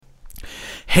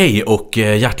Hej och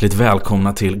hjärtligt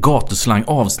välkomna till Gatuslang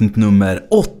avsnitt nummer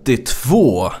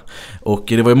 82. Och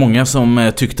det var ju många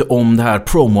som tyckte om det här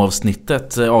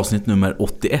promo-avsnittet, avsnitt nummer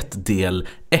 81 del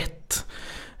 1.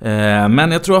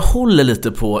 Men jag tror jag håller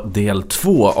lite på del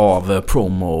 2 av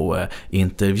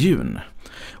promo-intervjun.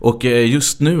 Och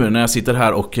just nu när jag sitter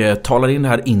här och talar in det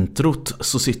här introt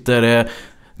så sitter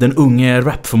den unge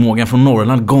rapförmågan från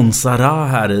Norrland, Gonzara,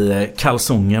 här i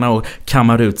kalsongerna och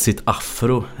kammar ut sitt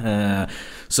afro.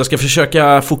 Så jag ska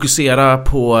försöka fokusera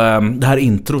på det här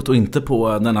introt och inte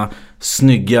på denna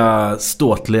snygga,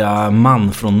 ståtliga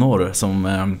man från norr som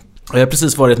jag har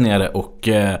precis varit nere och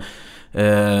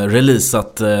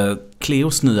releasat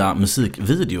Cleos nya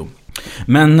musikvideo.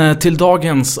 Men till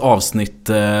dagens avsnitt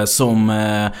som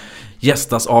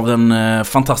gästas av den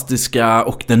fantastiska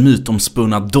och den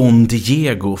mytomspunna Don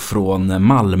Diego från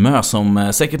Malmö, som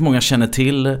säkert många känner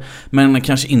till men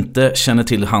kanske inte känner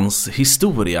till hans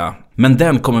historia. Men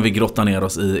den kommer vi grotta ner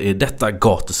oss i detta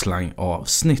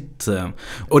Gatuslang-avsnitt.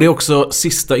 Och det är också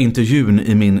sista intervjun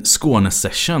i min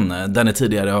Skåne-session, där ni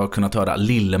tidigare har kunnat höra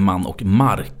Lilleman och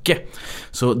Marke.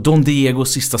 Så Don Diego,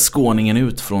 sista skåningen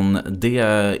ut från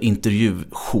det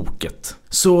intervjusjoket.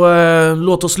 Så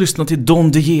låt oss lyssna till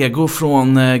Don Diego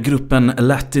från gruppen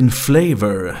Latin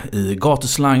Flavor i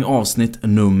Gatuslang avsnitt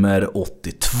nummer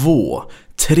 82.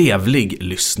 Trevlig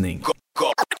lyssning.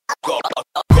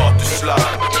 Gatuslang.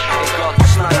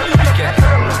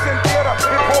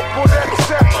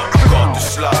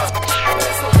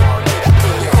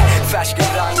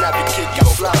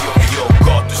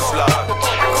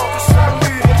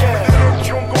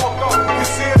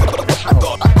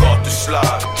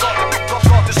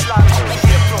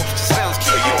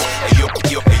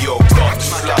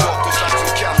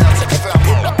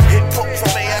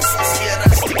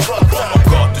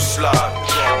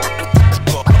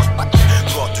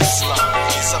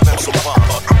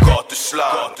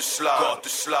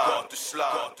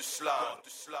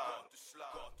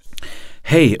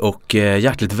 Hej och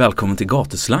hjärtligt välkommen till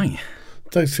Gatuslang.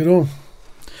 Tack så du.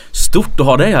 Stort att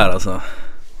ha dig här alltså.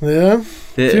 Ja,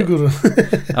 tycker du?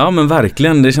 Ja men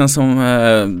verkligen, det känns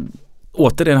som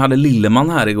återigen hade Lilleman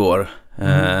här igår.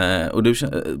 Och du,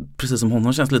 precis som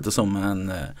honom, känns lite som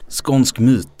en skånsk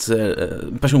myt,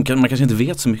 person man kanske inte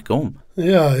vet så mycket om.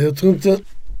 Ja, jag tror inte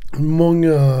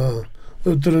många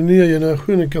utav den nya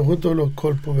generationen kanske inte håller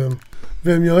koll på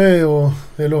vem jag är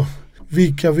eller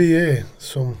vilka vi är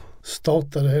som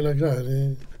startade hela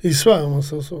grejen i Sverige,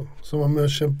 så som var med och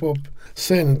kämpa upp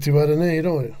scenen till vad den är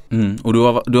idag. Och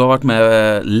du har varit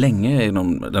med länge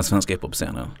inom den svenska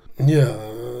hiphop-scenen? Ja,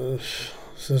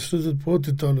 sen slutet på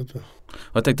 80-talet.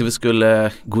 Och jag tänkte vi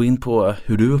skulle gå in på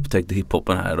hur du upptäckte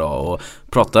hiphopen här idag och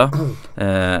prata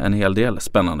en hel del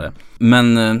spännande.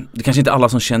 Men det kanske inte alla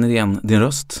som känner igen din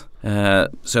röst.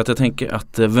 Så jag tänker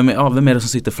att vem är det som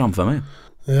sitter framför mig?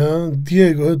 Ja,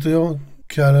 Diego heter jag.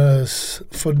 Kallas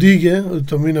för Dige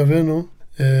utav mina vänner.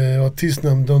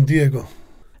 Artistnamn Don Diego.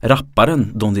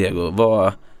 Rapparen Don Diego,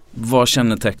 vad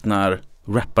kännetecknar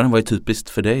rapparen? Vad är typiskt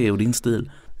för dig och din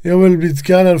stil? Jag har väl blivit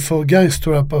kallad för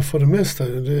gangsterrappare för det mesta.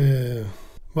 Det är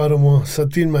vad de har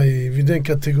satt in mig vid den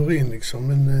kategorin liksom.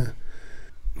 Men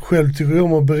själv tycker jag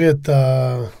om att berätta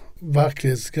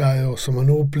verklighetsgrejer som man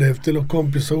har upplevt eller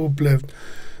kompisar har upplevt.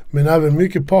 Men även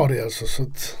mycket party alltså, så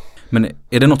att... Men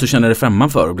är det något du känner dig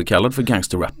främmande för att bli kallad för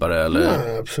gangsterrappare? Eller?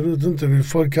 Nej, absolut inte. Vill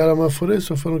folk kalla mig för det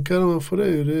så får de kalla mig för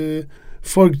det.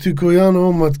 Folk tycker gärna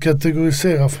om att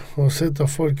kategorisera och sätta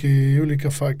folk i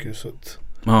olika fack. Så att...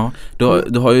 Ja,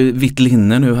 du har ju vitt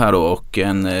linne nu här då och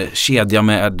en kedja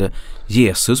med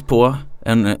Jesus på.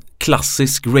 En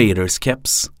klassisk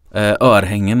Raiders-keps.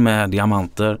 Örhängen med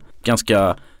diamanter.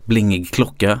 Ganska blingig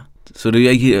klocka. Så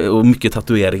och mycket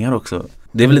tatueringar också.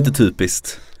 Det är väl lite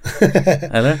typiskt.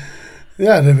 Eller?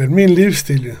 Ja, det är väl min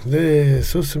livsstil. Det är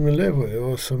så som jag lever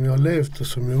och som jag har levt och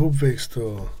som jag är uppväxt.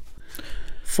 Och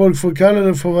folk får kalla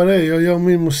det för vad det är. Jag gör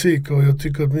min musik och jag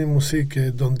tycker att min musik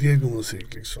är Don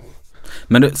Diego-musik liksom.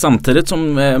 Men samtidigt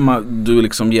som du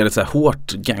liksom ger ett så här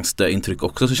hårt gangsterintryck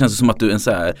också, så känns det som att du är en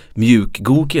så här mjuk,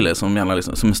 god kille som gärna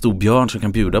liksom, som en stor björn som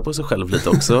kan bjuda på sig själv lite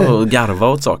också och garva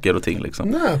åt saker och ting liksom.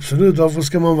 Nej, absolut. Varför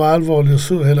ska man vara allvarlig och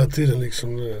sur hela tiden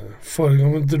liksom? Folk,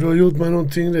 om inte du har gjort med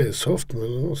någonting, det är soft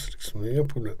mellan oss liksom, det är inga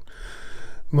problem.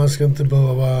 Man ska inte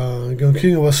bara gå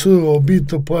omkring och vara sur och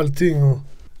bitter på allting. Och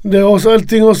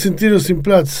allting har sin tid och sin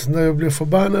plats. När jag blir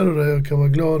förbannad och där jag kan vara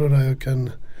glad och där jag kan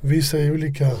visa i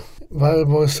olika...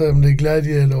 Vad säger om det är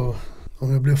glädje eller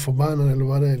om jag blir förbannad eller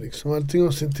vad det är liksom. Allting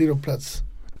har sin tid och plats.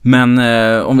 Men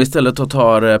om vi istället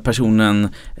tar personen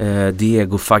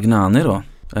Diego Fagnani då.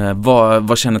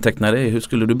 Vad kännetecknar dig? Hur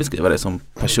skulle du beskriva dig som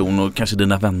person och kanske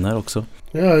dina vänner också?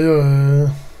 Ja, jag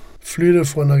flydde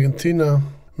från Argentina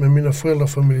med mina föräldrar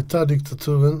från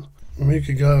militärdiktaturen.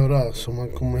 Mycket grejer där som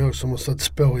man kommer ihåg som har satt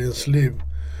spår i ens liv.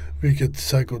 Vilket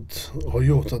säkert har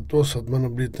gjort att man har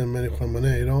blivit den människan man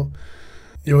är idag.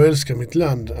 Jag älskar mitt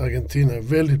land. Argentina är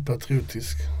väldigt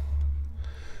patriotisk.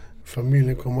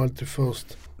 Familjen kommer alltid först.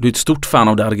 Du är ett stort fan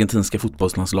av det argentinska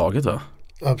fotbollslandslaget, va?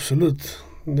 Absolut.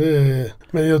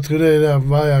 Men jag tror det är där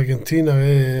varje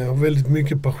argentinare har väldigt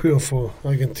mycket passion för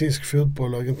argentinsk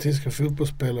fotboll och argentinska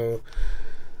fotbollsspelare.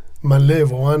 Man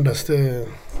lever och andas det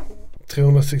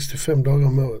 365 dagar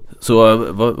om året. Så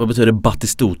vad betyder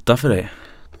Batistuta för dig?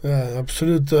 Ja,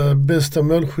 absolut bästa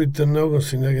målskytten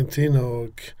någonsin i Argentina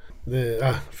och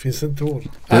det finns inte ord.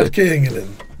 Ärkeängeln.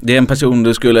 Det är en person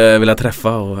du skulle vilja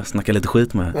träffa och snacka lite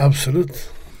skit med? Absolut.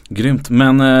 Grymt.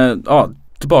 Men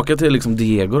tillbaka till liksom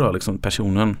Diego då, liksom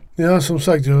personen. Ja, som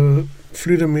sagt, jag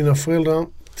flydde mina föräldrar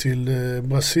till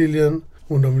Brasilien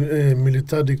under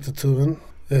militärdiktaturen.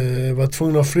 Var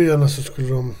tvungna att fly, annars så skulle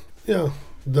de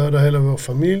döda hela vår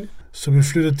familj. Så vi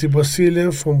flydde till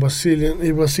Brasilien. Från Brasilien.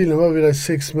 I Brasilien var vi där i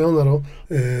 6 månader.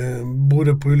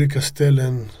 Bodde på olika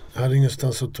ställen. Hade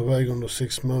ingenstans att ta vägen under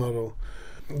 6 månader.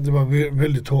 Det var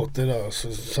väldigt hårt det där.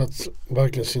 Så satt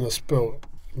verkligen sina spår.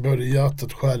 Både i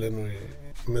hjärtat, själen och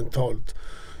mentalt.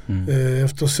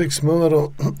 Efter 6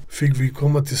 månader fick vi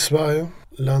komma till Sverige.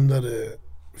 Landade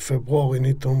februari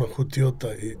 1978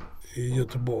 i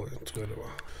Göteborg, tror jag det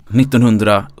var.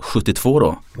 1972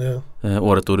 då? Ja.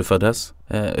 Året då du föddes.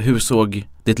 Hur såg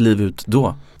ditt liv ut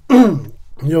då?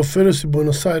 Jag föddes i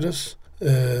Buenos Aires.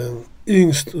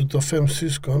 Yngst utav 5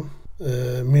 syskon.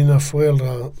 Mina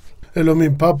föräldrar, eller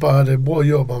min pappa hade bra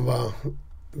jobb. Han var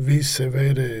vice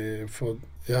vd för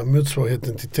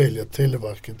motsvarigheten till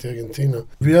Televerket i Argentina.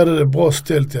 Vi hade det bra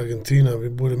ställt i Argentina. Vi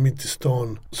bodde mitt i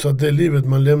stan. Så det livet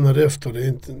man lämnade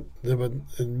efter, det var ett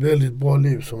väldigt bra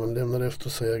liv som man lämnade efter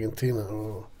sig i Argentina.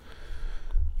 Och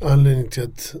anledningen till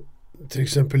att till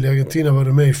exempel i Argentina var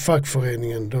du med i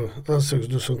fackföreningen, då ansågs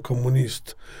du som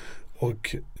kommunist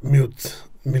och mot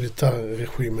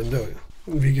militärregimen då.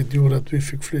 Vilket gjorde att vi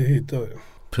fick fly hit då.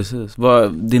 Precis.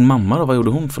 Din mamma då, vad gjorde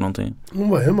hon för någonting? Hon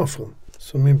var hemifrån.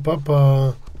 Så min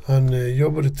pappa, han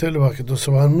jobbade i Televerket och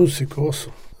så var han musiker också.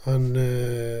 Han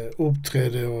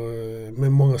uppträdde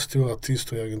med många stora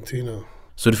artister i Argentina.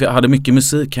 Så du hade mycket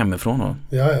musik hemifrån då?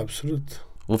 Ja, absolut.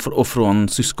 Och från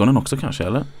syskonen också kanske,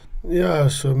 eller? Ja,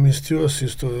 så min stora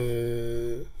syster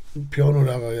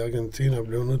pianolärare i Argentina,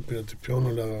 blev hon utbildad till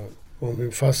pianolärare. Och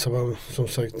min farsa var som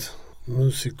sagt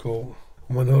musiker.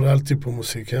 Och man hörde alltid på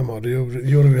musik hemma. Det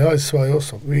gjorde vi här i Sverige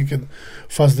också.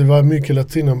 Fast det var mycket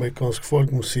latinamerikansk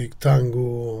folkmusik,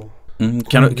 tango.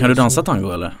 Kan du dansa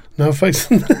tango eller? Nej,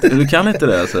 faktiskt inte. Du kan inte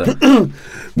det alltså?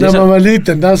 När man var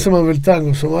liten dansade man väl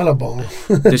tango som alla barn.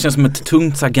 Det känns som ett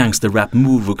tungt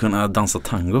gangster-rap-move att kunna dansa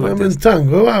tango faktiskt. Ja, men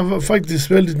tango var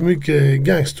faktiskt väldigt mycket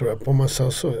gangster-rap om man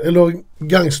säger så. Eller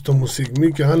gangstermusik.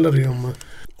 Mycket handlade ju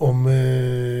om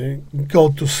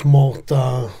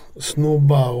gatusmarta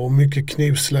snubbar och mycket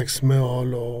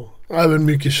knivslagsmål och även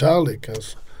mycket kärlek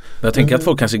alltså. Jag tänker att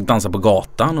folk kanske dansar på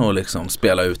gatan och liksom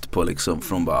spelar ut på liksom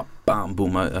från bara bam,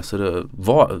 boom. Alltså det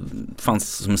fanns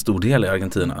som en stor del i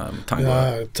Argentina, tango.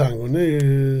 Ja, tangon är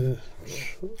ju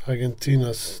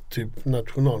Argentinas typ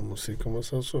nationalmusik om man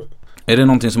säger så. Är det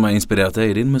någonting som har inspirerat dig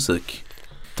i din musik?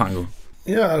 Tango?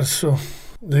 Ja, alltså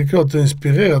det är klart det har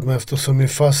inspirerat mig eftersom min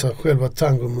farsa själv var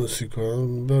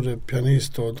tangomusiker. Både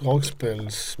pianist och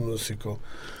dragspelsmusiker.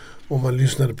 Och man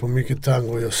lyssnade på mycket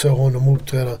tango. Jag såg honom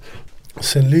uppträda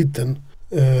sen liten.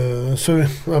 Så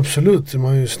absolut, man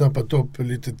har ju snappat upp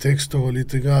lite texter och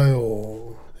lite grejer.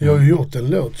 Och jag har ju gjort en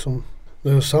låt som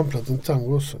jag har samplat en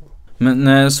tango också.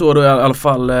 Men så då i alla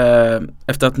fall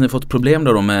efter att ni fått problem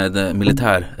då med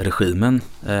militärregimen,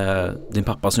 din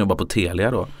pappa som jobbar på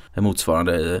Telia då, är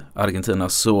motsvarande i Argentina,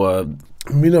 så...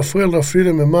 Mina föräldrar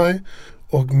flydde med mig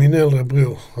och min äldre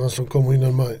bror, han som kom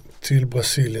innan mig, till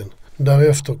Brasilien.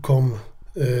 Därefter kom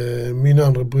min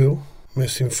andra bror med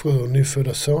sin fru och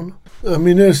nyfödda son.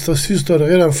 Min äldsta syster hade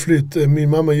redan flytt. Min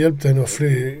mamma hjälpte henne att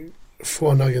fly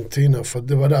från Argentina för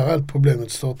det var där allt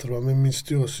problemet startade, med min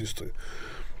stora syster.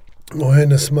 Och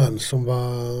hennes man som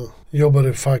jobbade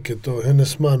i facket, och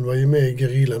hennes man var ju med i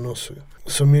gerillan också.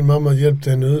 Så min mamma hjälpte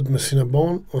henne ut med sina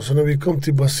barn. Och så när vi kom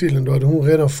till Brasilien då hade hon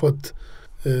redan fått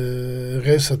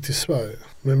resa till Sverige.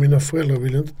 Men mina föräldrar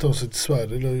ville inte ta sig till Sverige,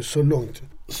 det låg ju så långt.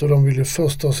 Så de ville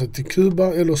först ta sig till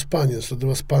Kuba eller Spanien, så det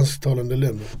var spansktalande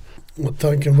länder. Och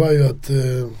tanken var ju att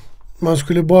man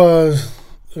skulle bara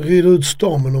rida ut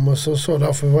stormen om man så.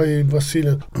 Därför var jag i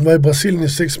Brasilien i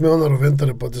 6 månader och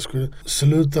väntade på att det skulle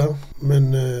sluta.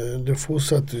 Men det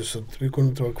fortsatte ju så att vi kunde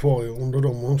inte vara kvar under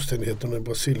de omständigheterna i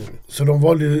Brasilien. Så de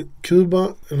valde Kuba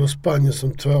eller Spanien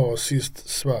som 2 år sist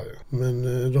Sverige. Men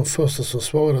de första som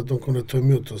svarade att de kunde ta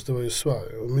emot oss, det var ju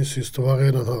Sverige. Och min syster var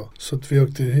redan här. Så att vi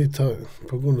åkte hit här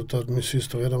på grund av att min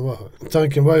syster redan var här.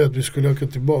 Tanken var ju att vi skulle åka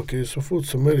tillbaka så fort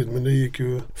som möjligt, men det gick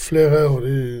ju flera år.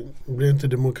 Det blev inte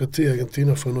demokrati i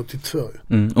Argentina från 82.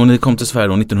 Och ni kom till Sverige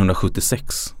då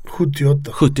 1976?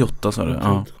 78. 78 sa du,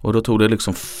 ja. Och då tog det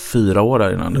liksom 4 år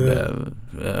där innan det blev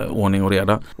ordning och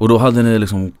reda. Och då hade ni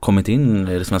liksom kommit in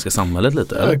i det svenska samhället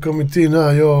lite, eller? Jag kommit in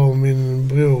här, jag och min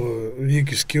bror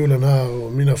gick i skolan här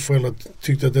och mina föräldrar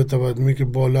tyckte att detta var ett mycket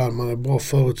bra land. Man hade bra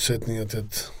förutsättningar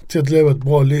till att leva ett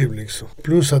bra liv liksom.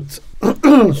 Plus att,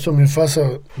 som min farsa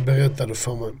berättade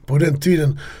för mig, på den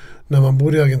tiden när man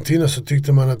bodde i Argentina så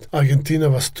tyckte man att Argentina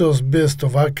var störst, bäst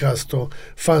och vackrast och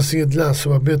fanns inget land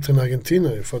som var bättre än Argentina.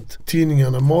 För att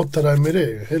tidningarna matade dig med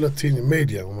det, hela tiden,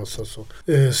 media om man sa så.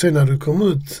 Sen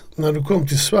när du kom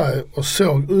till Sverige och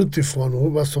såg utifrån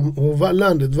hur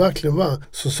landet verkligen var,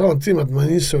 så sa han till mig att man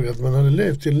insåg att man hade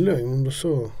levt i en lögn under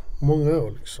så många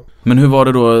år liksom. Men hur var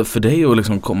det då för dig att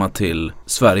liksom komma till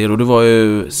Sverige? Och du var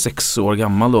ju 6 år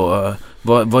gammal då.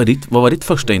 Vad var ditt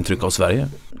första intryck av Sverige?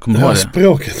 Kommer du ihåg det?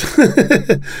 Språket.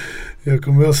 Jag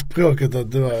kommer ihåg språket,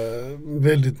 att det var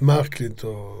väldigt märkligt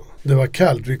och det var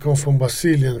kallt. Vi kom från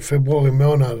Brasilien februari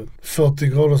månad, 40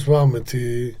 graders värme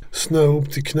till snö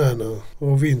upp till knäna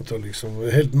och vinter liksom,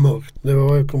 helt mörkt. Det var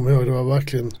vad jag kommer ihåg, det var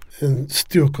verkligen en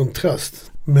stor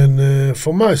kontrast. Men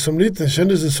för mig som liten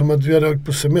kändes det som att vi hade åkt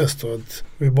på semester, att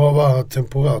vi bara var här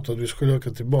temporärt och att vi skulle åka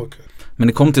tillbaka. Men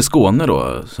ni kom till Skåne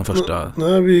då som första?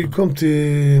 Nej, vi kom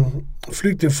till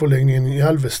flyktingförläggningen i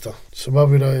Alvesta. Så var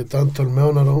vi där ett antal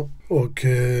månader och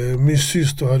min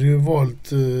syster hade ju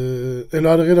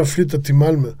hade redan flyttat till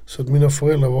Malmö. Så att mina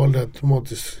föräldrar valde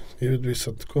automatiskt givetvis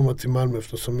att komma till Malmö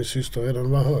eftersom min syster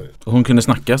redan var här. Och hon kunde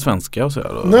snacka svenska och så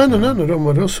då? Nej, de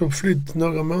hade också flytt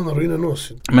några månader innan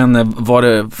oss.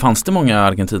 Men fanns det många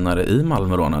argentinare i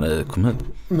Malmö då när ni kom hit?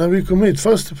 När vi kom hit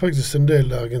fanns det faktiskt en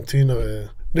del argentinare.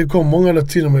 Det kom många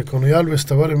latinamerikaner. I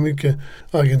Alvesta var det mycket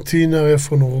argentinare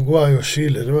från Uruguay och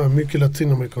Chile. Det var mycket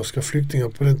latinamerikanska flyktingar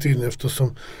på den tiden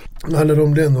eftersom alla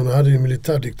de länderna hade ju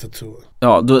militärdiktaturer.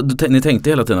 Ja, ni tänkte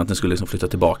hela tiden att ni skulle liksom flytta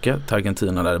tillbaka till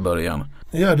Argentina där i början?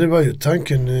 Ja, det var ju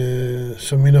tanken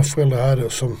som mina föräldrar hade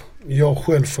och som jag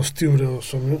själv förstod det. Och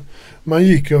som man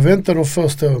gick och väntade de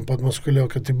första åren på att man skulle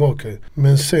åka tillbaka.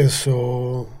 Men sen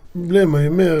så blev man ju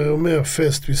mer och mer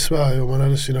fäst vid Sverige och man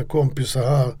hade sina kompisar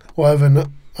här. Och även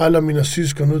alla mina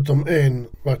syskon utom en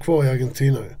var kvar i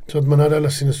Argentina. Så att man hade alla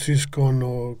sina syskon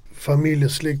och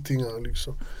familjesläktingar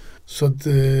liksom. Så att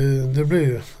det blev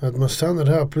ju att man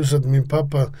stannade här. Plus att min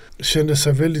pappa kände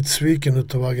sig väldigt sviken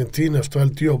utav Argentina efter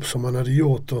allt jobb som han hade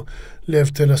gjort och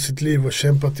levt hela sitt liv och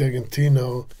kämpat i Argentina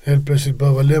och helt plötsligt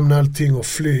behöva lämna allting och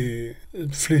fly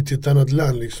till ett annat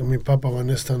land liksom. Min pappa var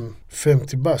nästan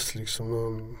 50 bast liksom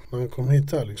när han kom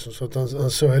hit här liksom. Så att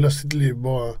han såg hela sitt liv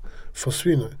bara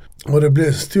försvinna. Och det blev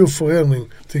en stor förändring.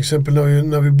 Till exempel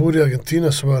när vi bodde i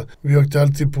Argentina så vi åkte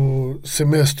alltid på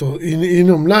semester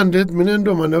inom landet, men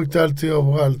ändå man åkte alltid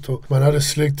överallt och man hade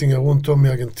släktingar runt om i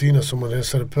Argentina som man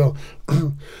hälsade på.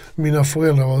 Mina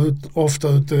föräldrar var ofta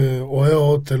ute och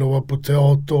åt eller var på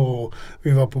teater och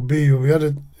vi var på bio. Vi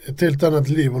hade ett helt annat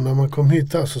liv och när man kom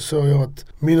hit här så såg jag att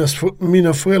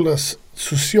mina föräldrars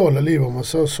sociala liv, om man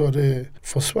så det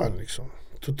försvann liksom.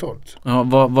 Totalt.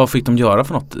 Ja, vad fick de göra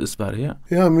för något i Sverige?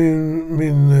 Ja,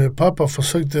 min pappa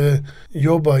försökte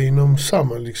jobba inom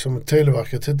samma liksom,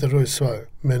 Televerket hette det då i Sverige.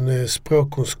 Men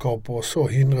språkkunskaper och så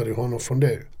hindrade honom från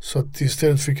det. Så att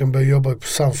istället fick han börja jobba på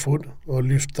Sanford och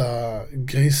lyfta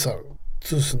grisar.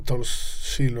 Tusentals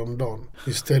kilo om dagen.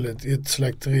 Istället i ett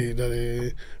slakteri där det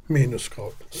är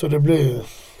minusgrad. Så det blev,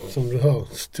 som du hör,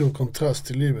 stor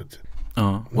kontrast i livet.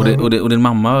 Ja, och din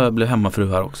mamma blev hemmafru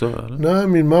här också? Eller? Nej,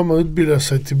 min mamma utbildade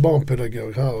sig till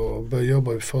barnpedagog här och började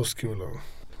jobba i förskolan.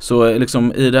 Så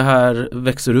liksom i det här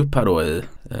växer upp här då i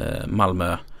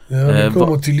Malmö? Ja, vi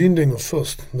kommer till Lindängen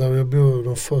först, där jag bor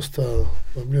de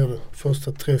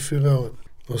första 3-4 åren.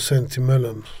 Och sen till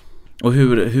Möllan. Och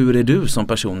hur är du som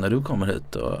person när du kommer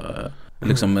hit? Och,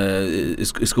 liksom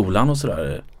i skolan och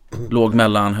sådär? Låg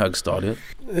mellan högstadiet?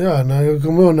 Ja, när jag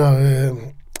kommer ihåg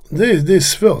det är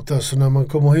svårt alltså när man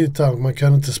kommer hit här. Man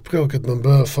kan inte språket, man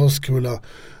börjar förskola.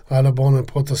 Alla barnen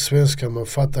pratar svenska, man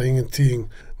fattar ingenting.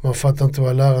 Man fattar inte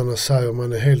vad lärarna säger,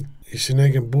 man är helt i sin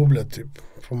egen bubbla typ.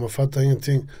 för man fattar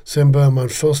ingenting. Sen börjar man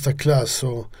första klass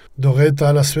och då retade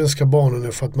alla svenska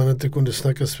barnen för att man inte kunde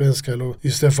snacka svenska. Eller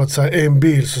istället för att säga en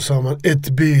bil så sa man ett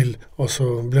bil och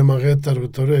så blev man retad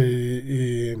utav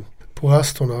det på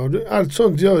rasterna. Och allt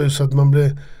sånt gör ju så att man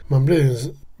blir en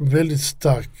väldigt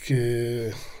stark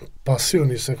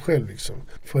person i sig själv liksom.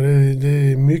 För det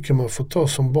är mycket man får ta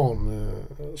som barn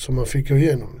som man fick gå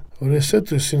igenom. Och det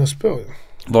sätter ju sina spår.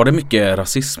 Var det mycket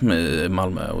rasism i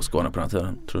Malmö och Skåne på den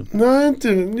tiden, tror du?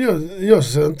 Nej, jag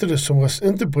ser inte det som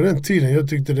inte på den tiden. Jag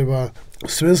tyckte det var,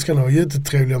 svenskarna var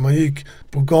jättetrevliga. Man gick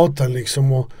på gatan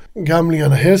liksom och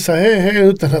gamlingarna hälsade hej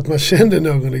utan att man kände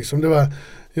någon liksom.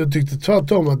 Jag tyckte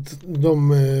tvärtom att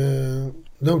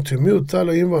de tog emot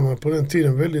alla invandrare på den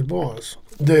tiden väldigt bra alltså.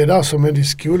 Det är där som är i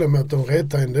skolan med att de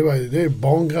retar in, det är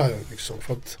barngrejer liksom,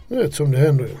 för att det är som det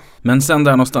händer ju. Men sen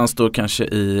där någonstans då kanske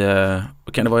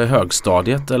kan det vara i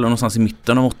högstadiet eller någonstans i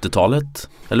mitten av 80-talet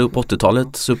eller upp på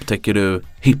 80-talet så upptäcker du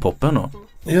hiphopen då?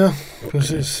 Ja,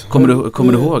 precis.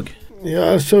 Kommer du ihåg?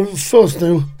 Ja, alltså först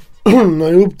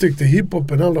när jag upptäckte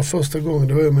hiphopen allra första gången,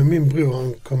 det var med min bror.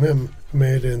 Han kom hem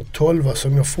med en 12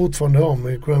 som jag fortfarande har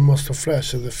med Grandmaster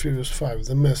Flash and the Furious 5,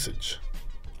 The Message.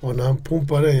 Och när han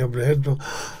pumpade den, jag blev helt...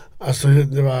 Alltså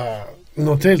det var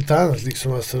något helt annat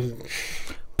liksom. Alltså,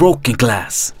 broken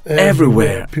glass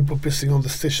everywhere. People pissing on the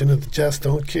station and the jazz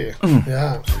don't care.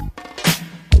 Yeah.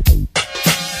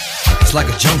 It's like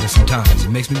a jungle sometimes.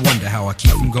 It makes me wonder how I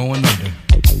keep from going under.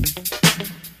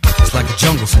 It's like a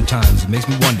jungle sometimes. It makes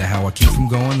me wonder how I keep from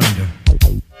going under.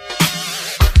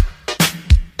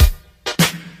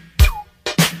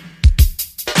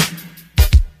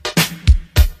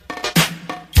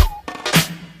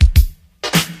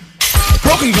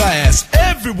 Broken glass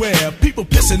everywhere. People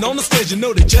pissing on the stage, you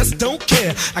know they just don't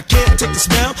care. I can't take the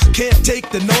smell, can't take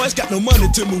the noise. Got no money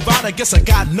to move out, I guess I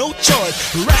got no choice.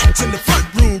 Rats in the front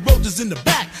room, roaches in the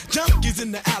back. Junkies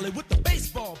in the alley with the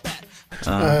baseball bat.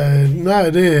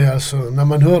 Nej, det är alltså, när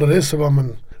man hörde det så var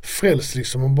man frälst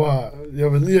liksom. Och bara,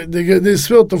 det är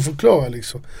svårt att förklara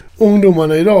liksom.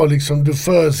 Ungdomarna idag liksom, du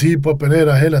föds hiphopen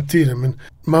hela tiden, men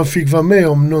man fick vara med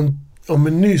om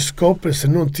en ny skapelse,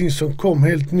 någonting som kom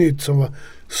helt nytt som var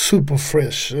super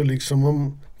fresh och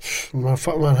liksom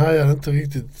man hajade inte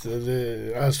riktigt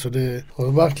det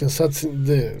har verkligen satt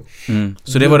det.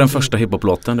 Så det var den första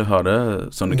hiphop-låten du hörde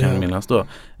som du kan minnas då.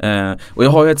 Och jag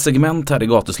har ju ett segment här i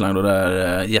Gatuslang då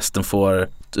där gästen får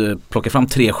plocka fram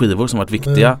 3 skivor som varit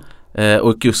viktiga.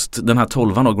 Och just den här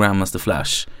 12an då, Grandmaster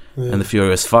Flash and the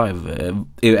Furious 5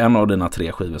 är ju en av dina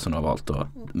 3 skivor som du har valt då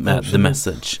med Absolut. The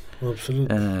Message.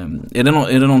 Absolut.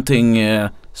 Är det någonting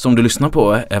som du lyssnar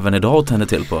på även idag och tänder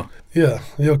till på? Ja,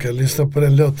 jag kan lyssna på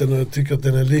den låten och jag tycker att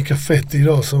den är lika fett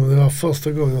idag som det var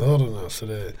första gången jag hörde den. Alltså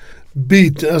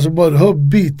beat, alltså bara du hör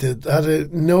beatet, hade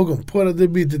någon på det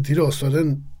beatet idag så hade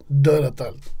den dödat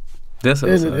allt. Det är så?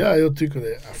 Ja, jag tycker det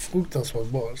är fruktansvärt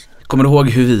bra. Alltså. Kommer du ihåg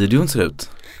hur videon ser ut?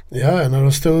 Ja, när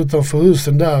de står utanför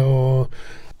husen där och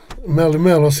mer eller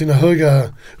mer har sina höga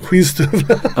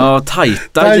skinnstövlar. Ja,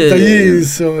 tajta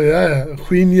jeans och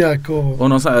skinnjackor. Och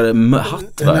någon sån här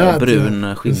hatt,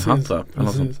 brun skinnhatt va?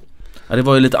 Ja, det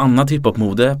var ju lite annat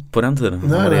hiphop-mode på den tiden.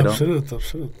 Nej, absolut.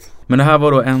 Men det här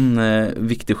var då en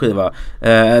viktig skiva.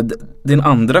 Din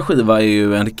andra skiva är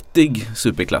ju en riktig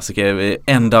superklassiker.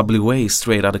 NWA,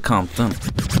 Straight Outta Compton.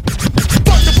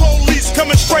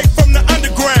 Coming straight from the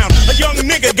underground. A young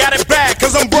nigga got it bad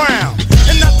cause I'm brown.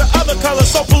 And not the other color,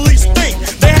 so police think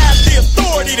they have the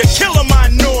authority to kill a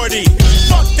minority.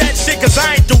 Fuck that shit cause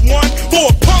I ain't the one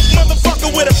for a punk motherfucker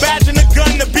with a badge and a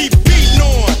gun to be beaten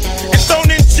on and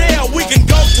thrown in jail. We can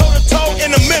go toe to toe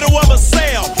in the middle of a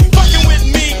sale. Fucking with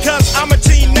me cause I'm a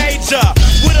teenager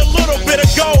with a little bit of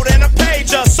gold and a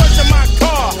pager. Searching my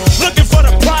car, looking for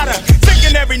the product.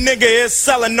 Thinking every nigga is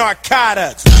selling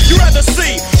narcotics. You rather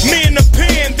see me in the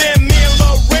pen than me and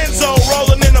Lorenzo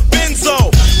rolling in a benzo.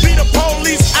 Be the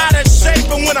police out of shape,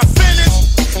 and when I finish,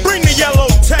 bring the yellow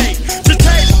tape to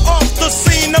take off the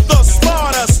scene of the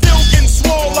slaughter. Still getting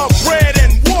swole up bread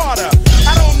and water.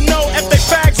 I don't know if they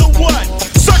fags or what.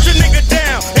 Search a nigga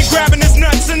down and grabbing his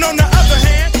nuts, and on the other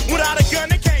hand, without a gun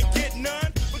they can't get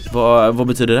none. Vad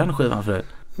betyder den skivan för dig?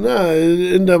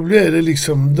 Nej, där blev det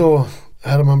liksom, då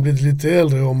hade man blivit lite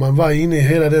äldre och man var inne i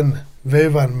hela den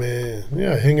vevan med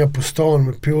hänga på stan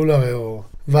med polare och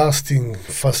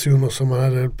värstingfasoner som man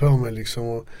hade hållit på med liksom.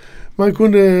 Och man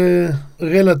kunde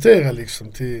relatera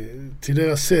liksom till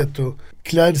deras sätt och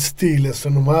klädstilen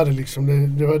som de hade liksom.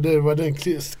 Det var den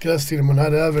klädstilen man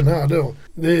hade även här då.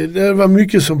 Det var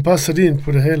mycket som passade in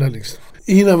på det hela liksom.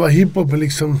 Innan var hiphopen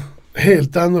liksom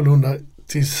helt annorlunda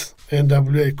tills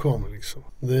NWA kom liksom.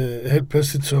 Helt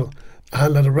plötsligt så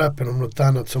handlade rappen om något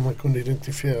annat som man kunde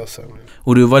identifiera sig med.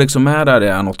 Och du var liksom med där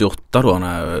redan 88 då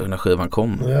när skivan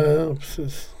kom? Ja,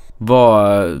 precis.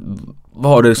 Vad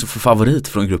har du liksom för favorit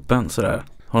från gruppen sådär?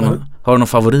 Har du någon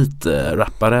favorit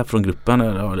rappare från gruppen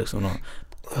eller liksom någon?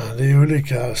 Ja, det är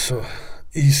olika alltså.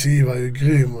 Easy var ju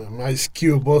grym, Ice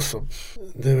Cube också.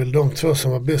 Det är väl de två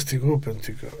som var bäst i gruppen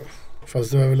tycker jag.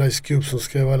 Fast det var väl Ice Cube som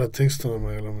skrev alla texterna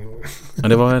med eller mindre. Ja,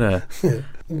 det var ju det.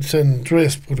 Sen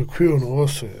Dre's produktioner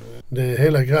också.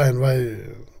 Hela grejen var ju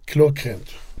klockrent.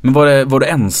 Men var du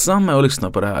ensam med att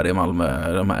lyssna på det här i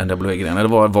Malmö, de här NWA-grejerna? Eller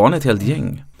var ni ett helt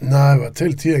gäng? Nej, det var ett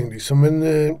helt gäng liksom. Men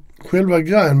själva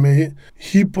grejen med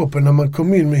hiphopen, när man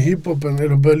kom in med hiphopen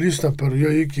eller började lyssna på det,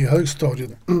 jag gick i högstadiet,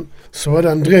 så var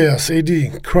det Andreas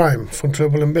A.D. Crime från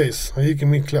Trouble and Bass. Han gick i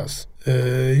min klass.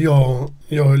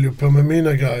 Jag höll ju på med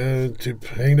mina grejer, typ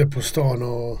hängde på stan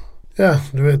och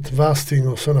du vet, värsting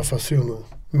och sådana fasoner.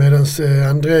 Medan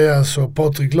Andreas och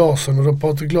Patrik Larsson, och då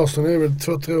Patrik Larsson är väl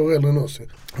 2-3 år äldre än oss.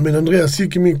 Men Andreas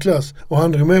gick i min klass och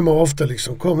han drog med mig ofta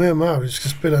liksom, kom hem här, vi ska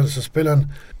spela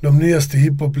de nyaste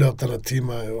hiphop-låtarna till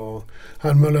mig. Och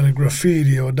han målade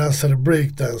graffiti och dansade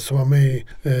breakdance och var med i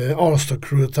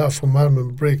All-Star-crewet här från Malmö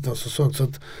med breakdance och sånt. Så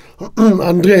att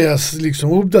Andreas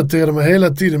liksom uppdaterade mig hela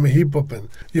tiden med hiphopen.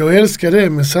 Jag älskar det,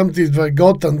 men samtidigt var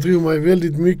gatan drog mig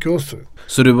väldigt mycket också.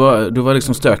 Så du var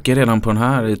liksom stökig redan på den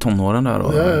här i tonåren där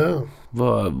då?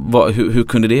 Ja. Hur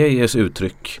kunde det ges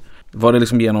uttryck? Var det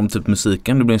liksom genom typ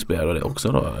musiken du blev inspirerad av det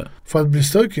också då? För att bli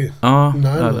stökig? Ja.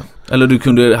 Nej. Eller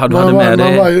du hade med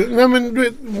dig... Nej men du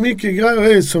vet, mycket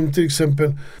grejer är som till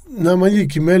exempel när man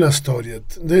gick i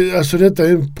mellanstadiet. Alltså detta är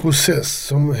en process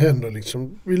som händer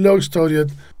liksom. Vid lågstadiet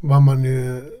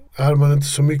hade man inte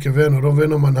så mycket vänner. De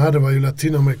vänner man hade var ju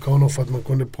latinamerikaner för att man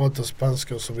kunde prata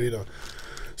spanska och så vidare.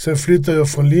 Sen flyttade jag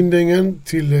från Lindängen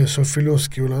till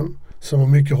Sofielundsskolan som var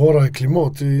mycket hårdare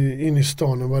klimat in i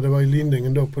stan än vad det var i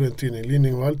Lindängen då på den tiden. I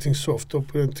Lindängen var allting soft då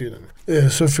på den tiden.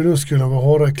 Sofielundsskolan var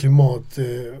hårdare klimat,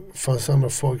 fanns andra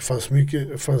folk,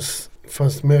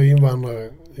 fanns mer invandrare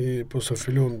på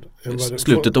Sofielund.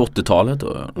 Slutet av 80-talet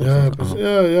då?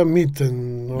 Ja,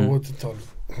 mitten av 80-talet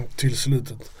till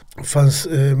slutet. Fanns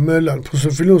Möllan, på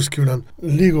Sofielundsskolan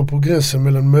ligger på gränsen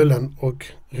mellan Möllan och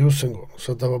Rosengård.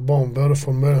 Så att det var barn både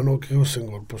från Möllan och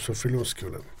Rosengård på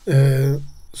Sofielundsskolan.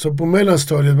 Så på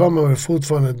mellanstadiet var man väl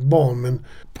fortfarande ett barn, men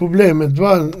problemet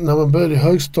var när man började i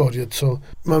högstadiet så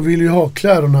man ville ju ha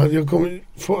kläderna. Jag kom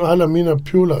från alla mina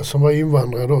polare som var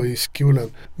invandrare då i skolan.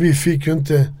 Vi fick ju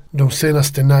inte de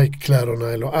senaste Nike-kläderna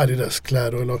eller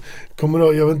Adidas-kläder eller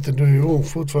jag vet inte, du är ju ung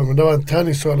fortfarande, men det var en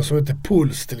träningssal som heter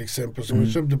Puls till exempel som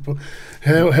jag köpte på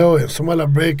H&M som alla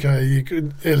breakare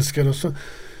älskade och så.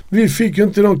 Vi fick ju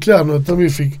inte de kläderna utan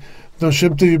de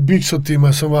köpte ju byxor till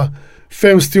mig som var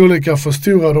 5 storlekar för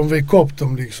stora, de väck upp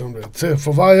dem liksom. Sen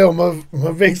för varje år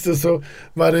man växte så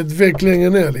var det ett väck längre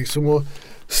ner liksom och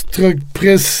strök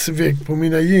pressväck på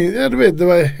mina jeans. Ja, du vet, det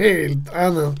var helt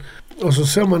annan. Och så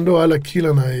ser man då alla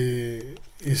killarna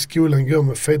i skolan gå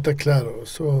med feta kläder och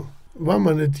så var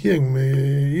man ett gäng med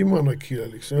invandrarkillar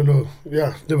liksom. Eller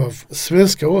det var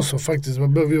svenskar också faktiskt.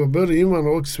 Vi var både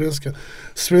invandrare och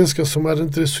svenskar som hade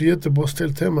inte det så jättebra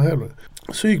ställt hemma heller.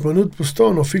 Så gick man ut på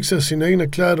stan och fixade sina egna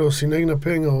kläder och sina egna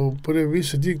pengar och på det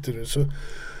viset gick det. Så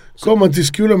kom man till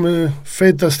skolan med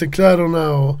fetaste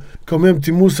kläderna och kom hem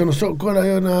till morsan och sa, kolla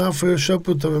här får jag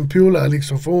köpa ut av en polare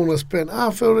liksom för 100 spänn.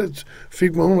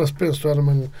 Fick man 100 spänn så hade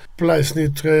man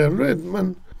plajsnitt tröja.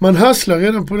 Man hasslar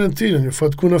redan på den tiden för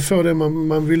att kunna få det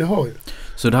man ville ha.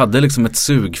 Så du hade liksom ett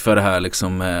sug för det här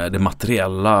liksom det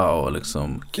materiella och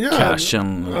liksom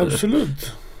cashen?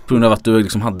 Absolut. På grund av att du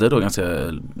liksom hade då ganska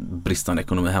bristande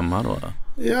ekonomi hemma då?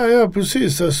 Ja,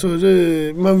 precis. Alltså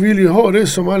man vill ju ha det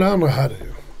som alla andra hade.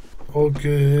 Och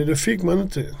det fick man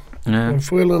inte.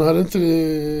 Föräldrarna hade inte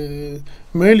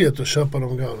möjlighet att köpa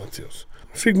de grejerna till oss.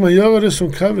 Fick man göra det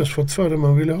som krävdes för att få det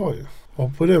man ville ha.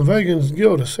 Och på den vägen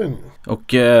går det sen.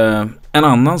 Och en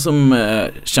annan som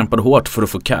kämpade hårt för att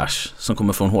få cash, som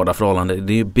kommer från hårda förhållanden,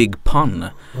 det är Big Pun.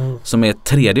 Som är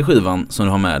 3:e skivan som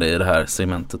du har med dig i det här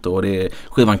segmentet. Och det är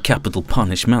skivan Capital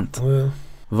Punishment.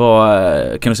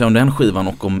 Vad kan du säga om den skivan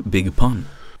och om Big Pun?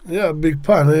 Ja, Big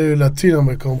Pun är ju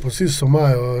latinamerikan precis som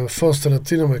mig. Och första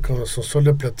latinamerikanen som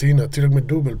sålde platina, till och med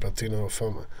dubbelplatina var för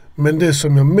mig. Men det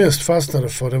som jag mest fastnade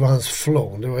för, det var hans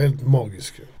flow. Det var helt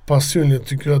magiskt. Personligen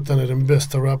tycker jag att han är den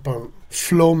bästa rapparen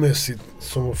flowmässigt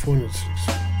som har funnits.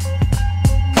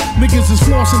 Niggas is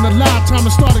flossing a lot, time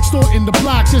to start extorting the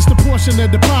blocks. It's the portion of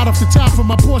the pot off the top from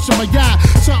my portion, my yacht.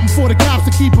 Something for the cops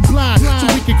to keep them blind, so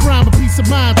we can crime a peace of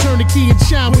mind, turn the key and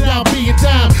shine without being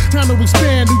dime. Time to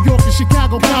expand, New York and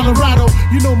Chicago, Colorado.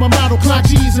 You know my motto, clock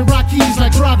G's and Rockies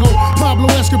like Drago. Pablo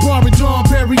Escobar and John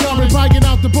Perry are buying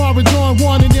out the bar and Dawn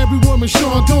wanting every woman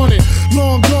Sean Dornan.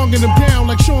 Long donging them down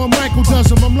like Shawn Michael does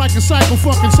them. I'm like a psycho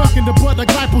fucking sucking the butt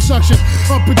like liposuction.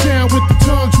 Up and down with the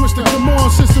tongue twister. Come on,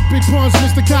 sister, big puns,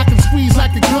 Mr. Cock and squeeze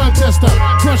like a gun tester.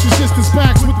 Crush your sister's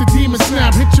backs with the demon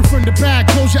snap. Hit you from the back,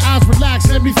 close your eyes, relax,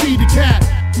 let me feed the cat.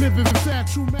 Living the fat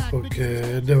true Mac. Och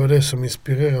det var det som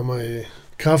inspirerade mig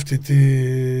kraftigt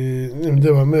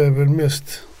det var väl mest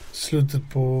slutet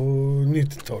på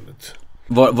 90-talet.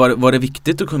 Var det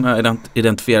viktigt att kunna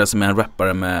identifiera sig med en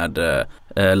rappare med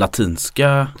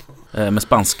latinska, med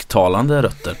spansktalande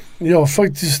rötter? Jag har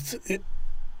faktiskt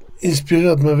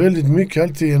inspirerat mig väldigt mycket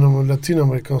alltid genom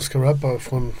latinamerikanska rappare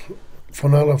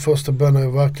från allra första början när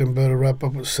jag verkligen började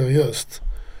rappa seriöst.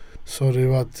 Så det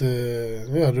var att,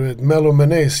 du vet, Melo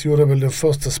Menes gjorde väl den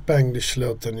första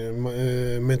Spanglish-låten,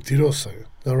 Mentirosa.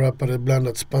 Han rappade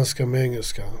blandat spanska med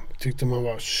engelska. Tyckte man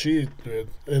var shit, du vet,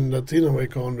 en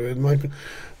latinamerikan, du vet.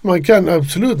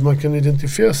 Man kan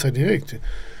identifiera sig direkt.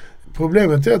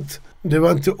 Problemet är att det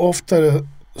var inte ofta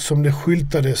som det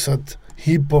skyltades att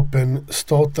hiphopen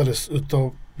startades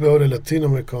utav både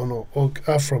latinamerikaner och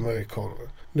afroamerikaner.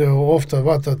 Det har ofta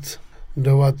varit att det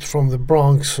har varit from the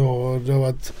Bronx och det har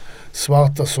varit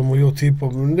svarta som har gjort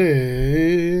hiphop, men det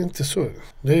är inte så.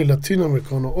 Det är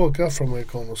latinamerikaner och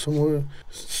afroamerikaner som har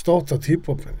startat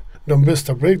hiphopen. De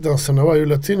bästa breakdanserna var ju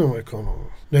latinamerikaner.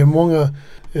 Det är många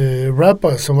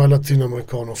rappare som var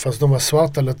latinamerikaner, fast de var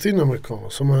svarta latinamerikaner,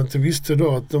 som man inte visste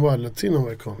då att de var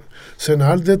latinamerikaner. Sen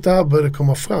när allt detta här började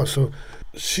komma fram så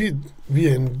shit, vi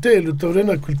är en del av den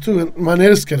här kulturen. Man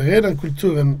älskade redan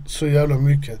kulturen så jävla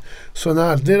mycket. Så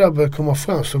när allt det där började komma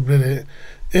fram så blev det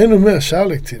ännu mer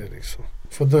kärlek till det liksom.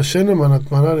 För då känner man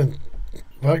att man hade en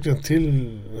verkligen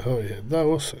tillhörighet där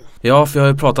också. Ja, för jag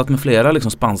har ju pratat med flera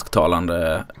liksom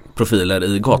spansktalande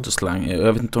profiler i gatuslang.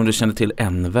 Jag vet inte om du känner till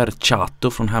Enver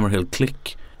Chato från Hammerhill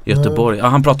Click i Göteborg. Ja,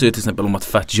 han pratade ju till exempel om att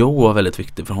Fat Joe var väldigt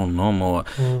viktig för honom och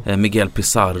Miguel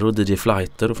Pizarro, DJ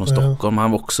Flighter från Stockholm.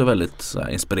 Han var också väldigt så här,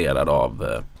 inspirerad av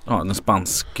den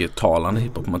spansktalande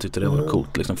hiphop. Man tyckte det var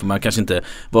coolt liksom, för man kanske inte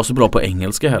var så bra på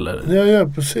engelska heller. Ja,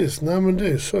 precis. Nej, men det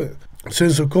är så.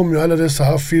 Sen så kom ju alla dessa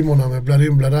här filmerna med Blood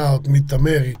In, Blood Out, Mitt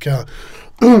Amerika,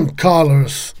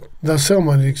 Colors. Där såg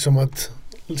man liksom att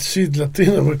shit,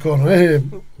 latinamerikaner är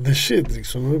the shit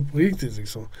liksom, på riktigt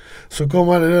liksom. Så kom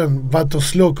alla den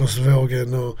Vatos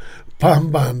Locos-vågen och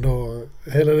pamband och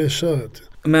hela det köret.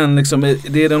 Men liksom,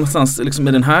 det är någonstans liksom,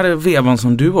 i den här vevan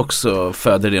som du också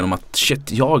föder genom att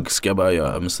shit, jag ska börja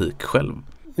göra musik själv.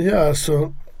 Ja,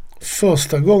 alltså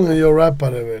första gången jag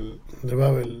rappade det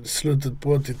var väl slutet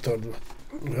på 80-talet.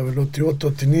 Det var väl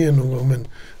 88-89 någon gång, men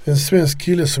en svensk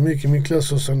kille som gick i min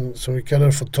klass och som vi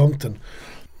kallade för Tomten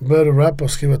började rappa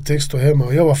och skriva texter hemma.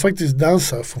 Och jag var faktiskt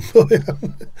dansare från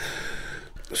början.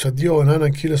 Så att jag och en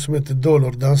annan kille som heter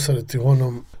Dollar dansade till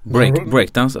honom.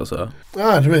 Breakdance alltså?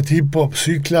 Ja, du vet, hiphop,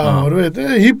 cyklar och du vet,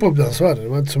 hiphopdans var det. Det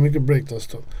var inte så mycket breakdance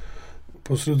då.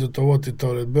 På slutet av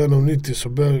 80-talet, början av 90 så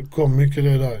kom mycket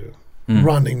det där ju.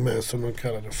 Running Man som de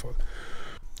kallade det för.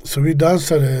 Så vi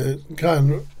dansade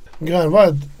grann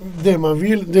var det man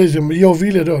vill, det som jag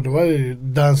ville då, det var ju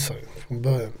dansare från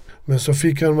början. Men så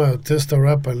fick han med att testa att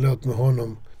rappa en låt med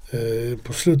honom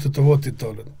på slutet av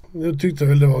 80-talet. Jag tyckte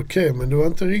väl det var okej, men det var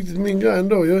inte riktigt min grej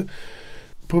ändå.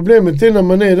 Problemet är när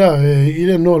man är där i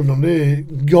den åldern, det är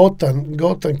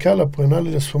gatan kallar på en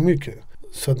alldeles för mycket.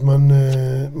 Så att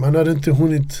man hade inte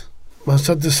hunnit, man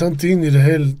satte sig inte in i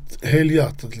det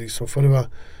helhjärtat liksom, för det var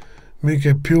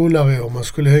mycket polare och man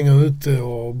skulle hänga ute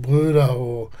och brudar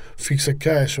och fixa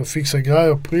cash och fixa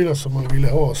grejer och prylar som man ville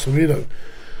ha och så vidare.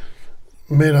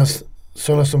 Medan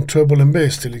sådana som Trouble and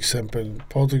Bass till exempel,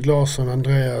 Patrik Larsson,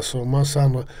 Andreas och massa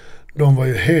andra, de var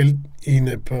ju helt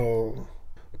inne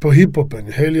på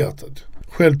hiphopen, helhjärtat.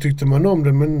 Själv tyckte man om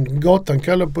det, men gatan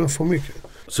kallade på en för mycket.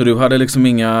 Så du hade liksom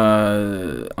inga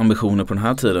ambitioner på den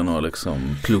här tiden att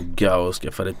liksom plugga och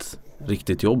skaffa ett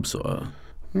riktigt jobb så?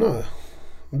 Nej,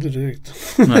 inte direkt.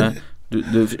 Nej,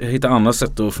 du hittar andra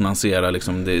sätt att finansiera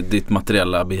liksom ditt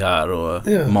materiella begär och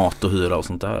mat och hyra och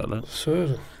sånt där, eller? Så är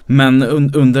det. Men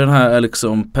under den här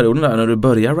liksom perioden där när du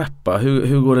börjar rappa,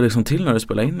 hur går det liksom till när du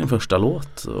spelar in din första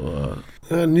låt?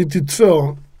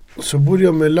 92 så bodde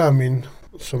jag med Lamin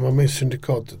som var med i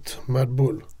syndikatet, Mad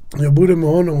Bull. Jag bodde med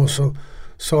honom och så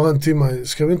sa han till mig,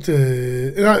 ska vi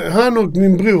inte... Han och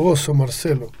min bror också,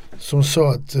 Marcelo, som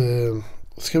sa att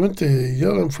ska vi inte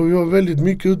göra, för vi var väldigt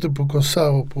mycket ute på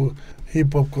konserter, på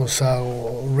hiphop-konserter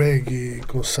och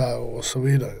reggae-konserter och så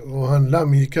vidare. Och han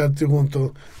Lam gick alltid runt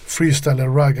och freestyle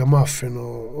ragamuffin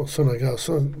och sådana grejer.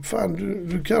 Så fan,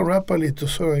 du kan rappa lite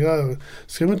och sådana grejer.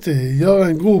 Ska vi inte göra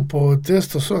en grupp och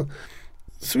testa och så?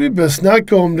 Så vi började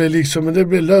snacka om det liksom, men det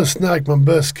blev löst snack. Man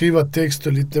började skriva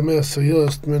texter lite mer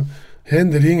seriöst, men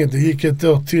hände det inget. Det gick ett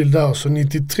år till där, så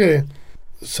 93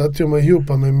 satte jag mig ihop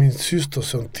med min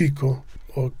systerson Tico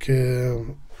och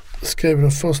skrev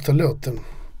den första låten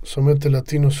som heter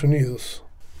Latinos Unidos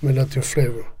med Latin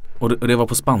Flavor. Och det var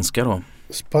på spanska då?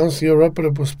 Spanska, jag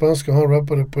rappade på spanska och han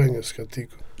rappade på engelska,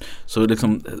 Tico. Så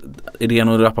liksom, idén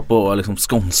att rappa på liksom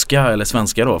skånska eller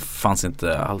svenska då fanns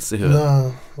inte alls i huvudet?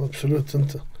 Nej, absolut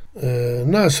inte.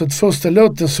 Nej, så första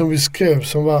låten som vi skrev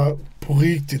som var på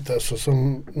riktigt, alltså,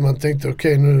 som man tänkte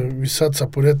okej, nu vi satsar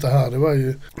på detta här, det var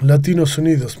ju Latinos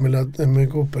Unidos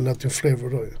med gruppen Latin Flavor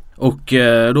då. Och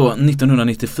då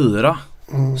 1994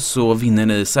 så vinner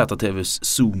ni ZTVs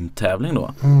Zoom-tävling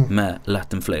då med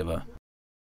Latin Flavor.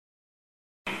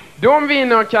 De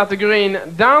vinner kategorin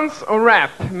dans och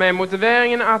rap med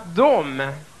motiveringen att de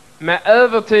med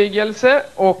övertygelse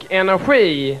och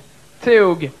energi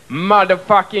tog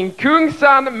motherfucking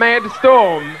Kungsan med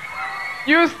storm.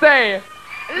 Just det!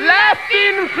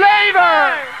 Latin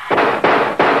Flavor!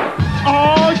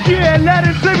 Oh yeah,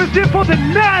 Latin Flavor still for the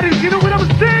 90s, you know what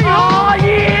I'm saying? Oh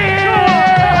yeah!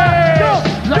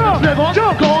 Latin Flavor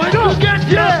going to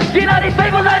get ya! Latin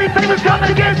Flavor coming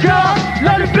to get ya!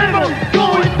 Latin Flavor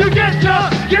going to get ya!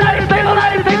 Latin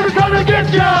Flavor coming to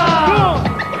get ya!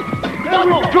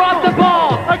 Drop the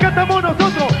ball! Acá estamos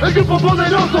nosotros, el grupo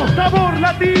poderoso, sabor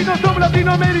latino, som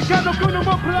latinoamericano con un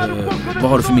Vad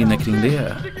har du för minne kring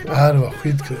det? Ja, det var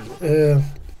skitkul.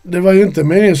 Det var ju inte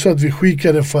meningen så att vi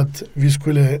skickade för att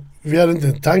vi hade inte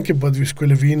en tanke på att vi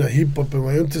skulle vinna. Hiphopen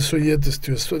var ju inte så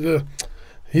jättestor.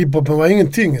 Hiphopen var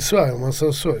ingenting i Sverige, om man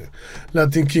sa så.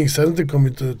 Latin Kings hade inte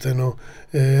kommit ut än och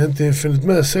inte infinit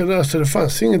med sig. Alltså det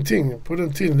fanns ingenting på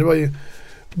den tiden. Det var ju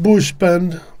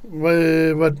Bushband,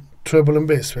 var Treble and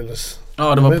Bass väl?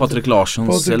 Ja, det var Patrik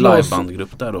Larssons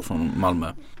livebandgrupp där då från Malmö.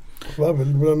 Det var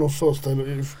väl bland de första.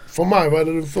 För mig var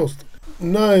det den första.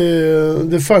 Nej,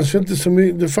 det fanns ju inte så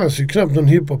mycket. Det fanns ju knappt någon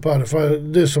hiphop här. För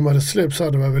det som hade släppts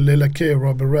här, det var väl Lilla K och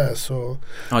Robert Razz och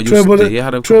ja,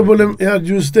 just Treble, ja,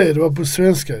 just det var på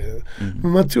svenska.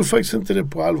 Men man tog faktiskt inte det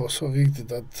på allvar så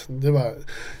riktigt att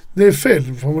det är fel,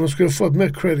 för de skulle ha fått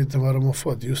mer credit än vad de har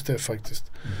fått, just det faktiskt.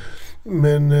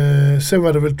 Men sen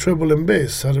var det väl Treble and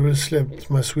Bass hade väl släppt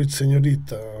My Sweet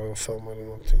Señorita för mig eller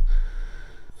någonting.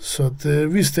 Så att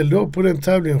vi ställde upp på den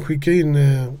tävlingen, skickade in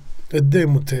ett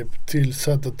demotape till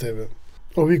ZTV.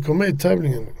 Och vi kom med i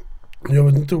tävlingen. Jag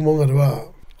vet inte hur många det var,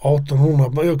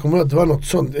 1800. Jag kommer ihåg att det var något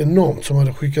sånt enormt som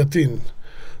hade skickat in.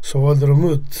 Så valde de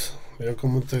ut, jag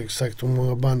kommer inte exakt hur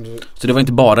många band. Så det var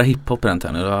inte bara hiphop på den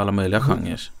tiden, det var alla möjliga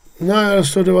genrer? Nej,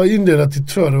 alltså det var indelat i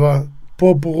två. Det var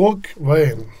pop och rock var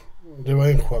det var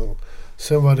en genre.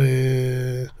 Sen var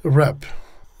det rap.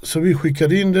 Så vi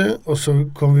skickade in det och så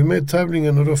kom vi med i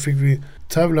tävlingen och då fick vi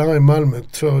tävla här i Malmö,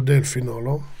 2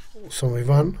 delfinaler som vi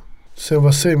vann. Sen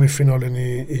var semifinalen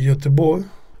i Göteborg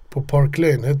på Park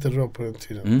Lane hette det då på den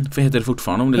tiden. För heter det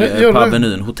fortfarande om det är på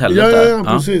Avenyn, hotellet där? Ja,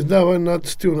 precis. Där var en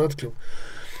stor nattklubb.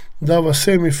 Där var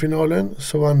semifinalen,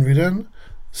 så vann vi den.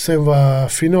 Sen var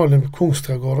finalen på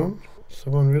Kungsträdgården, så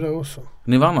vann vi där också.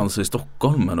 Ni vann alltså i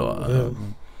Stockholm då?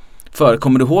 Ja.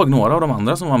 Kommer du ihåg några av de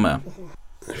andra som var med?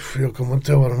 Jag kommer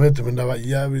inte ihåg vad de heter, men det var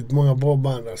jävligt många bra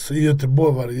band. Alltså, i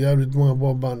Göteborg var det jävligt många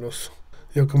bra band också.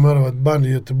 Jag kommer ihåg att det var ett band i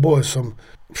Göteborg som...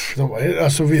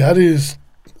 Alltså vi hade ju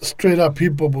straight up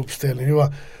hiphop-uppställning. Vi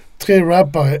var 3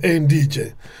 rappare, 1 DJ.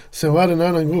 Sen var det en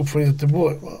annan grupp från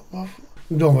Göteborg.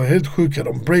 De var helt sjuka.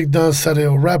 De breakdansade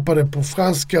och rappade på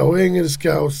franska och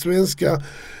engelska och svenska.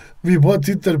 Vi bara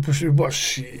tittade på och bara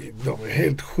shit, de är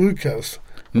helt sjuka alltså.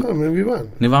 Ja, men vi vann.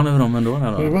 Ni vann över dem ändå?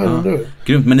 Vi vann ändå.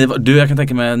 Grymt, men jag kan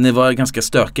tänka mig, ni var ganska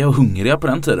stökiga och hungriga på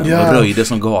den tiden. Ja. Och röjde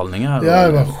som galningar. Ja,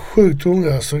 det var sjukt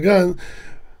hungriga. Så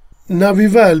när vi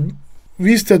väl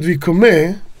visste att vi kom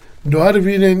med, då hade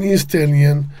vi den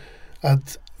inställningen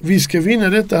att vi ska vinna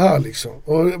detta här liksom.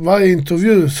 Och varje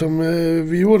intervju som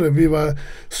vi gjorde, vi var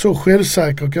så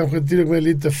självsäkra och kanske till och med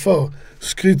lite för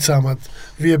skrytsamma att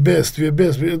vi är bäst.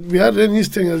 Vi hade den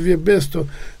inställningen att vi är bäst och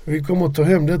vi kommer att ta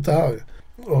hem detta här.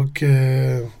 Och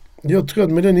jag tror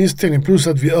att med den inställningen plus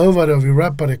att vi övade och vi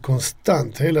rappade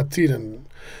konstant hela tiden,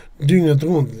 dygnet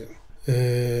runt.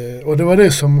 Och det var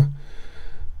det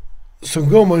som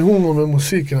gav mig hunger med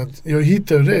musiken, att jag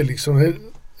hittade det liksom.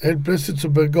 Helt plötsligt så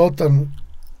började gatan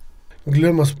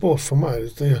glömmas bort för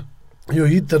mig. Jag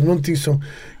hittade någonting som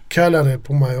kallade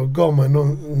på mig och gav mig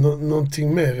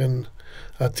någonting mer än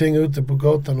att hänga ute på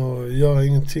gatan och göra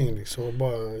ingenting liksom, och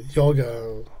bara jaga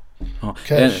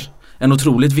cash. En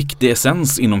otroligt viktig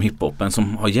essens inom hiphopen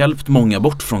som har hjälpt många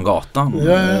bort från gatan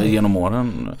genom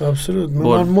åren. Absolut,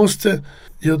 men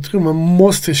jag tror man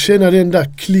måste känna den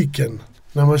där klicken.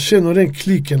 När man känner den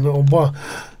klicken och bara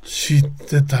shit,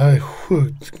 det här är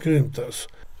sjukt grymt alltså.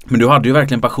 Men du hade ju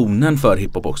verkligen passionen för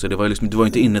hiphop också. Det var ju liksom, du var ju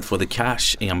inte inne för the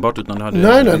cash enbart, utan du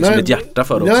hade ett hjärta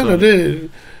för det också.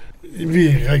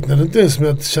 Vi räknade inte ens med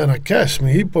att tjäna cash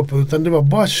med hiphop, utan det var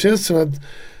bara känslan att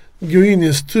gå in i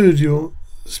en studio,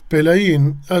 spela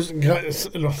in,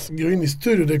 gå in i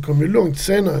studio, det kom ju långt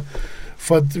senare.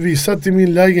 För att vi satt i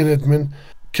min lägenhet med en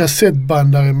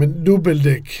kassettbandare med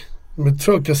dubbeldäck med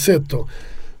 2 kassetter.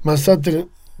 Man satte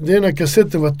den ena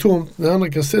kassetten var tom, den andra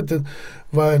kassetten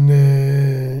var en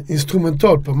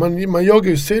instrumental på. Man jagar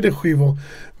ju CD-skivor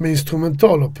med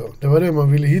instrumentaler på. Det var det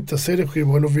man ville hitta,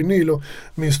 CD-skivor eller vinyler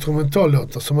med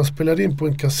instrumentallåtar. Så man spelade in på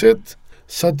en kassett,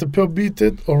 satte på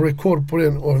beatet och rekord på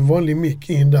den och en vanlig mic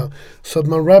in där. Så att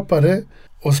man rappade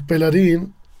och spelade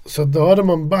in. Så att då hade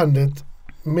man bandet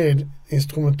med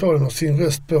instrumentalen och sin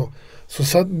röst på.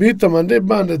 Så bytte man det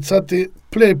bandet, satte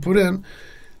play på den,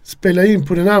 spela in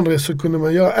på den andra, så kunde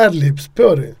man göra adlibs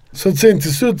på det. Så sen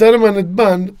till slut hade man ett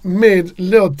band med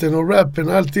låten och rappen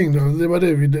och allting då. Det var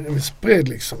det vi spred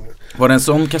liksom. Var det en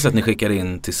sån kassett ni skickade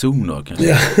in till Zoom då kanske?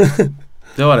 Ja.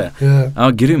 Det var det? Ja. Ja,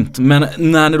 grymt. Men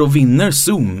när ni då vinner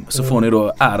Zoom så får ni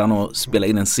då äran att spela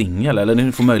in en singel, eller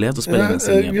ni får möjlighet att spela in en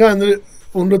singel?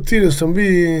 Under tiden som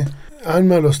vi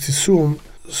anmälde oss till Zoom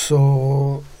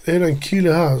så är det en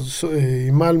kille här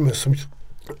i Malmö som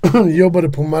jobbade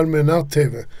på Malmö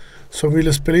när-tv som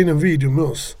ville spela in en video med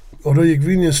oss. Och då gick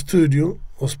vi in i en studio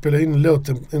och spelade in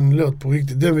en låt på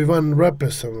riktigt. Den vi vann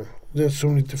rap-SM med, den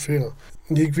som 94.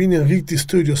 Gick vi in i en riktig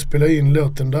studio och spelade in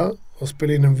låten där och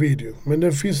spelade in en video. Men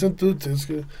den finns inte ute. Jag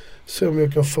ska se om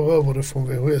jag kan föra över det från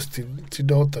VHS till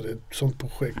data. Det är ett sånt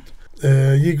projekt.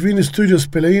 Gick vi in i studio och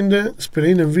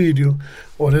spelade in en video.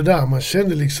 Och det där man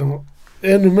kände liksom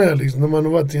ännu mer liksom, när man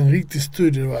har varit i en riktig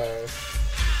studio. Var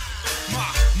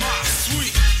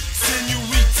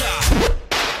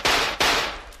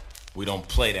we don't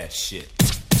play that shit.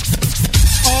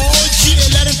 Oh yeah,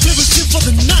 let him play with you for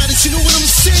the night. You know what I'm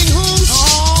saying, homes?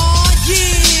 Oh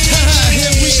yeah.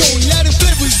 Here we go, let him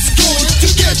play with going to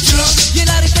get ya. Yeah,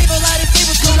 let it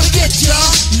favor's gonna get ya.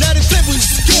 Let him play with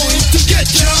going to get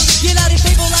ya. Yeah, let it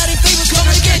favor's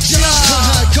gonna get ya.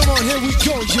 Come on, here we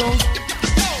go, yo.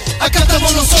 Acá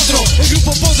estamos nosotros, el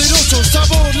grupo poderoso,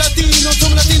 sabor latino,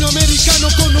 son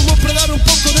latinoamericanos con humor para dar un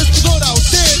poco de sudor a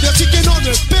ustedes, así que no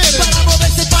lo esperen. Para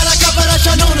moverse para acá, para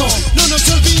allá, no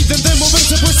se olviden de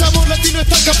moverse, pues sabor latino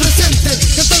está acá presente,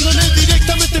 cantándole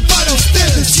directamente para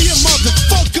ustedes. Yeah,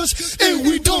 motherfuckers, and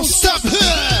we don't stop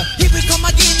here. Here we come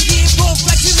again, yeah, both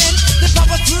like you men, the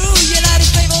power through, yeah, that is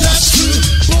favor. That's true.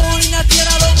 Born in a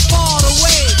tierra long far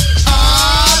away.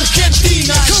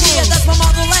 Argentina, come on. Yeah, that's my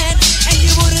motherland. You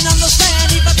wouldn't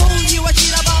understand if I told you a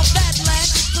shit about that land.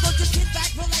 So don't just sit back,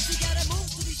 relax, you gotta move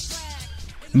to this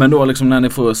track. Men då liksom när ni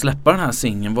får släppa den här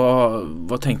singeln,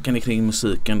 vad tänker ni kring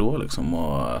musiken då liksom,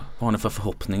 och vad har ni för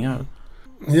förhoppningar?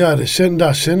 Ja,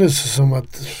 där kändes det som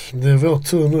att det är vår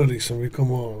tur nu liksom, vi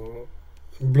kommer att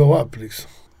blow up liksom.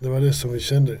 Det var det som vi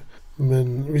kände.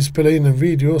 Men vi spelade in en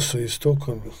video också i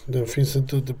Stockholm, den finns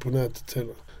inte ute på nätet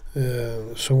heller.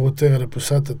 Som roterade på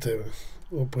Satta TV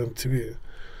och på MTV.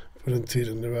 På den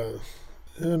tiden, det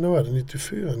var det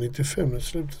 94, 95 när det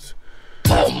slutades.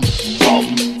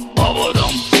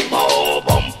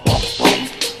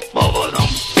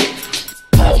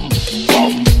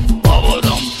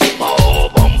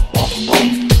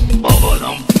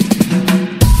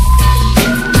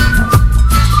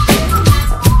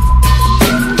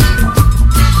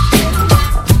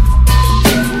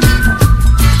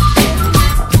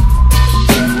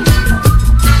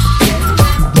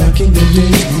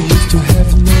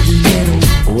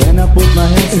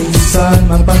 Inside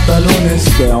my pantalones,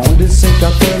 de donde se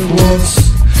café el voz,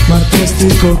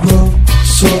 artístico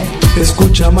grosso.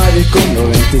 Escucha maricón,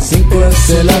 95 es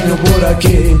el año por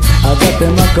aquí. Agarrate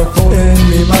el micrófono en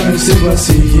mi mano y sigo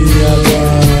así.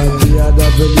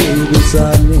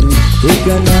 We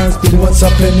can ask me what's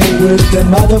happening with the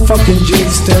motherfucking G.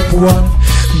 Step 1,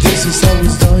 this is how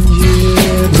it's done,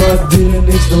 yeah. But dealing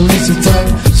is no easy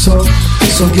time, so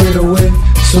get away,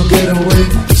 so get away,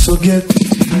 so get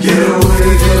away, get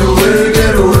away, get away,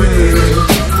 get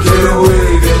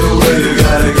away, get away, you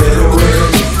gotta get away,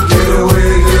 get away,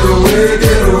 get away,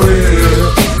 get away,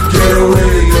 get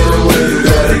away, get away, you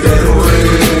gotta get away.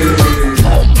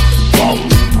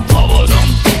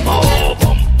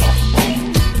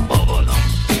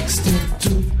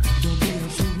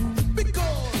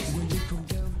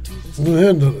 Nu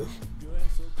händer det.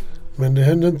 Men det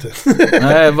hände inte.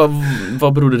 Nej,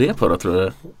 vad berodde det på då,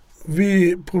 tror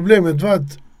du? Problemet var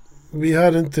att vi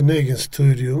hade inte en egen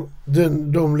studio.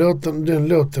 Den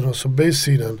låten, alltså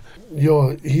B-sidan.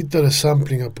 Jag hittade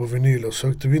samplingar på vinyl och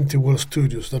sökte vi in till World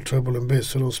Studios där Treble and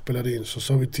Bass och de spelade in. Så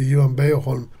sa vi till Johan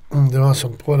Bejerholm, det var han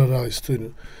som pratade där i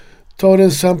studion. Ta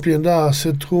den samplingen där,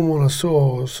 sätt trummorna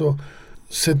så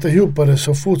sätta ihop det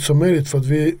så fort som möjligt, för att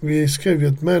vi skrev ju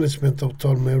ett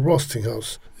managementavtal med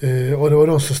Rostinghouse. Och det var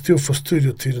de som stod för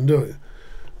studiotiden då.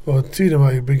 Och tiden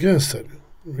var ju begränsad.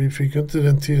 Vi fick inte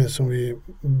den tiden som vi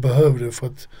behövde för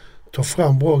att ta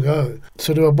fram bra grejer.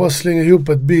 Så det var bara att slänga ihop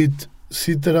ett beat,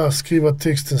 sitta där, skriva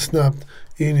texten snabbt,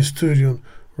 in i studion,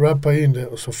 rappa in det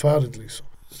och så färdigt liksom.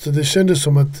 Så det kändes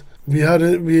som att vi hade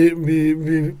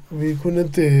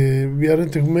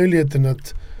inte möjligheten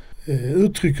att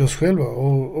uttrycka oss själva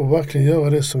och verkligen göra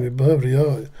det som vi behövde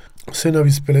göra. Sen när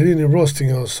vi spelade in i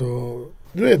Rostinghouse, och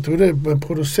du vet hur det är med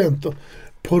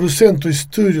producenter i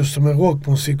studior som är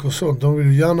rockmusik och sånt, de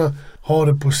vill gärna ha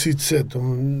det på sitt sätt.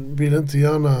 De vill inte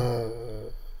gärna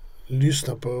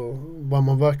lyssna på vad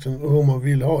man verkligen, hur man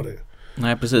vill ha det.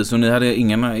 Nej, precis. Så ni hade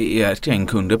ingen ert gäng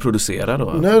kunde producera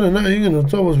då? Nej, ingen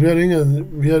av oss.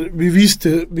 Vi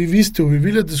visste hur vi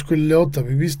ville att det skulle låta.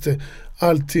 Vi visste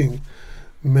allting.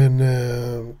 Men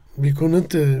vi kunde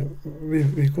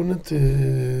inte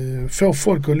få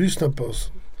folk att lyssna på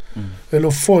oss.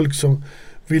 Eller folk som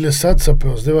ville satsa på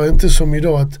oss. Det var inte som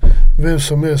idag att vem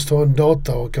som helst har en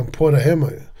data och kan podda hemma.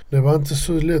 Det var inte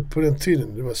så lätt på den tiden.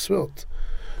 Det var svårt.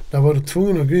 Där var du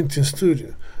tvungen att gå in till en studio.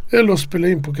 Eller spela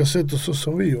in på kassetter så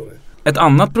som vi gjorde. Ett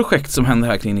annat projekt som hände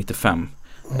här kring 95.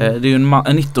 Det är ju en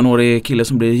 19-årig kille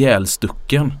som blir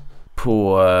ihjälstucken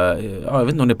på, jag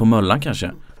vet inte om det är på Möllan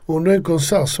kanske. Under en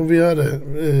konsert som vi hade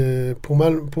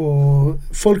på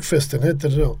Folkfesten hette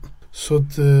det då. Så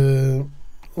att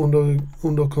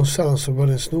under konserten så var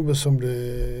det en snubbe som blev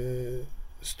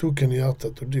stucken i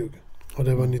hjärtat och dog. Och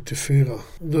det var 94.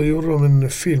 Då gjorde de en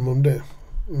film om det.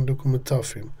 En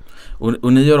dokumentärfilm.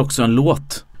 Och ni gör också en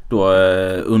låt då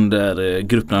under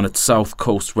gruppnamnet South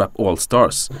Coast Rap All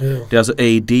Stars. Yeah. Det är alltså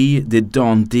AD, det är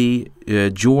Don D,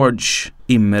 George,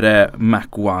 Imre, Mac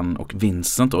One och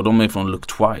Vincent, och de är från Look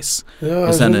Twice. Ja,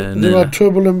 och sen alltså, det var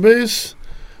Treble and Bass,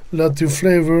 Latin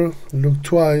Flavor, Look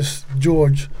Twice,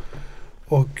 George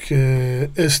och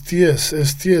STS.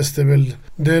 STS är väl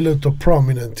del av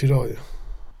Prominent idag.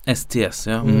 STS,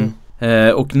 ja.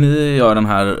 Och ni gör den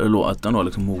här låten då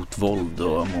liksom mot våld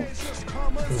och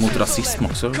mot rasism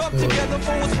också.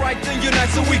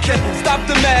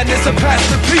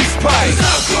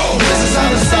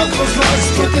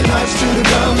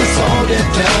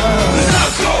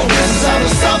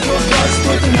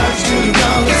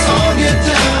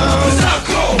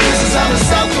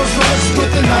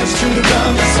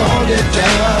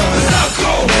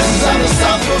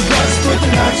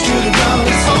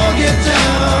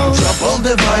 Drop all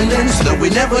the violence, though we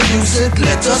never use it.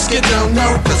 Let us get down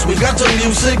now, cause we got the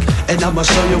music. And I'ma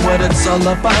show you what it's all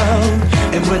about.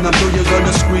 And when I'm through, you're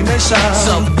gonna scream and shout.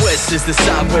 Southwest is the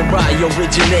side where I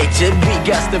originated. We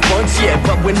got the funds, yeah,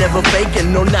 but we're never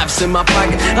faking. No knives in my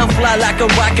pocket, I'm fly like a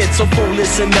rocket. So fool,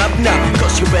 listen up now,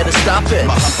 cause you better stop it.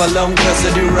 My hop along, cause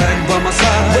I do right by my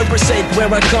side. Represent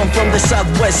where I come from, the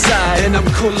southwest side. And I'm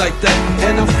cool like that,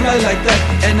 and I'm fly like that.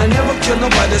 And I never kill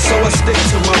nobody, so I stick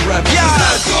to my rap.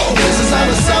 Yeah! This is how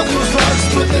the Southwest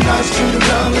rocks. Put the knives to the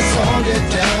ground, let's all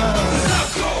get down.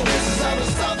 This is how the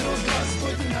Southwest rocks.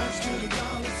 Put the knives to the ground,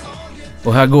 let's all get down.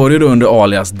 Och här går det då under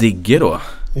alias Digge då.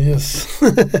 Yes.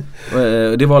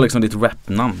 Det var liksom ditt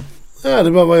rapnamn. Ja, det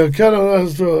var vad jag kallar,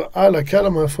 alltså, alla kallar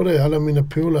mig för det. Alla mina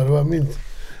polare, det var min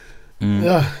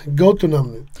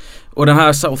gatunamn. Och den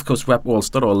här South Coast Rap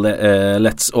All-Star då,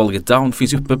 Let's All Get Down,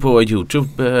 finns uppe på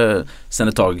YouTube sen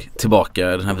ett tag tillbaka.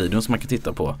 Den här videon som man kan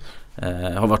titta på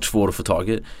har varit svår att få tag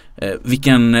i.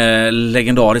 Vilken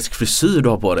legendarisk frisyr du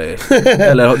har på dig.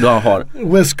 Eller du har.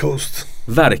 West Coast.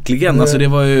 Verkligen, alltså det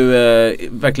var ju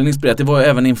verkligen inspirerat. Det var ju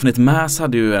även Infinite Mass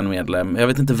hade ju en medlem. Jag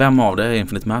vet inte vem av det är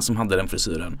Infinite Mass som hade den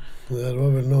frisyren. Ja, det var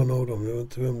väl någon av dem, jag vet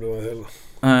inte vem det var heller.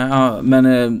 Ja,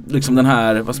 men liksom den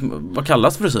här, vad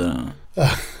kallas frisyren?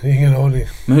 Ingen aning.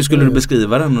 Men hur skulle du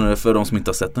beskriva den för de som inte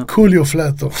har sett den?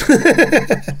 Coolio-flätor.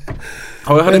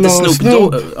 Ja, jag hade inte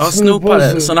Snoop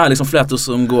hade sådana här liksom flätor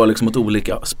som går liksom åt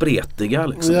olika spretiga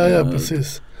liksom. Ja,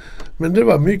 precis. Men det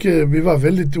var mycket, vi var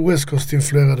väldigt West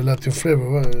Coast-influerade, Latin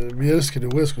Flavor. Vi älskade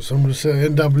West Coast, som du säger,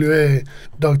 NWA,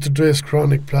 Dr. Dre's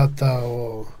Chronic-platta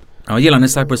och... Ja, gillar ni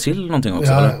Cypress Hill någonting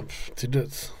också? Ja, eller? till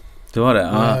döds. Det var det?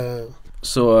 Ja.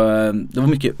 Så det var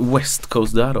mycket West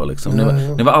Coast där då liksom.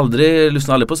 Ni var aldrig,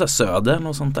 lyssnade aldrig på så här Södern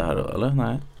och sånt där då, eller?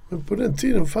 Nej. Men på den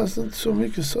tiden fanns det inte så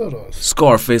mycket söder. Alltså.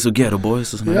 Scarface och Ghetto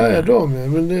Boys och sådana. Ja, de är.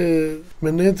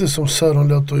 Men det är inte som södern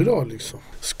låter idag liksom.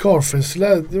 Scarface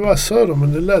det var söder,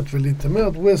 men det lät väl lite mer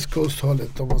åt West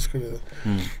Coast-hållet om man skulle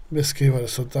beskriva det.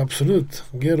 Så att absolut,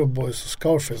 Ghetto Boys och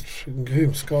Scarface,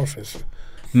 grym Scarface.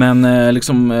 Men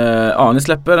liksom, ni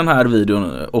släpper den här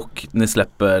videon och ni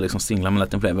släpper liksom singlar med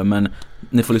Latin Flavor, men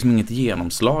ni får liksom inget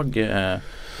genomslag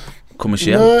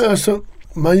kommersiellt. Nej, alltså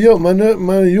man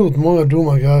har gjort många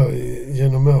dumma grejer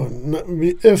genom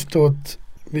åren. Efteråt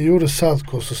vi gjorde South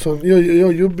Coast och sånt.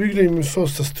 Jag byggde min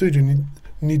första studio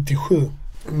 97.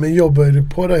 Men jag började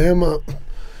podda hemma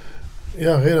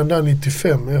redan där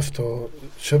 95 efter.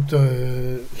 Köpte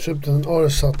en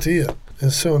ASR-10.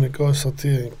 En Sonic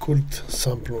ASR-10, en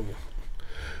Kult-sampler.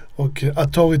 Och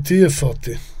Atari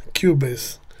 1040,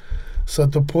 Cubase.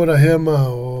 Satt och poddade hemma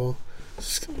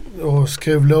och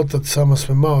skrev låtar tillsammans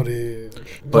med Mauri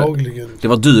dagligen. Det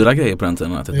var dyra grejer på den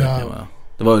tiden. Ja.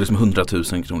 Det var liksom 100 000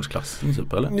 kronors klass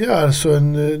typ, eller? Ja, alltså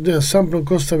den samplen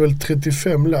kostade väl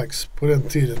 35 lax på den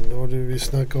tiden. Och vi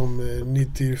snackar om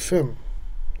 95.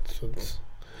 Så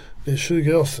det är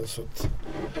 20 år sedan. Så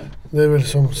det är väl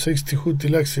som 60-70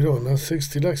 lax idag.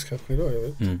 60 lax kanske idag, jag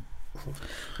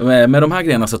vet. Med de här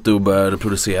grejerna så att du började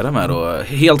producera med då,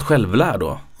 helt självlärd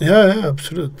då? Ja,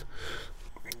 absolut.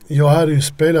 Jag hade ju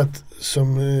spelat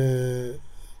som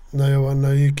när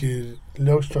jag gick i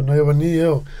lågstadiet, när jag var 9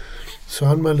 år. Så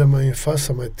anmälde min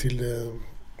farsa mig till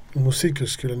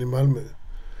musikhögskolan i Malmö.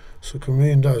 Så kom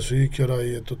jag in där, så gick jag där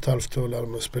i 1,5 år och lärde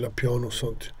mig spela piano och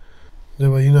sånt. Det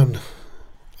var innan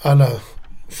alla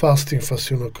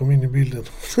farstingfasoner kom in i bilden.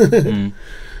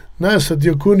 Nej, så att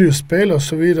jag kunde ju spela och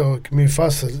så vidare. Och min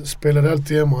farsa spelade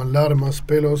alltid hemma och han lärde mig att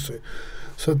spela också.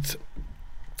 Så att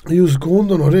just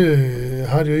grunden och det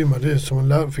hade jag i mig. Det som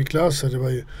man fick lära sig, det var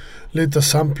ju lite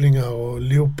samplingar och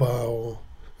loopa och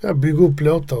bygga upp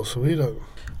låtar och så vidare.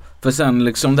 För sen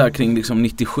liksom där kring liksom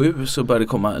 97 så började det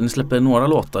komma, ni släpper några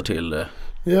låtar till.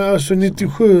 Ja, alltså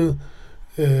 97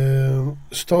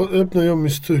 öppnade jag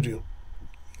min studio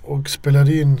och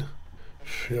spelade in,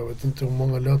 jag vet inte hur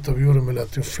många låtar vi gjorde med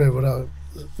Latin Flavor där.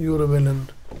 Gjorde väl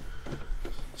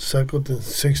säkert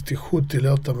 60-70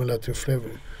 låtar med Latin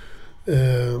Flavor.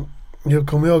 Jag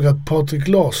kommer ihåg att Patrik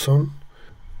Larsson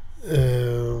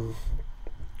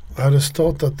hade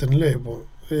startat en label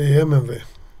i MNV.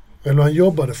 Eller han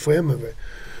jobbade för MNV.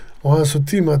 Och han sa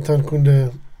till mig att han kunde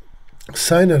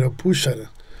signa det och pusha det.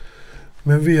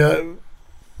 Men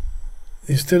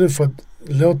istället för att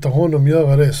låta honom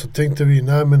göra det så tänkte vi,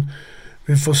 nej men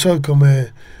vi försöker med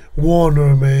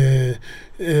Warner, med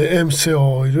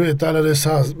MCA, du vet alla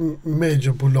dessa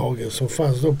majorbolagen som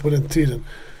fanns då på den tiden.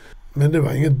 Men det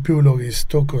var inget bolag i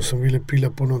Stockholm som ville pilla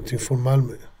på någonting från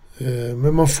Malmö.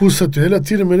 Men man fortsatte ju hela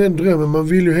tiden med den drömmen. Man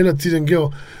vill ju hela tiden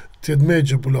gå till ett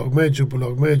majorbolag.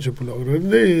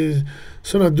 Det är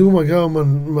sådana dumma grejer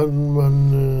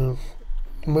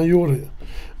man gjorde.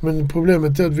 Men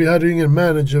problemet är att vi hade ingen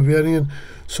manager. Vi hade ingen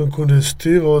som kunde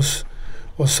styra oss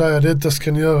och säga detta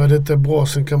ska ni göra, detta är bra,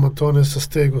 sen kan man ta nästa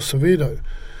steg och så vidare.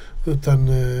 Utan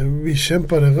vi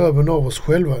kämpade röven av oss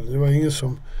själva. Det var ingen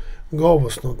som gav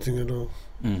oss någonting eller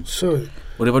så.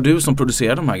 Och det var du som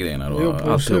producerade de här grejerna då? Jag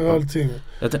producerade allting.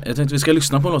 Jag tänkte vi ska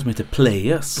lyssna på något som heter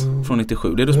Players från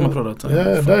 97. Det är du som har pratat. Ja,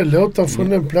 det är låtar från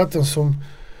den plattan som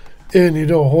än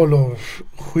idag håller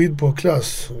skitbra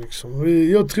klass. Liksom.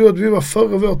 Jag tror att vi var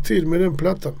före vår tid med den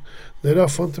plattan. Det är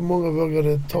därför inte många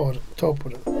vågade ta på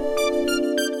den.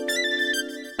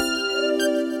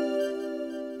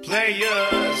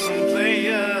 Players and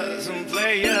players and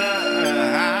players.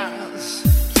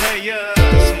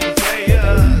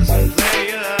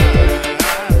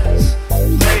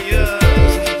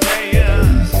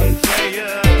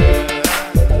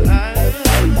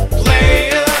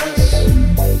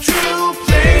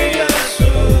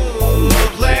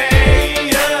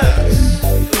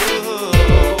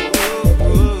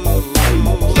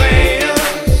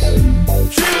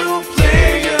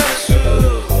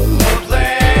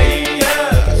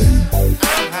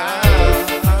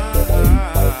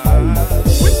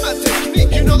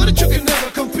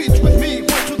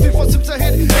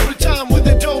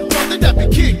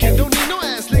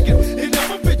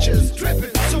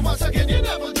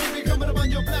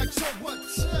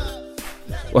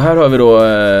 Och här har vi då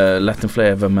Latin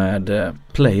Flavor med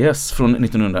Players från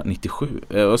 1997.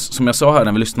 Och som jag sa här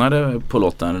när vi lyssnade på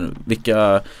låten,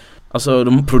 alltså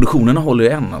de produktionerna håller ju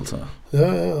än alltså.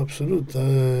 Ja, absolut.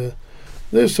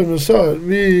 Det är som du sa,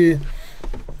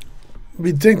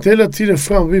 vi tänkte hela tiden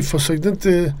fram, vi försökte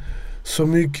inte så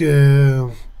mycket,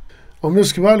 om jag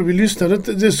ska vara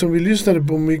ärlig, det som vi lyssnade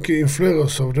på mycket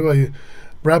influerades av, det var ju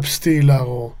rapstilar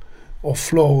och och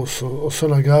flows och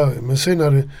sådana grejer. Men sen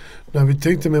när vi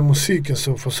tänkte med musiken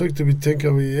så försökte vi tänka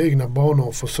i egna banor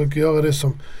och försöka göra det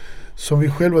som vi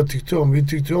själva tyckte om. Vi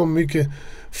tyckte om mycket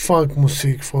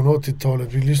funkmusik från 80-talet.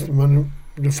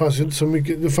 Det fanns inte så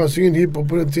mycket, det fanns ingen hiphop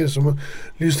på den tiden, så man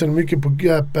lyssnade mycket på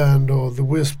Gap Band och The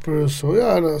Whispers och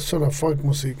sådana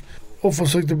funkmusik. Och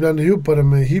försökte blanda ihop det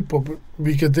med hiphop,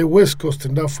 vilket är West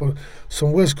Coasten, därför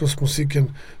som West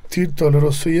Coast-musiken tilltalade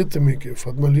oss så jättemycket, för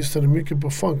att man lyssnade mycket på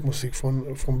funkmusik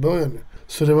från början.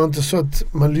 Så det var inte så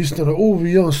att man lyssnade,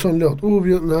 vi gör en sån låt,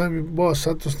 nej, vi bara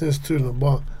satt oss ner i studion och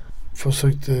bara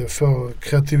försökte få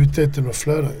kreativiteten att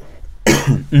flöda.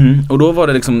 Och då var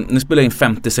det liksom, ni spelade in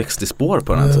 50-60 spår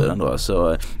på den här tiden då,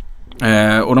 så,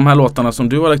 och de här låtarna som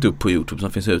du har lagt upp på YouTube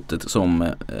som finns ute, som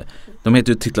de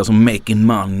heter ju titlar som Making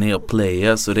Money och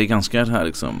Players, så det är ganska här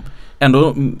liksom,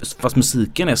 ändå fast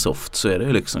musiken är soft så är det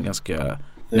ju liksom ganska,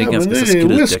 det är ganska men det så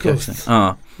är West Coast.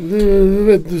 Ja. Du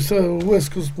vet, du sa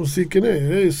West Coast musiken det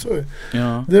är så.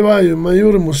 Ja. Det var ju, man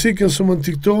gjorde musiken som man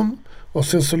tyckte om och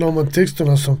sen så la man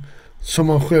texterna som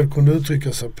man själv kunde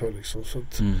uttrycka sig på liksom. Så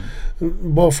att,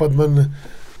 bara för att man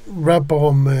rappar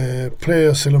om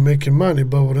Players eller Making Money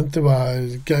behöver det inte vara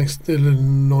gangster eller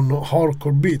någon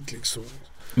hardcore beat liksom.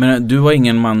 Men du var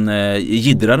ingen man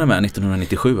giddrade med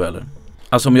 1997 eller?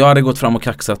 Alltså om jag hade gått fram och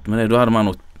kaxat med det, då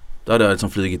hade jag liksom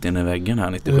flugit in i väggen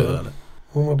här 97 eller?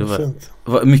 100%.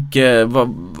 Var mycket,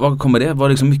 vad kommer det? Var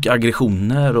det liksom mycket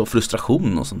aggressioner och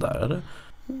frustration och sånt där eller?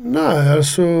 Nej,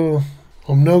 alltså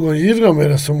om någon jiddrar med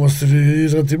det så måste du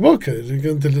jiddra tillbaka. Du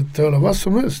kan inte tala vad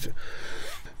som helst.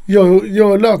 Jag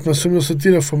har lärt mig, som jag sa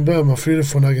tidigare från början, man flydde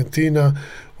från Argentina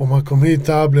och man kom hit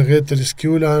där, blev rättad i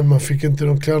skolan, man fick inte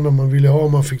de kläderna man ville ha,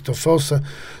 man fick ta för sig.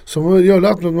 Så jag har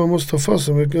lärt mig att man måste ta för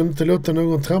sig, man kan inte låta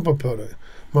någon trampa på dig.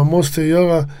 Man måste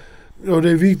göra, och det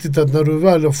är viktigt att när du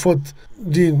väl har fått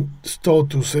din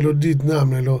status eller ditt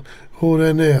namn eller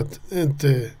hur det är, att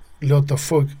inte låta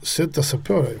folk sätta sig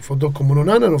på dig, för då kommer någon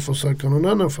annan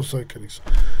försöka liksom.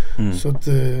 Så att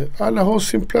alla har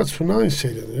sin plats på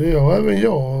näringskedjan, även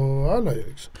jag och alla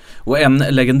liksom. Och en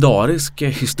legendarisk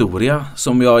historia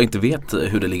som jag inte vet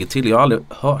hur det ligger till, jag har aldrig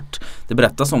hört det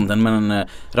berättas om den, men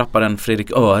rapparen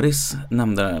Fredrik Öris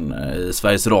nämnde den i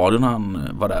Sveriges Radio när han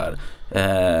var där.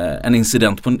 En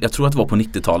incident jag tror att det var på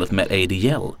 90-talet med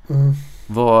ADL.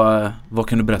 Vad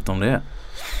kan du berätta om det?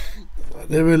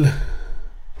 Det är väl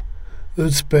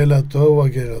utspelat och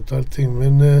övergerat och allting,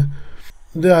 men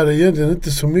det hade egentligen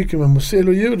inte så mycket med musik,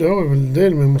 eller jo, det har väl en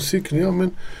del med musiken, ja,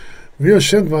 men vi har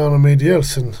känt varandra med ADL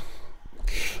sen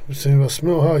vi var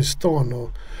små här i stan, och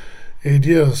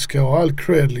ADL ska ha all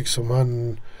cred liksom.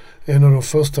 Han är en av de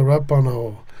första rapparna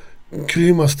och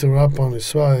grymmaste rapparen i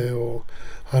Sverige, och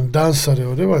han dansade,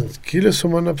 och det var en kille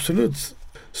som man absolut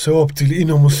såg upp till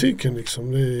inom musiken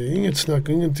liksom. Det är inget snack,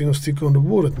 ingenting att sticka under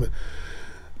bordet med.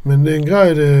 Men det är en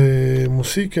grej, det är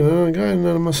musiken, en annan grej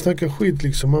när man snackar skit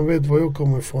liksom. Man vet var jag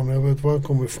kommer ifrån, jag vet var han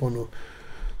kommer ifrån, och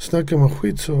snackar man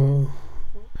skit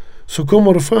så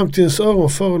kommer det fram till ens öron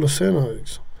förr eller senare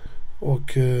liksom.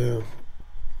 Och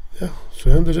så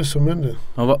hände det som hände.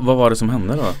 Ja, vad var det som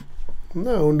hände då?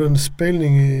 Nej, under en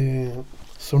spelning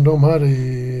som de hade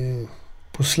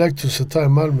på Slakthuset här i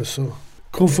Malmö, så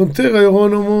konfronterade jag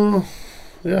honom, och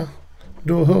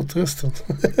du har hört resten.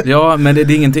 Ja, men det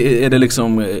är ingenting, är det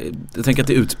liksom, jag tänker att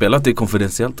det är utspelat, det är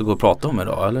konfidentiellt att gå och prata om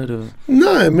idag, eller?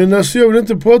 Nej, men alltså jag vill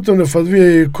inte prata om det, för att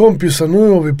vi är kompisar nu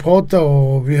och vi pratar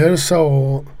och vi hälsar,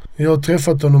 och jag har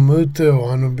träffat honom ute och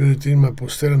han har bjudit in mig på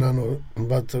ställen han har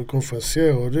varit och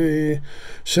konferenserat, och det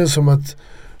känns som att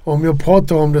om jag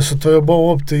pratar om det så tar jag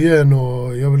bara upp det igen,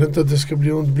 och jag vill inte att det ska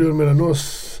bli ont blod mellan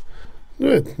oss. Du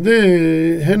vet,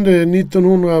 det hände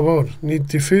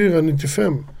 1994,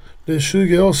 95. Det är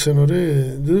 20 år sedan, och det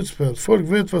är utspelat. Folk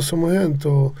vet vad som har hänt,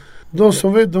 och de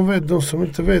som vet, de vet. De som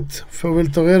inte vet får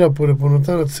väl ta reda på det på något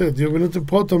annat sätt. Jag vill inte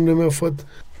prata om det mer, för att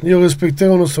jag respekterar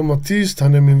honom som artist.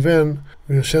 Han är min vän.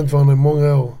 Vi har känt varandra i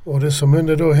många år. Och det som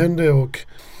hände då hände, och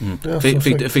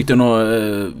Fick du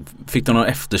någon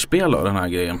efterspel av den här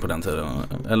grejen på den tiden?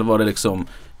 Eller var det liksom,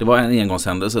 det var en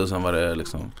engångshändelse och sen var det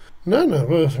liksom... Nej,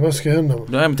 vad ska hända?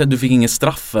 Du fick ingen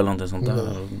straff eller någonting sånt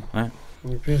där? Nej.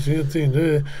 Det finns ingenting.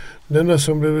 Det enda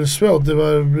som blev svårt,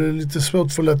 det blev lite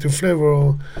svårt för Latin Flavor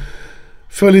att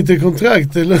få lite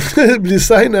kontrakt eller bli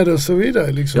signade och så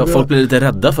vidare. Liksom. Ja, folk blir lite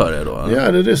rädda för det då? Eller?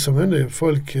 Ja, det är det som händer.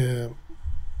 Folk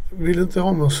vill inte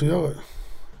ha med oss att göra.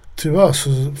 Tyvärr så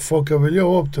fuckar väl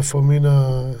jag upp det för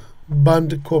mina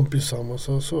bandkompisar och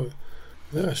så.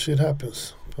 Ja, shit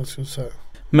happens, vad ska jag säga.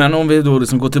 Men om vi då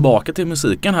liksom går tillbaka till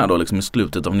musiken här då, liksom i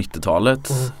slutet av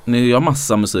 90-talet. Ni gör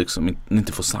massa musik som ni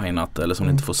inte får signat eller som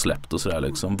ni inte får släppt och sådär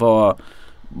liksom.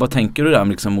 Vad tänker du där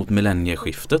liksom mot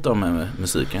millennieskiftet då med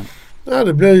musiken? Ja,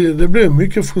 det blev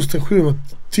mycket frustration.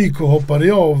 Tico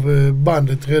hoppade av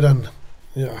bandet redan.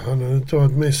 Ja, han har inte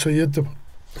varit med så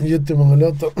jättemånga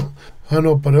låtar. Han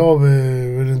hoppade av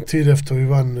en tid efter vi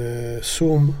vann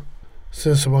Zoom.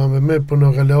 Sen så var han med på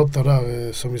några låtar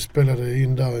där som vi spelade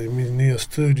in där i min nya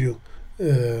studio.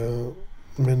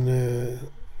 Men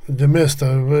det mesta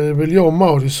är väl jag och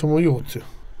Mauri som har gjort det.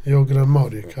 Jag och Gran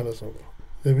Mauri kallas han.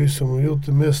 Det är vi som har gjort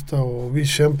det mesta och vi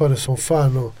kämpade som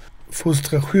fan. Och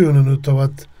frustrationen utav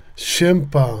att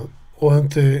kämpa och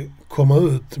inte komma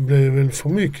ut blev väl för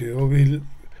mycket. Och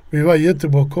vi var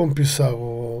jättebra kompisar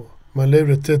och man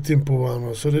levde tätt in på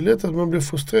varandra. Så det är lätt att man blir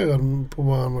frustrerad på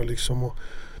varandra liksom. Och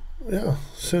ja,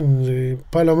 sen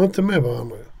pallar man inte med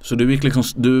varandra. Så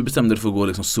du bestämde dig för att gå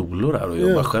liksom solo där och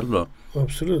jobba själv då?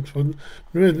 Absolut. För,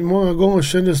 du vet, många gånger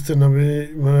kändes det när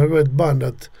man var ett band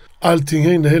att allting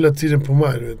hängde hela tiden på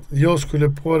mig. Du vet. Jag skulle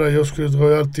prodda, jag skulle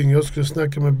dra allting, jag skulle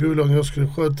snacka med bolagen, jag skulle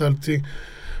sköta allting.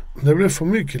 Det blev för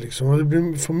mycket liksom. Det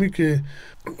blev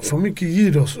för mycket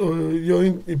gidos och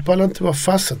jag pallar inte vara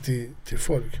fast till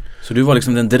folk. Så du var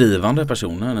liksom den drivande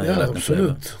personen? Ja,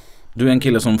 absolut. Du är en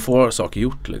kille som får saker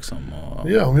gjort liksom?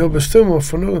 Ja, om jag bestämmer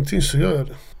för någonting så gör jag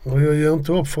det. Och jag ger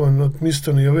inte upp för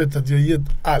åtminstone jag vet att jag gett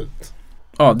allt.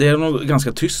 Ja, det är nog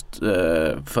ganska tyst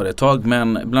för ett tag,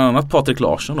 men bland annat Patrik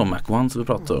Larsson och Mac One som vi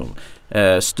pratar om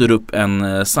styr upp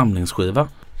en samlingsskiva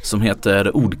som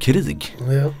heter Ordkrig.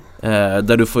 Ja.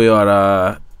 Där du får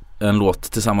göra en låt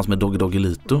tillsammans med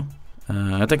Doggelito.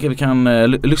 Jag tänker vi kan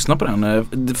lyssna på den,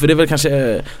 för det är väl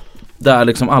kanske där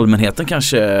liksom allmänheten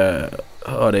kanske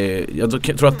hör det. Jag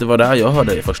tror att det var där jag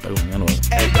hörde det första gången då.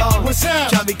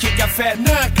 Kan vi kicka fett?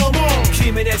 Nej, come on!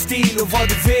 Kriminell stil och vad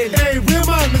du vill. Hey, we're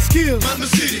Malmö skills. Malmö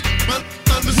City.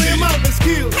 We're Malmö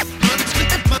skills.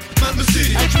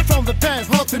 Action from the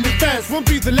past, hot in the fast. Won't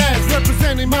be the last.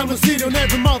 Representing Malmö City on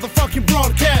every motherfucking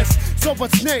broadcast. So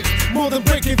what's next? More than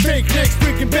breaking fake necks,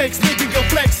 breaking bakes, making your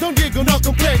flex. Don't giggle, no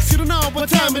complex. You don't know what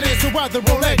time it is, so why the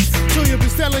Rolex? So you'll be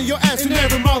selling your ass in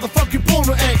every motherfucking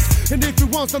porno X. And if you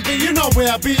want something, you know where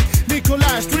I be.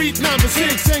 Nikolai Street, number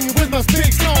 6. Hanging with my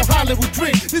sticks, no Hollywood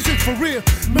trick. This is for real,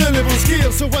 Melon skill.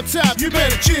 So what's up? You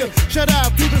better chill. Shout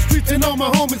out to the streets and all my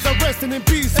homies are resting in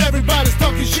peace. Everybody's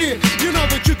talking shit. You know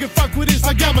that you can fuck with this.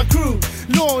 I got my crew,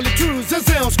 loyal and true, since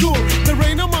sound school. There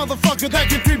ain't no motherfucker that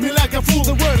can treat me like a fool.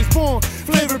 The word is born,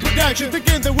 flavor production.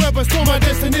 Thinking the web I stole my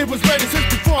destiny was ready since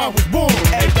before I was born.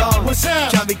 Hey dog, what's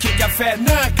up? Kan vi kicka fett?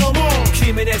 Nej, come on!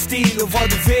 Kriminell stil och vad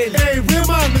du vill. Hey, we're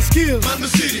Malmö skills. Malmö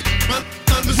City.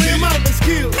 We're Malmö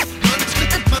skills.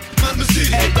 Malmö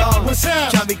City. Hey dog, what's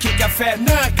up? Kan vi kicka fett?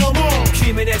 Nej, come on!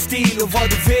 Kriminell stil och vad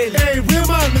du vill. Hey, we're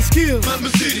Malmö skills. Malmö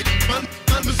City.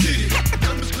 Malmö City.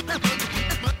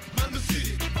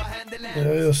 Ja,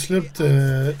 jag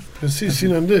släppte precis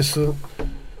innan det så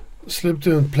släppte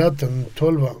jag en platta, en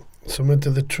 12 som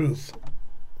heter The Truth.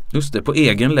 Just det, på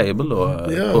egen label då?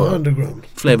 Ja, Underground.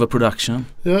 Flavor Production.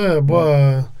 Ja, jag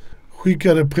bara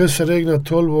pressade egna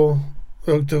 12,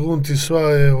 åkte runt i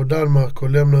Sverige och Danmark och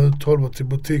lämnade ut 12 till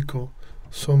butiker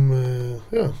som,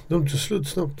 de till slut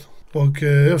snabbt. Och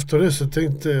efter det så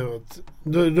tänkte jag att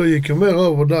då gick jag mer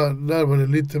över där var det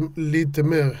lite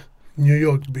mer New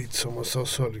York beat som man sa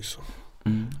så liksom.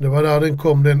 Mm. Det var där den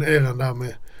kom, den eran där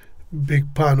med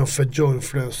Big Pun och Fat Joe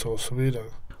influencer och så vidare.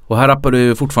 Och här rappar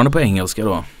du fortfarande på engelska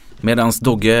då? Medans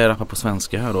Dogge rappar på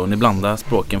svenska här då. Ni blandar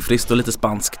språken friskt och lite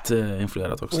spanskt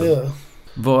influerat också. Ja.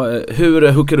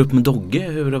 Hur hookade du upp med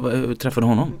Dogge? Hur träffade du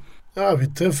honom? Ja, vi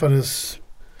träffades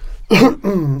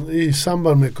i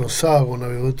samband med konserter när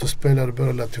vi var ute och spelade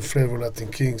både Latin Flavor och Latin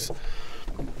Kings.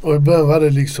 Och i början var det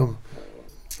liksom,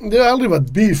 det har aldrig varit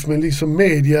beef, men liksom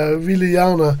media ville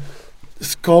gärna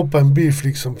skapa en beef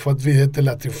liksom för att vi hette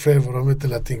Latin Flavor och de hette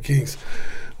Latin Kings.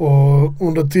 Och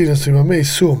under tiden som vi var med i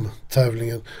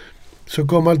Zoom-tävlingen så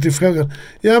kom alltid frågan,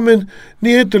 ja men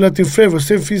ni heter Latin Flavor,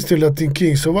 sen finns det Latin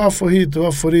Kings, så varför hit och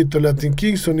varför dit och Latin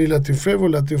Kings och ni Latin Flavor,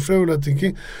 Latin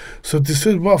King. Så till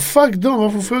slut bara, fuck dem,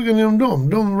 varför frågar ni om dem?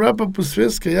 De rappar på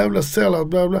svenska, jävla sällan,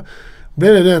 bla bla.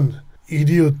 Blev det den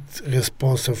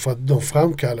idiotresponsen för att de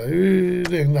framkallar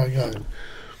den där grejen.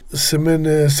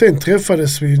 Men sen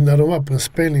träffades vi när de var på en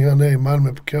spelning här nere i Malmö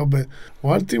på KB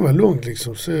och allting var långt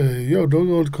liksom. Så jag då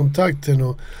hållit kontakten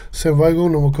och sen varje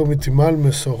gång de har kommit till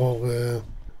Malmö så har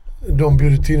de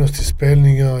bjudit in oss till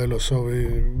spelningar eller så har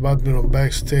vi varit med dem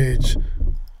backstage.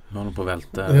 Någon på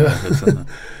välta. Ja.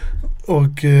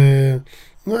 Och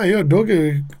jag och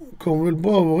Dogge kom väl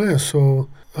bra överens och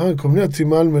han kom ner till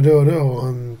Malmö då och då och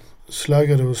han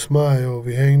slaggade hos mig och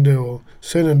vi hängde. Och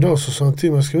sen en dag så sa han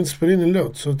till mig, ska vi inte spela in en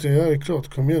låt? Så att jag är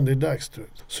klart, kom igen, det är dags.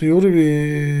 Så gjorde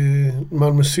vi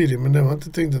Malmö City, men det var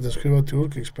inte tänkt att det skulle vara till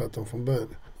Urkiksplattan från början.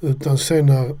 Utan sen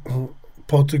när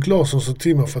Patrik Larsson sa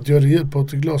till mig, för att jag hade gett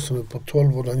Patrik Larsson på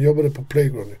 12 år, han jobbade på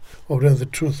Playground av den The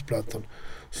Truth-plattan.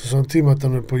 Så sa han till mig att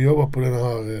han höll på att jobba på den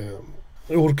här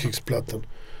Urkiksplattan.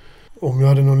 Om jag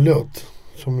hade någon låt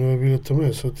som jag ville ta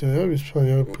med. Så att jag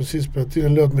har precis spelat in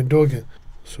en låt med Dogge.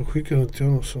 Så skickade jag den till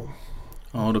honom. Så.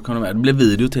 Ja, då kan du med. Det blev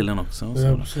video till den också.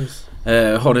 Ja, precis.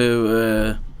 Har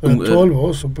du... 12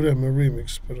 år så på det med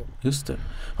remix på det. Just det.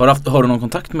 Har du någon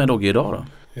kontakt med Dogge idag då?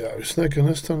 Ja, vi snackar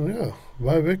nästan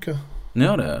varje vecka. Ni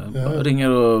gör det? Ja. Ringer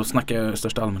och snackar i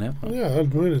största allmänhet? Ja,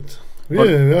 allt möjligt. Vi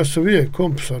är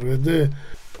kompisar.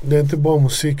 Det är inte bara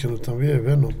musiken utan vi är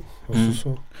vänner.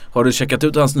 Så. Har du checkat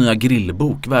ut hans nya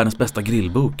grillbok? Världens bästa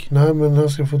grillbok? Nej, men han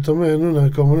ska få ta med nu när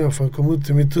han kommer ner. För han kommer ut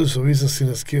till mitt hus och visar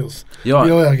sina skills. Ja.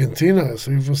 Jag är argentinare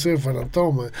så vi får se ifall han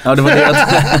tar mig. Ja, det var det.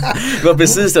 Det var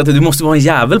precis att du måste vara en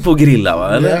jävel på att grilla,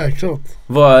 va? Eller? Ja, klart.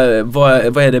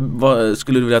 Vad är det? Vad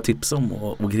skulle du vilja tipsa om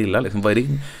att grilla? Liksom? Vad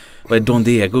är Don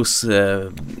Diegos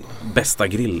bästa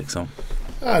grill? Liksom?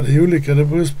 Ja, det är olika. Det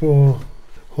beror på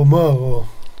humör.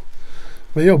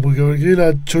 Men jag brukar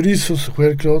grilla chorizo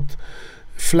självklart.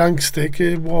 Flankstek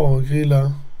är bra att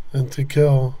grilla.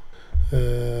 Entrecote.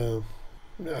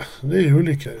 Det är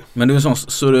olika. Men du är sån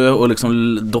så du och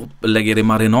liksom lägger i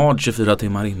marinad 24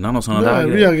 timmar innan och sådana där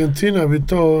grejer? Vi i Argentina, vi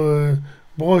tar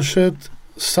bra kött,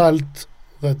 salt,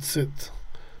 that's it.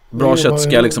 Bra kött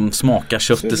ska liksom smaka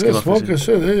kött. Det ska smaka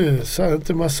kött, det är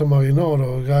inte massa marinader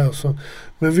och grejer. Så.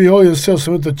 Men vi har ju en sås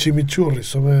som heter chimichurri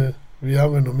som vi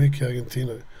använder mycket i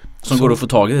Argentina. Som går att få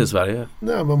tag i Sverige?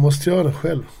 Nej, man måste göra det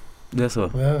själv. Det är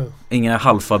så? Ja. Inga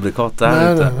halvfabrikat där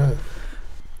nej, ute? Nej.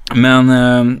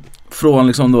 Men från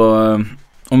liksom då,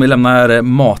 om vi lämnar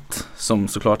mat som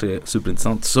såklart är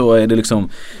superintressant, så är det liksom,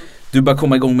 du bara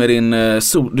komma igång med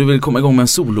du vill komma igång med en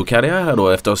solokarriär här då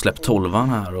efter att ha släppt 12an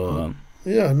här och...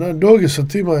 Ja, när Dogge sa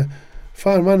till mig,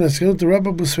 fan mannen, ska du inte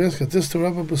rappa på svenska? Testa att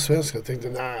rappa på svenska. Jag tänkte,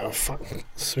 nej fan,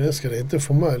 svenska det är inte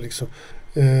för mig liksom.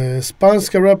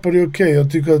 Spanska rappar är okej.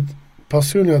 Jag tycker att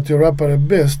personligen att jag rappade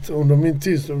bäst under min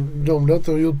tid. De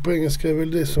låtar jag gjort på engelska är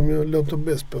väl det som jag låter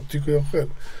bäst på, tycker jag själv.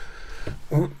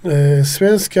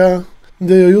 Svenska,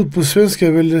 det jag gjort på svenska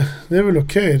är väl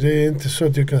okej. Det är inte så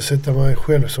att jag kan sätta mig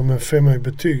själv som en 5 i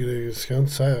betyg. Det ska jag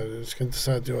inte säga. Jag ska inte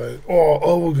säga att jag är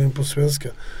övergång på svenska.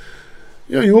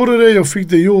 Jag gjorde det, jag fick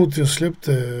det gjort, jag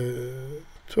släppte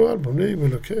 2 album, det är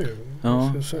väl okej.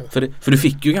 Ja, för du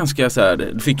fick ju ganska så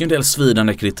här, du fick ju en del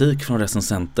svidande kritik från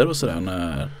recensenter och sådär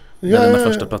när den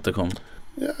första plattan kom.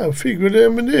 Ja, jag fick väl det,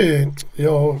 men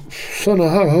sådana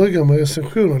här höga med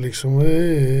recensioner liksom,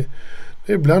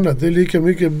 det är blandat. Det är lika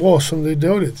mycket bra som det är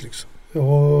dåligt liksom.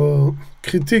 Och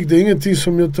kritik, det är ingenting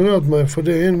som jag tar åt mig, för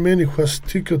det är en människas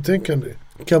tycker och tänkande.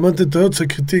 Kan man inte ta åt sig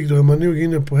kritik, då är man nog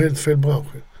inne på helt fel bransch.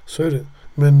 Så är det.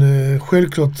 Men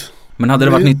självklart. Men hade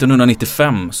det varit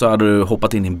 1995 så hade du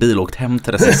hoppat in i en bil och åkt hem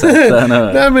till recensenten.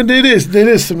 Nej, men det är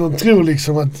det som de tror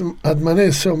liksom, att man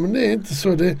är så. Men det är inte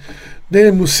så. Det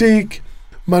är musik.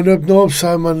 Man öppnar upp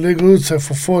sig, man lägger ut sig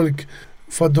för folk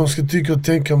för att de ska tycka och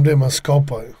tänka om det man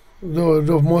skapar.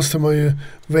 Då måste man ju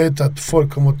veta att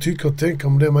folk kommer att tycka och tänka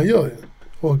om det man gör.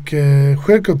 Och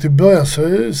självklart i början så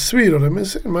svider det, men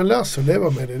sen man lär sig att leva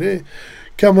med det.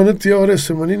 Kan man inte göra det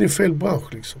så är man inne i fel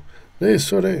bransch liksom. Det är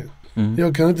så det är. Mm.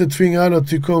 Jag kan inte tvinga alla att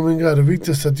tycka om en grej. Det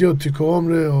viktigaste är att jag tycker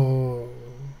om det och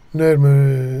nöjd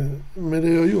med det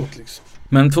jag har gjort liksom.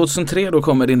 Men 2003 då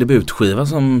kommer din debutskiva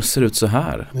som ser ut så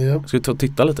här. Ja. Ska vi ta och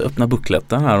titta lite, öppna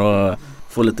buckletten här och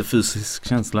få lite fysisk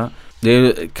känsla. Det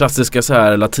är klassiska så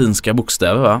här latinska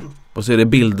bokstäver, va? Och så är det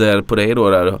bilder på dig då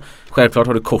där. Självklart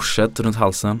har du korset runt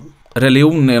halsen.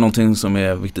 Religion är någonting som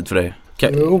är viktigt för dig.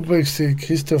 Jag är uppväxt i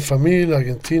kristen familj.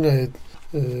 Argentina är ett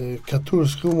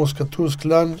romersk katolskt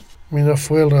land. Mina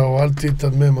föräldrar har alltid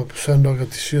tagit med mig på söndagar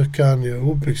till kyrkan. Jag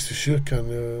är uppväxt i kyrkan.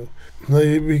 När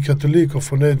vi är katoliker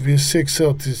från det, vi är 6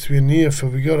 år tills vi är 9, för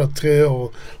vi går där 3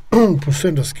 år på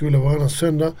söndagsskola varannan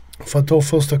söndag för att ta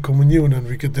första kommunionen,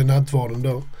 vilket är nattvarden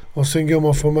då. Och sen går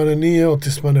man från man är 9 år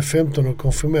tills man är 15 och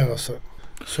konfirmerar sig.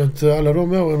 Så att alla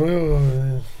de åren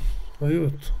har jag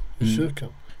gjort i kyrkan.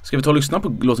 Ska vi ta och lyssna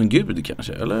på låten Gud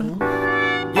kanske, eller? Mm.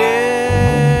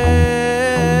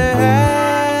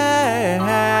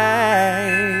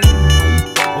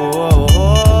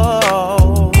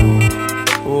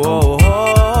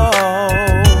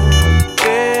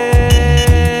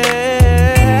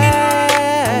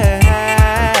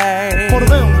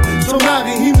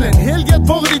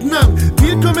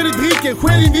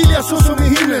 Sker din vilja så som i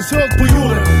himlen såg på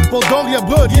jorden. vårt dagliga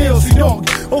bröd ge oss idag.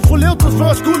 Och förlåt oss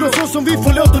våra skulder så som vi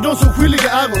förlåter de som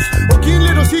skyldiga är oss. Och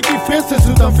inled oss icke i frestelse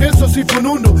utan fräls oss ifrån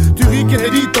ondo. Ty riket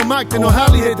är dit och makten och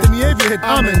härligheten i evighet.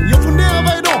 Amen. Jag funderar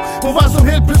varje dag på vad som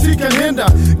helt plötsligt kan hända.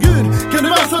 Gud, kan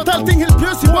det vara så att allting helt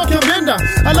plötsligt bara kan vända?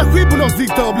 Alla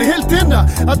skivbolagsdiktarer blir helt tända.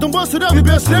 Att de bara sådär vill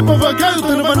börja släppa våra grejer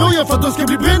utan att vara noja för att de ska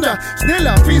bli brända.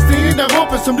 Snälla, finns det ingen där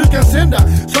uppe som du kan sända?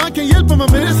 Så han kan hjälpa mig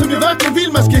med det som jag verkligen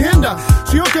vill man ska hända.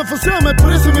 Så jag kan försörja mig på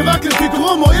det som jag verkligen tycker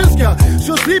om och älskar. Så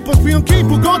jag slipper springa omkring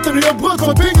på gatan och jag brott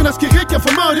för att pengarna ska räcka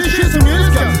för mig. Det är shit som jag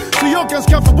älskar. Så jag kan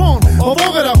skaffa barn och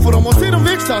vara där för dem och se dem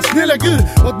växa. Snälla Gud,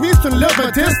 åtminstone låt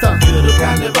mig testa. Gud, då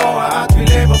kan det vara att vi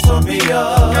lever som vi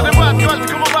gör. Kan det vara att jag alltid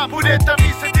kommer vara på detta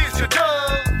viset tills jag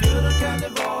dör? Gud, då kan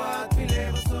det vara att vi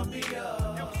lever som vi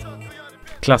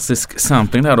gör. Klassisk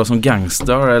sampling där då som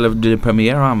Gangster eller DJ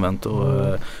Premier har använt. Och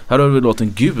här har du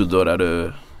låten Gud då där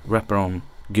du rappar om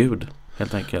Gud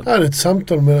helt enkelt. Ja, det är ett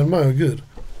samtal mellan mig och Gud.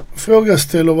 Fråga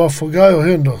ställer varför grejer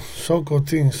händer. Saker och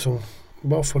ting som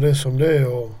varför det är som det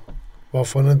är och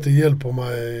varför han inte hjälper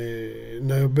mig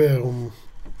när jag ber om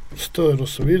stöd och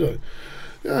så vidare.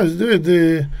 Ja, det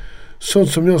är sånt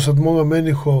som gör så att många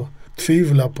människor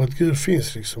tvivlar på att Gud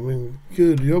finns liksom. Men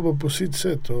Gud jobbar på sitt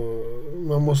sätt och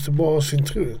man måste bara ha sin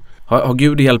tro. Har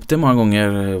Gud hjälpt dig många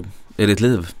gånger i ditt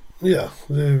liv? Ja,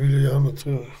 det vill jag gärna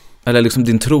tro. Eller liksom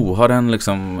din tro, har den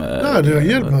liksom... Nej, det har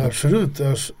hjälpt mig absolut.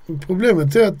 Alltså,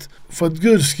 problemet är att för att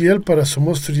Gud ska hjälpa dig så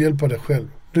måste du hjälpa dig själv.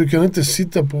 Du kan inte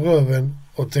sitta på röven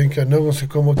och tänka att någon ska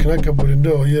komma och knacka på din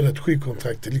dörr och ge dig ett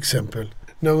skivkontrakt till exempel.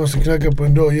 Någon ska knacka på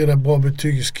din dörr och ge dig bra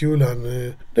betyg i skolan.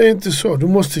 Det är inte så. Du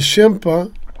måste kämpa,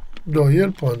 då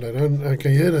hjälper han dig. Han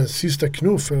kan ge dig en sista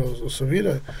knuff och så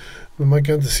vidare. Men man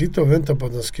kan inte sitta och vänta på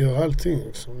att han ska göra allting.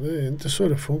 Liksom. Det är inte så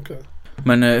det funkar.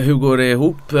 Men hur går det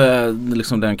ihop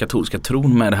liksom den katolska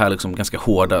tron med det här liksom ganska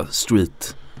hårda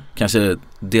street, kanske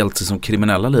dels som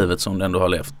kriminella livet som du ändå har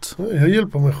levt? Jag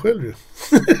hjälper mig själv ju.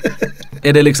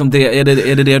 Är det liksom det,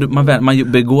 är det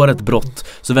man begår ett brott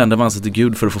så vänder man sig till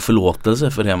Gud för att få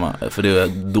förlåtelse för det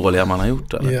dåliga man har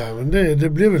gjort eller? Ja, men det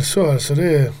blir väl så alltså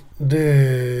det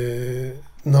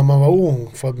när man var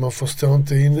ung för att man förstår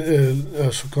inte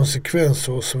alltså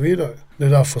konsekvenser och så vidare. Det är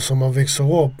därför som man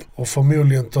växer upp och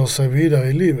förmodligen tar sig vidare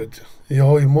i livet. Jag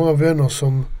har ju många vänner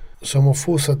som har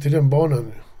fortsatt i den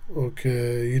banan och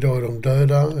idag är de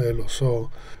döda eller så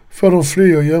får de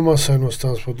fly och gömma sig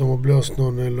någonstans för att de har blåst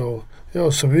någon eller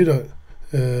ja så vidare.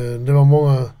 Det var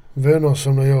många vänner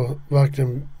som när jag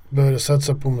verkligen började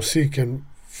satsa på musiken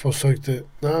försökte,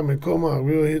 nej men kom här,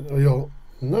 vi är hit och jag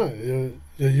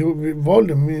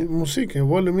valde musiken, jag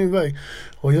valde min väg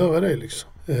och göra det liksom.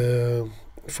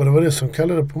 För det var det som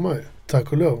kallade på mig,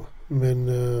 tack och lov. Men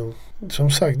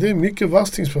som sagt, det är mycket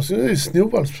varstingspersoner, det är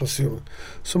snorvalspersoner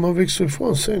som man växer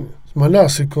ifrån sen. Man lär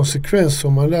sig konsekvenser,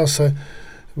 man lär sig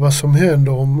vad som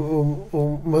händer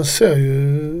och man ser ju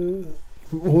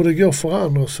hur det går för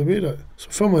andra och så vidare. Så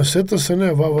får man sätta sig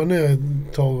ner, varva ner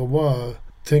ett tag och bara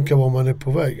tänka var man är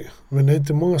på väg. Men det är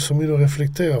inte många som idag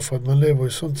reflekterar för att man lever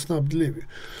i sånt snabbt liv.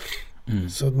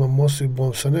 Så att man måste ju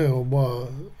bromsa ner och bara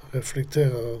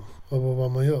reflektera över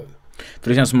vad man gör. För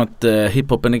det känns som att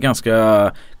hiphopen är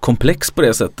ganska komplex på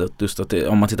det sättet. Just att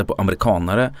om man tittar på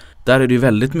amerikanare, där är det ju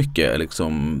väldigt mycket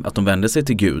liksom, att de vänder sig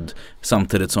till Gud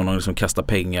samtidigt som de liksom kastar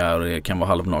pengar och det kan vara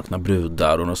halvnakna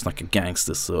brudar och de snackar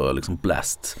gangsters och liksom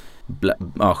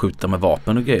skjuta med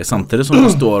vapen och grejer samtidigt som de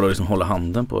står och liksom håller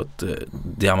handen på ett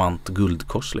diamant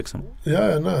guldkors liksom.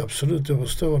 Ja, nej absolut, jag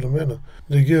förstår vad du menar.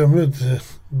 Det går emot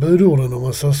budorden om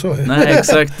man säger så. Nej,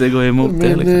 exakt, det går emot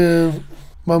det liksom.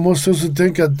 Man måste också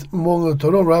tänka att många av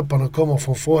de rapparna kommer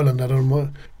från förhållanden där de har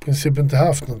i princip inte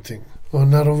haft någonting. Och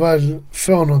när de väl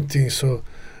får någonting så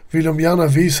vill de gärna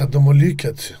visa att de har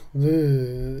lyckats.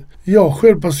 Jag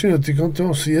själv personligen tycker inte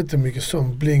om så jättemycket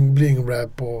som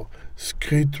bling-bling-rap och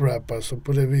skryt-rap alltså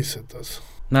på det viset alltså.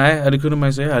 Nej, det kunde man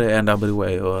ju säga här i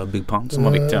NWA och Big Pun som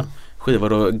var viktiga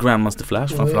skivor och Grandmaster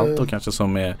Flash framförallt och kanske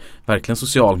som är verkligen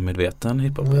socialmedveten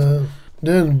hiphop.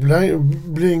 Den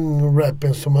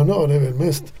bling-rappen som man har, det är väl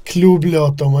mest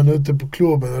klubblåtar om man är ute på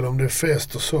klubben eller om det är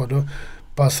fest och så. Då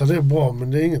passar det bra,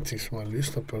 men det är ingenting som man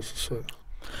lyssnar på. Så.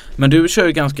 Men du kör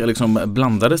ju ganska liksom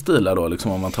blandade stilar då,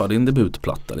 liksom, om man tar din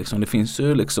debutplatta. Liksom. Det finns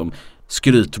ju liksom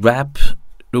skrytrap,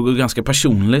 då går det ganska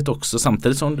personligt också,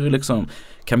 samtidigt som du liksom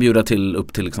kan bjuda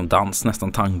upp till liksom dans,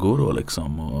 nästan tangor och,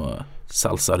 liksom, och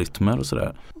salsa-rytmer och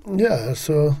sådär. Ja,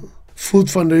 alltså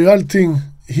fortfarande är ju allting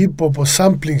hiphop och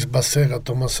samplingsbaserat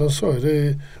om man säger så.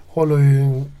 Det håller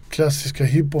ju klassiska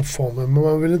hiphop-formen, men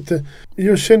man vill inte,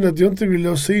 jag känner att jag inte vill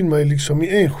låsa in mig liksom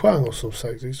i en genre som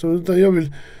sagt, liksom, utan jag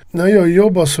vill, när jag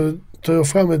jobbar så tar jag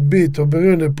fram ett beat och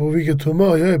beroende på vilket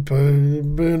humör jag är på,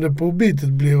 beroende på hur beatet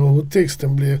blir och hur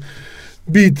texten blir.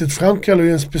 Beatet framkallar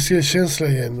ju en speciell känsla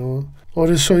igen och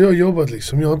det är så jag har jobbat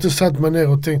liksom. Jag har inte satt mig ner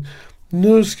och tänkt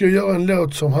nu ska jag göra en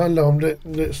låt som handlar om det.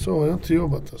 Så har jag inte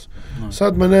jobbat alltså.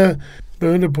 Satt mig ner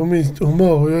beroende på min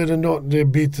humör och jag är det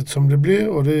beatet som det blir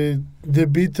och det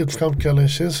beatet framkallar en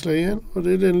känsla igen och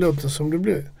det är den låten som det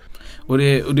blir. Och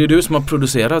det är du som har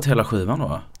producerat hela skivan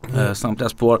då? Samtliga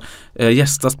spår.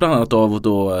 Gästas bland annat av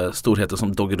då storheter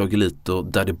som Doggy Doggelito,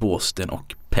 Daddy Boston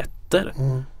och Petter.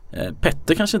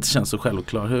 Petter kanske inte känns så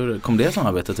självklar. Hur kom det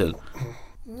samarbetet till?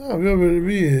 Ja,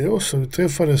 vi också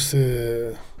träffades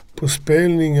på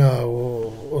spelningar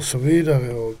och så vidare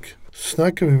och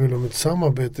snackade vi väl om ett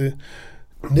samarbete.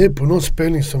 Det är på någon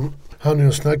spelning som han och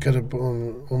jag snackade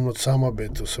om något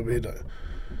samarbete och så vidare.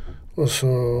 Och så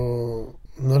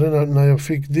när jag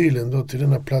fick dealen då till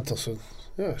den här plattan så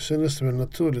kändes det väl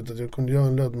naturligt att jag kunde göra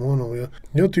en låt med honom.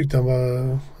 Jag tyckte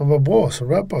han var bra som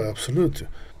rappare, absolut.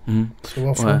 Så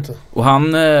varför inte? Och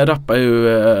han rappar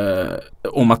ju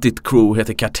om att ditt crew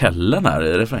heter Kartellen här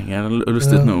i refrängen,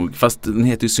 lustigt nog. Fast den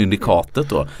heter ju Syndikatet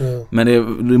då. Men det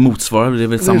motsvarar, det är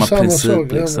väl samma princip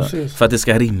sak, liksom, för att det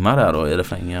ska rimma där då i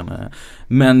refrängen.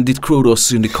 Men ditt crew då,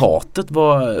 Syndikatet,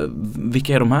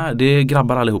 vilka är de här? Det är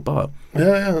grabbar allihopa, va?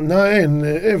 Nej,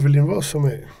 Evelyn var som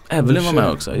är. Evelyn var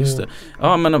med också, just det.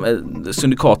 Ja, men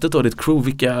Syndikatet och ditt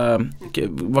crew,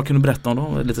 vad kan du berätta om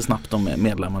dem lite snabbt om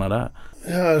medlemmarna där?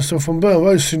 Ja, så från början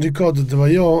var ju Syndikatet, det var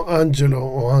jag, Angelo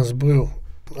och hans bror.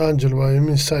 Angelo var ju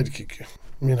min sidekick,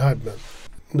 min hypeman.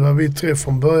 Det var vi tre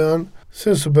från början.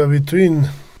 Sen så började vi ta in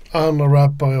andra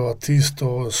rappare och artister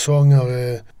och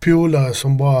sångare, polare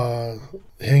som bara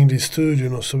hängde i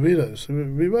studion och så vidare. Så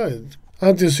vi var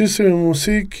antingen sysslade med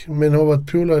musik men har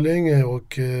varit polare länge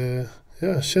och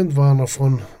känt varandra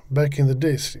från back in the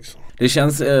days liksom. Det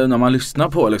känns när man lyssnar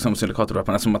på liksom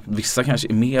Syndikatrapparna som att vissa kanske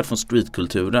är mer från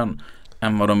streetkulturen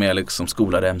än vad de är liksom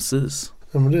skolade MCs.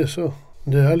 Ja, men det är så.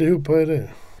 Det är allihopa är det.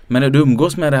 Men du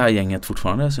umgås med det här gänget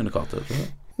fortfarande, Syndikatet? Eller?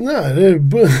 Nej,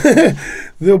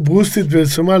 det har brustit väl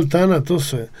som allt annat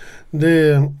också. Det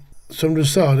är, som du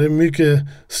sa, det är mycket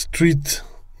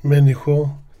street-människor.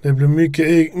 Det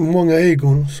blir många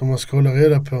egon som man ska hålla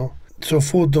reda på. Så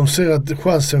fort de ser att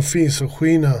chansen finns att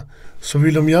skina så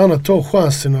vill de gärna ta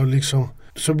chansen och liksom,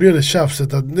 så blir det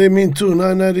tjafset att det är min tur,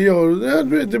 nej det är jag.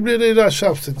 Det blir det där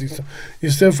tjafset liksom.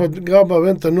 Istället för att grabbar,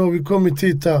 vänta, nu har vi kommit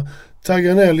hit här,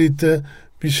 tagga ner lite,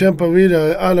 vi kämpar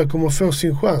vidare, alla kommer få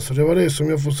sin chans. Och det var det som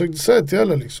jag försökte säga till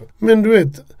alla liksom. Men du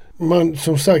vet, man,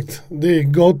 som sagt, det är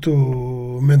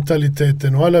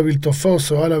gatumentaliteten och alla vill ta för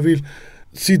sig och alla vill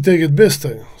sitt eget bästa.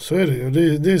 Så är det. Och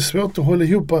det är svårt att hålla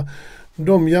ihop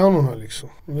de hjärnorna liksom.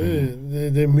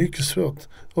 Det är mycket svårt.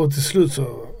 Och till slut så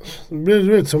blev det,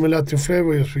 du vet, som en Latin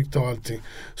Flavor jag fick ta allting.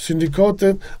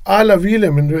 Syndikatet, alla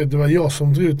ville, men du vet, det var jag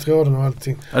som drog tråden och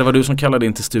allting. Ja, det var du som kallade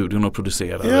in till studion och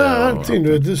producerade. Ja, allting,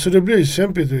 du vet. Så det blir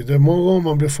kämpigt. Det är många gånger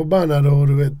man blir förbannad och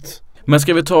du vet. Men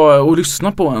ska vi ta och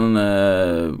lyssna på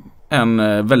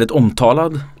en väldigt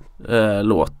omtalad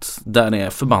låt där ni är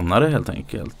förbannade helt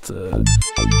enkelt.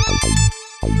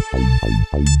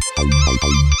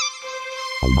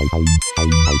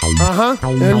 Aha,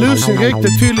 en lusing räckte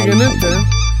tydligen inte.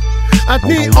 Att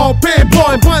ni AP var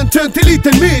en brandtönt till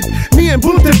liten mitt. Ni är en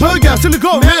bunte bögar så lägg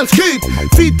av med all skit.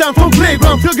 Fittan från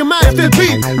playground frågar mig efter ett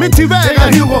beat. Men tyvärr era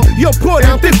horor, jag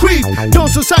projar inte skit. De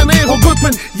som signar er har gått på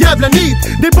en jävla nit.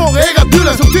 Det är bara era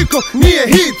bullar som tycker ni är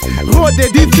hit. Rodde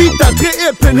din fitta, 3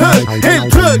 äpplen hög, helt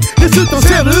trög. Dessutom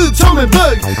ser du ut som en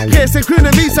bög.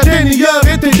 Recensionen visar det ni gör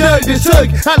inte dög, det sög.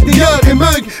 Allt ni gör är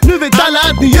mög, nu vet alla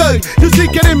att ni ljög. Du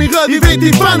slickar dem i röv, vi vet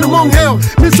inte fan hur många år.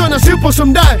 Men såna sopor som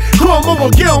där kommer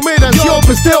och går medan jag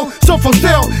består, så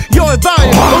förstår. Jag är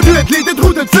vargen och du är ett litet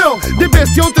rotet får. Det är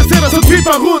bäst jag inte ser dig som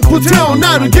trippar runt på två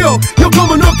när du går. Jag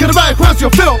kommer knocka dig varje chans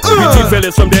jag får. Vid tillfälle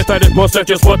som detta det måste att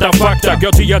jag spottar fakta.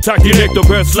 Går till attack direkt och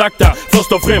börjar slakta.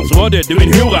 Först och främst var det du är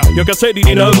en hora. Jag kan se det i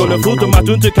dina ögon. Och förutom att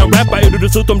du inte kan rappa är du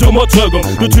dessutom dum åt höger.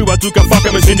 Du tror att du kan fucka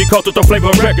med Syndikatet och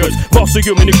Flavor Records.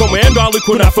 Varsågod, men ni kommer ändå aldrig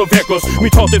kunna förväcka oss.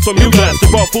 Mitt hat är som ogräs, det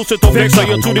bara fortsätter att växa.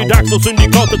 Jag tror det är dags för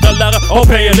Syndikatet att lära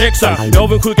AP en läxa. Jag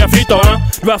avundsjuka fittarna,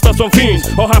 det värsta som finns.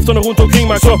 Har haft honom runt omkring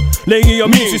mig så länge jag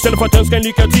minns. Istället för att önska en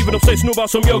lycka till, de säger snubbar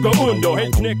som jag går under.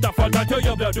 Helt knäckta för att jag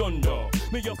gör det dunder.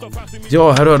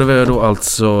 Ja, här hörde vi då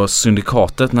alltså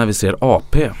Syndikatet när vi ser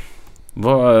AP.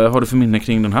 Vad har du för minne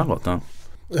kring den här låten?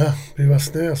 Ja, vi var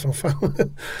snära som fan.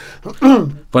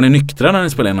 Var ni nyktra när ni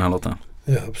spelade in den här låten?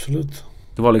 Ja, absolut.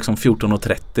 Det var liksom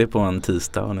 14:30 på en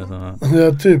tisdag. Och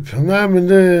ja, typ. Nej, men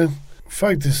det...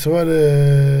 Faktiskt så var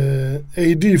det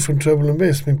AD från Trouble and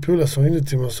Bass, min polare, som ringde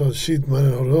till mig och sa shit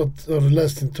mannen, har du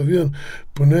läst intervjun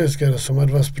på Nöjesguiden som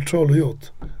Advance Patrol har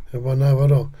gjort? Jag bara, nej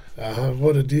vadå? Ja, han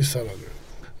var det dissade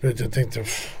nu. Jag tänkte,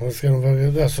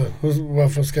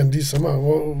 varför ska han dissa mig?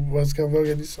 Vad ska han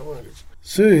våga dissa mig liksom?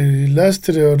 Så jag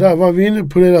läste det och där var vi inne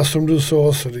på det där som du sa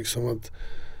också liksom, att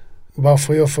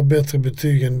varför jag får bättre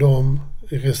betyg än dem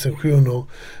i recensioner,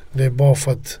 det är bara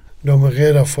för att de är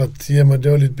rädda för att ge mig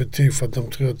dåligt betyg för att de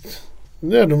tror att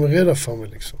de är rädda för mig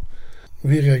liksom.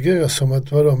 Vi reagerar som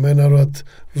att, vadå, menar du att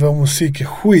vår musik är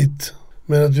skit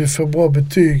men att vi får bra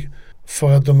betyg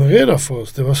för att de är rädda för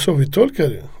oss? Det var så vi tolkade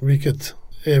det, vilket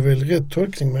är väl rätt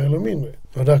tolkning mer eller mindre.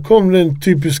 Och där kom den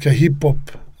typiska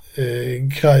hiphop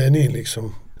grejen in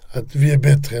liksom. Att vi är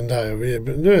bättre än där.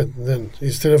 Du vet,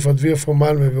 istället för att vi är från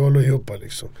Malmö, vi håller ihop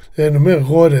liksom. Ännu mer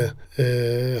Rodde.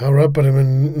 Han rappade med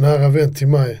en nära vän till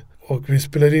mig. Och vi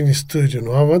spelade in i studion.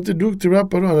 Och han var inte duktig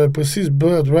rappare då. Han hade precis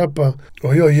börjat rappa.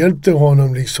 Och jag hjälpte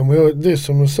honom liksom. Och det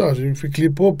som jag sa, vi fick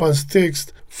klippa upp hans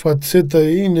text för att sätta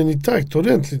in den i takt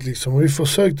ordentligt liksom. Och vi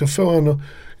försökte få honom.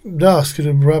 Där ska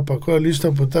du rappa, kolla,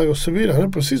 lyssna på tag och så vidare. Han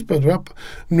har precis börjat rappa.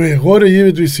 Nu är Rodde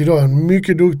givetvis idag en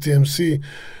mycket duktig MC.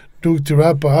 Duktig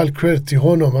rappare, all credit till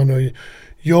honom. Han har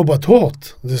jobbat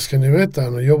hårt, det ska ni veta.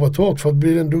 Han har jobbat hårt för att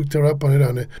bli den duktiga rapparen idag.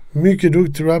 Han är mycket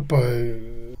duktig rappare.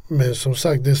 Men som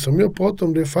sagt, det som jag pratar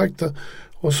om, det är fakta.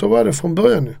 Och så var det från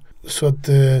början nu. Så att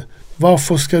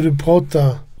varför ska du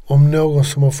prata om någon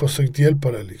som har försökt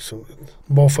hjälpa dig liksom?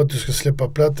 Bara för att du ska släppa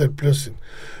platta plötsligt.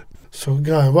 Så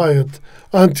grejen var ju att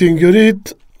antingen går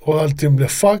dit och allting blir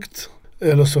fakt,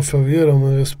 eller så får vi ge dem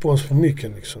en respons på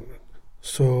micken liksom.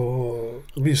 Så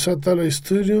vi satt alla i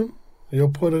studion,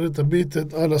 jag pratade detta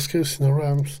bitet, alla skrev sina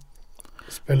rams,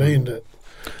 spelade in det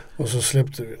och så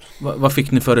släppte vi. Vad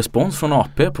fick ni för respons från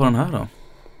AP på den här då?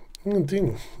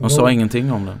 Ingenting. De sa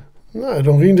ingenting om det? Nej,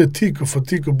 de ringde Tico, för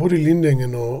Tico bodde i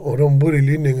Lindängen och de bodde i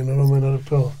Lindängen och de menade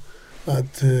på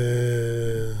att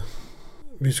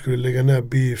vi skulle lägga ner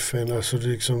beefen, alltså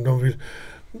liksom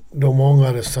de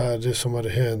ångrade så här, det som hade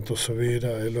hänt och så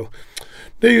vidare. Eller,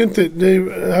 det är ju inte,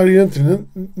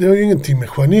 det har ju ingenting med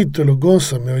Juanito eller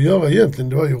Gonza med att göra egentligen.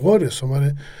 Det var ju Rodde som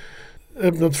hade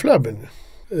öppnat flabben.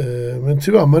 Men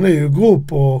tyvärr, man är ju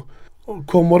grupp och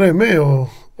kommer det med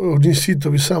och ni sitter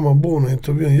vid samma bord när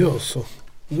intervjun görs, så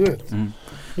du vet.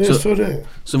 Det är så det är.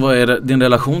 Så vad är din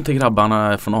relation till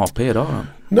grabbarna från AP idag då?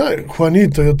 Nej,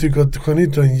 Juanito, jag tycker att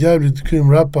Juanito är en jävligt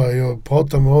grym rappare. Jag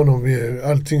pratar med honom,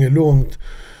 allting är lugnt.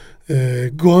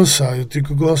 Gonza, jag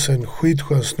tycker Gonza är en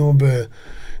skitskön snubbe,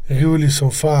 rolig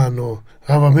som fan, och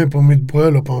han var med på mitt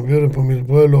bröllop, han bjöd på mitt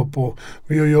bröllop och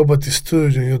vi har jobbat i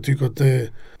studion. Jag tycker att det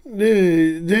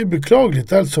är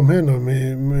beklagligt allt som händer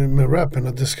med rappen,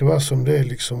 att det ska vara som det är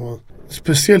liksom. Och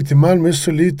speciellt i Malmö är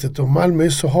så litet och Malmö är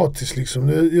så hatiskt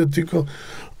liksom. Jag tycker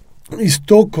i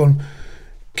Stockholm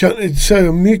ser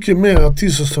jag mycket mer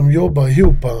artister som jobbar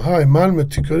ihop. Här i Malmö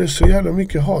tycker jag det är så jävla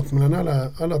mycket hat mellan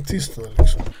alla artisterna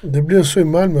liksom. Det blir så i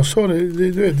Malmö, så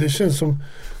det känns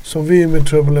som vi med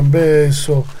Trouble and Bass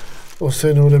och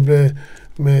sen hur det blev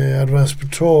med Advance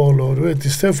Patrol, och du vet,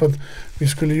 istället för att vi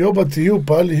skulle jobba ihop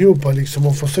allihopa liksom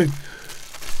och försökt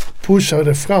pusha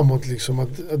det framåt liksom, att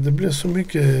det blir så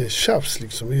mycket tjafs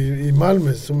liksom i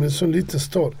Malmö som är en så liten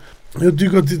stad. Jag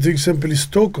tycker att till exempel i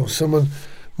Stockholm så man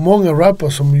många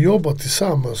rappare som jobbar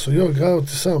tillsammans och gör grejer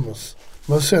tillsammans.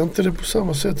 Man ser inte det på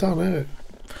samma sätt här nere.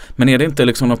 Men är det inte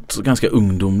liksom något ganska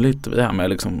ungdomligt det här med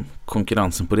liksom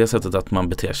konkurrensen på det sättet att man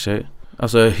beter sig?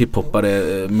 Alltså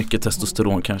hiphoppare, mycket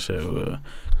testosteron kanske och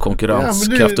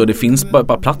konkurrenskraft, och det finns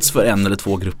bara plats för en eller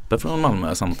två grupper från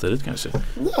Malmö samtidigt kanske?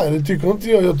 Nej, det tycker inte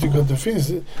jag. Jag tycker att det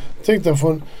finns. Tänkte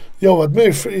från, jag har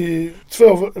varit med i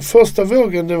första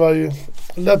vågen, det var ju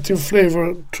Latin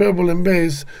Flavor, Trouble and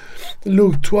Bass,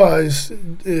 Luke Twice,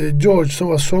 George som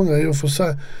var sångare, jag får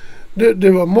säga. Det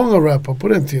var många rappare på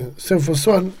den tiden. Sen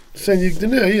försvann, sen gick det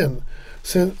ner igen.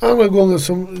 Sen andra gången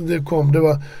som det kom, det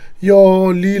var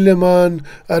jag, Lilleman,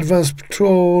 Advance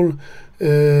Patrol,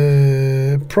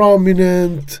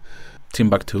 Prominent,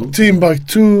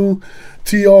 Timbuktu,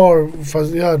 TR,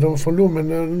 fast ja, de från Lund,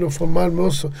 men de från Malmö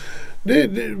också. Det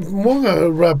är många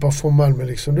rappare från Malmö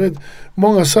liksom. Det är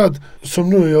många satt, som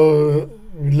nu jag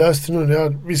läste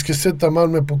nu, vi ska sätta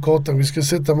Malmö på kartan,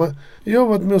 jag har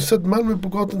varit med och sett Malmö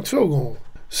på kartan 2 gånger.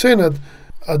 Sen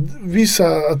att vissa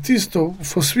artister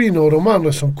försvinner och de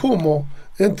andra som kommer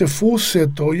inte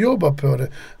fortsätter att jobba på det.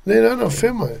 Det är en annan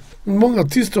femma. Många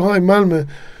artister här i Malmö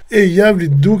är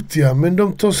jävligt duktiga, men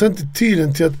de tar sig inte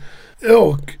tiden till att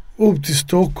åka upp till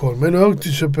Stockholm eller åka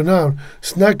till Köpenhamn,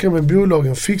 snacka med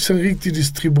bolagen, fixa en riktig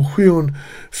distribution,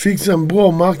 fixa en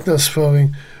bra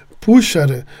marknadsföring, pusha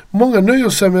det. Många nöjer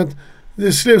sig med att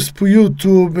det släpps på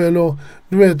YouTube eller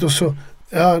du vet och så.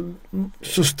 Ja,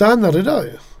 så stannar det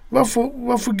där.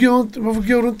 Varför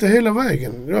går det inte hela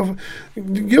vägen?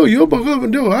 Gå och jobba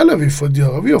röven, det har alla vi fått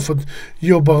göra. Vi har fått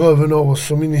jobba röven av oss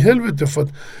som in i helvete fått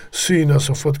synas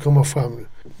och fått komma fram.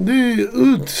 Det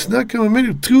är ut, snacka med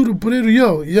människor. Tror du på det du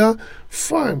gör? Ja,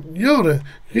 fan, gör det.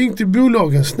 Ring till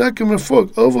bolagen, snacka med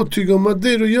folk, övertyga om att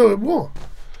det du gör är bra.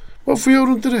 Varför gör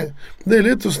du inte det? Det är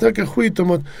lätt att snacka skit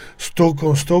om att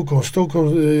Stockholm,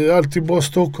 alltid bara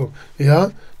Stockholm. Ja,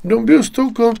 de bor i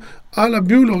Stockholm, alla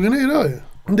bolagen är där.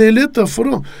 Det är lättare för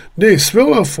dem. Det är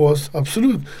svårare för oss,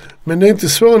 absolut. Men det är inte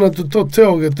svårare att du tar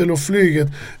tåget eller flyget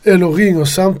eller ringer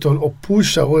samtal och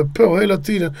pushar och är på hela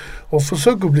tiden och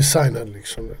försöker bli signad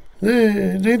liksom.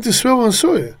 Det är inte svårare än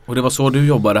så. Och det var så du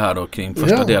jobbade här då kring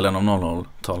första delen av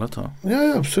 00-talet?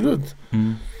 Ja, absolut.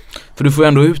 Mm. För du får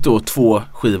ändå ut då 2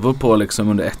 skivor på liksom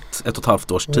under ett och ett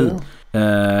halvt års tid.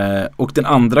 Och den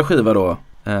andra skivan då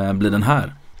blir den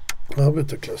här.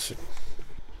 Arbetarklassen.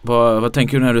 Vad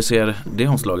tänker du när du ser det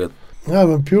omslaget? Ja,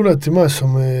 men polare till mig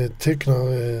som tecknar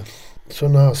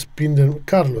sådana här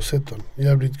Carlos heter han.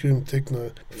 Jävligt grym tecknare.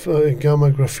 För en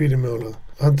gammal graffiti-målare.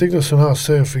 Han tecknar sådana här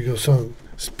seriefigurer som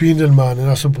Spindelmannen,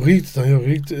 alltså på riktigt. Han gör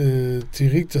till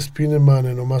riktiga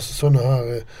Spindelmannen och massa sådana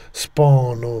här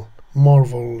Spawn och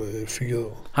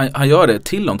Marvel-figurer. Han gör det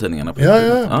till de tidningarna? På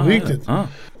på riktigt.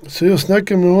 Så jag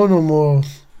snackar med honom och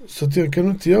så att jag kan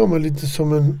inte göra mig lite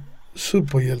som en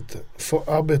superhjälte för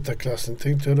arbetarklassen,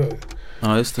 tänkte jag då.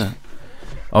 Ja, just det.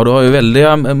 Ja, du har ju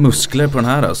väldiga muskler på den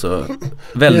här alltså.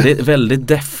 Väldigt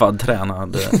deffad,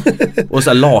 tränad och så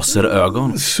här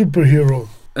laserögon. Superhero.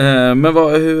 Men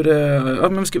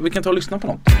vi kan ta och lyssna på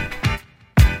något.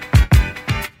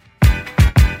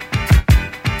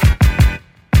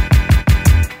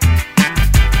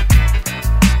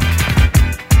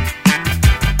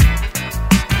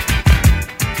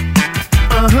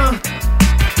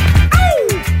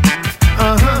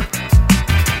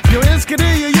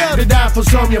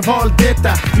 Som jag valt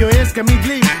detta. Jag älskar mitt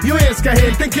liv, jag älskar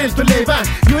helt enkelt att leva.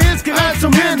 Jag älskar allt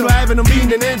som händer, även om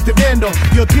vinden inte vänder.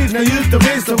 Jag trivs när jag är ute och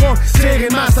reser och ser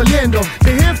en massa länder.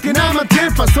 Det är häftigt när man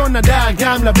träffar såna där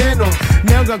gamla vänner.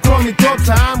 Några kommit upp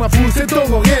så andra fortsätter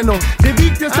och ränner. Det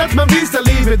viktigaste att man visar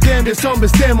livet vem det som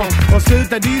bestämmer. Och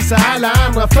sluta dissa alla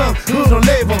andra för hur de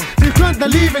lever. Det är skönt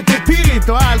när livet är pirrigt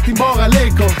och allting bara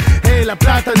leker. Hela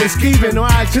plattan är skriven och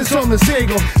allt känns som en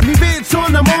seger. Ni vet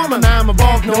såna morgnar när man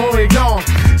vaknar och är glad.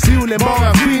 Solen bara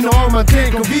skiner om man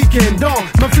tänker vilken dag.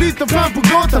 Man flyttar fram på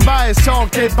gatan, varje sak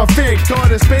är perfekt. Och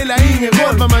det spelar ingen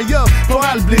roll vad man gör, för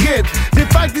allt blir rätt. Det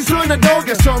är faktiskt såna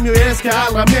dagar som jag älskar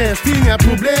allra mest. Inga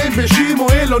problem, bekymmer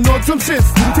eller något som sätts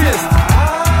till test.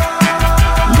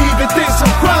 Livet är så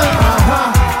skönt,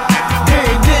 det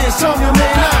är det som jag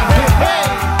menar. Hey.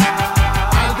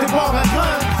 Allt är bara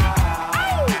grönt,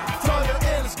 för jag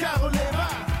älskar att leva.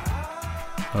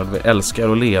 Ja, vi älskar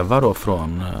att leva då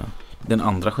från den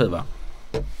andra skiva.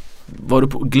 Var du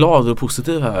glad och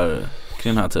positiv här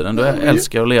kring den här tiden? Du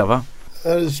älskar att leva.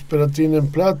 Jag hade spelat in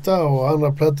en platta och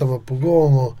andra plattan var på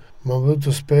gång och man var ute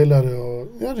och spelade och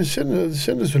ja, det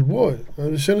kändes väl bra.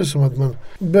 Det kändes som att man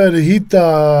började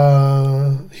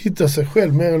hitta sig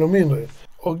själv mer eller mindre.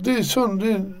 Och det är sånt,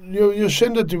 jag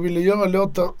kände att jag ville göra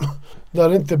låtar där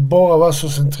det inte bara var så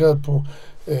centrerat på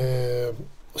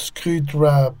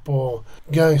skrytrap och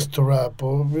gangsterrap.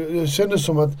 Och jag kände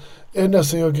som att ända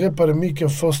sedan jag greppade micken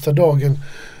första dagen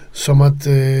som att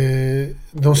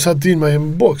de satt in mig i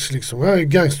en box liksom. Jag är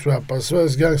gangsterrappare,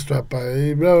 Sveriges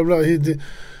gangsterrappare, bla bla bla. Det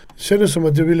kändes som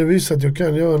att jag ville visa att jag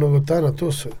kan göra något annat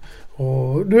också.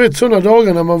 Och du vet sådana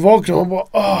dagar när man vaknar och bara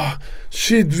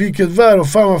shit vilket väder,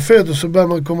 fan vad fett, och så börjar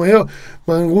man komma ihåg,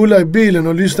 man rullar i bilen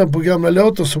och lyssnar på gamla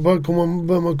låtar, så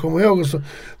börjar man komma ihåg och så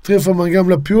träffar man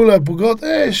gamla polare på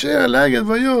gatan. Tjena läget,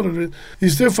 vad gör du?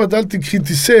 Istället för att alltid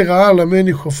kritisera alla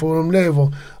människor för hur de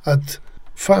lever, att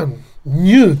fan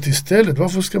njut istället.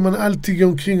 Varför ska man alltid gå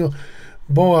omkring och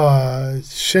bara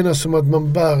känna som att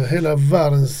man bär hela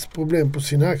världens problem på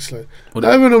sina axlar?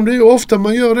 Även om det är ofta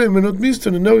man gör det, men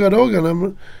åtminstone några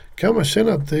dagar kan man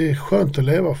känna att det är skönt att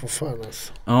leva för fan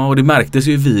alltså. Ja, och det märktes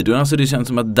ju i videon, alltså det känns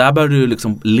som att där börjar du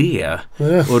liksom le.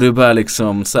 Och du börjar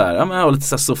liksom så här, ja men har lite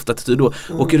så här soft attityd då.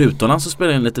 Åker utomlands och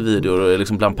spelar in lite videor och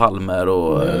liksom bland palmer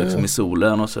och liksom i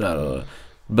solen och sådär, och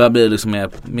börjar bli liksom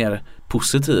mer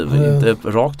positiv, inte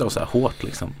rakt av så här hårt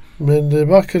liksom. Men det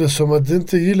verkade som att det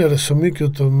inte gillade så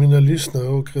mycket av mina lyssnare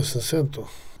och recensenter.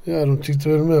 Ja, de tyckte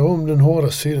väl mer om den hårda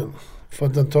sidan. För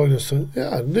att antagligen så,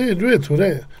 ja, du vet hur det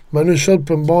är. Man har kört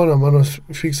på en bana, man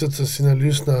har fixat sig sina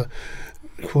lyssnare.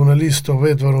 journalister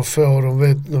vet vad de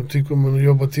får, de tycker man har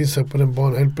jobbat in sig på den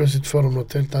banan, helt plötsligt får de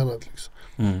något helt annat liksom.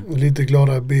 Lite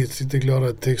gladare beats, lite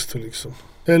gladare texter liksom.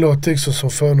 Eller texter som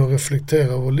får en att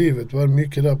reflektera över livet. Det var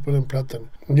mycket där på den plattan.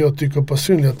 Jag tycker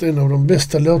personligen att en av de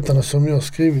bästa låtarna som jag har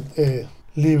skrivit är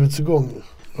Livets gång.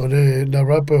 Och där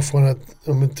rappar jag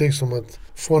om en text om att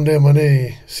från det man är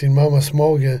i sin mammas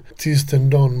mage tills den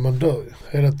dagen man dör.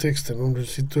 Hela texten, om du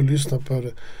sitter och lyssnar på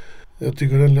det. Jag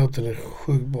tycker den låten är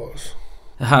sjukt bra alltså.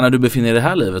 Här när du befinner dig i det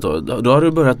här livet då har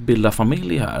du börjat bilda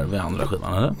familj här vid andra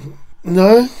skivan, eller?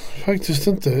 Nej, faktiskt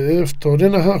inte. Efter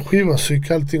denna här skivan så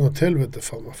gick allting åt helvete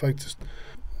för mig faktiskt.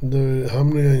 Då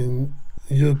hamnade jag i en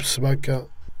djup svacka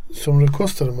som det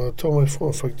kostade mig att ta mig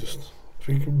ifrån faktiskt.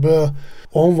 Fick börja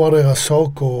omvärdera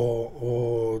saker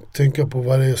och tänka på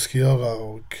vad det är jag ska göra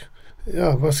och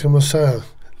ja, vad ska man säga?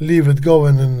 Livet gav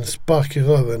en spark i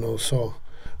röven och sa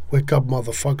wake up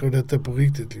motherfucker, detta är på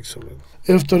riktigt liksom.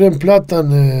 Efter den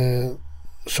plattan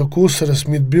så kursades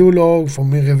mitt bolag för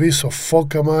min revisor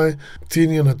fuckade mig.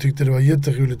 Tidningarna tyckte det var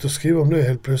jätteroligt att skriva om det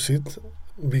helt plötsligt.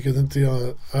 Vilket inte jag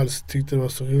alls tyckte det var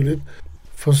så roligt.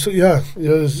 För så, ja,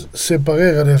 jag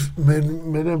separerade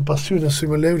med den personen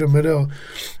som jag levde med då.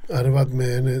 Jag hade varit med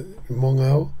henne i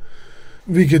många år.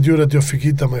 Vilket gjorde att jag fick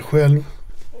hitta mig själv.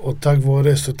 Och tack vare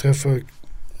det så träffade jag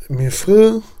min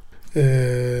fru.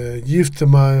 Gifte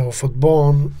mig och fått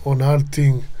barn och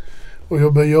allting. Och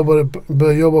jag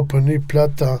började jobba på en ny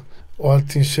platta och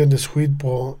allting kändes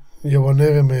skitbra. Jag var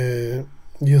nere med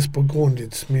Jesper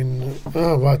Grunditz,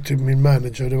 var typ min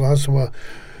manager. Det var han som var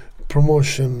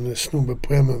promotion-snubbe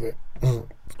på MMV.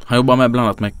 Han jobbar med bland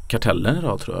annat med Kartellen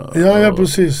idag, tror jag. Ja,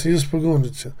 precis. Jesper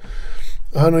Grunditz. Ja.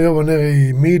 Han och jag var nere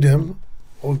i Midem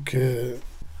och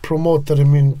promotade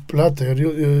min platta. Jag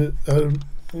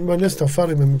var nästan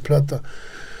färdig med min platta.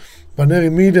 Var nere i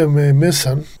Midem med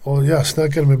mässan och jag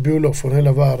snackade med bolag från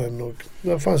hela världen och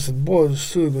det fanns ett bra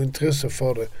sug och intresse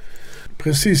för det.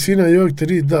 Precis innan jag åkte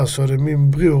dit där så hade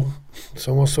min bror,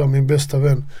 som också var min bästa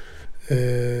vän,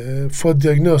 fått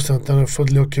diagnosen att han hade fått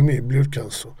leukemi,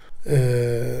 blodcancer.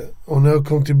 Och när jag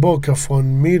kom tillbaka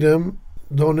från Midem,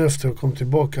 dagen efter jag kom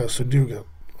tillbaka så dog han.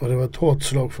 Och det var ett hårt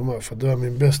slag för mig för det var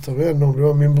min bästa vän och det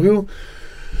var min bror.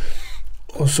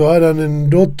 Och så hade han en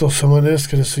dotter som han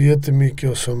älskade så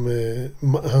jättemycket och som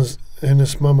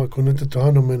hennes mamma kunde inte ta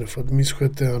hand om henne för att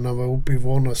misskötte henne. Han var uppe i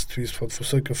vårdnadstvist för att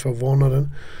försöka få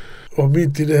vårdnaden. Och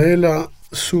mitt i det hela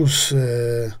SOS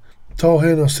tar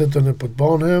henne och sätter henne på ett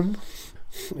barnhem.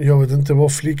 Jag vet inte var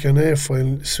flickan är för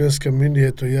en svenska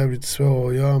myndighet och jävligt svår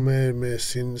att göra med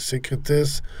sin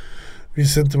sekretess.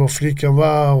 Visste inte var flickan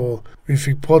var och vi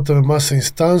fick prata med massa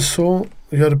instanser.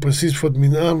 Jag hade precis fått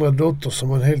min andra dotter som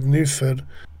var helt nyfödd.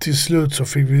 Till slut så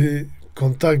fick vi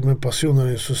kontakt med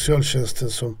personerna i socialtjänsten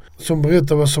som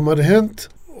berättade vad som hade hänt.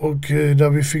 Och där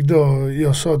vi fick då,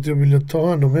 jag sa att jag ville ta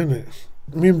hand om henne,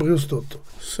 min brorsdotter.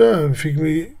 Så fick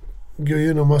vi gå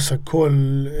igenom massa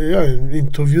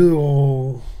intervjuer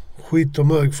och skit och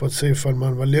mög för att se ifall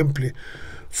man var lämplig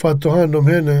för att ta hand om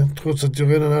henne trots att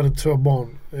jag redan hade 2 barn,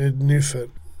 nyfödd.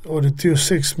 Och det tog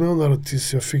 6 månader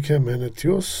tills jag fick hem henne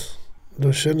till oss.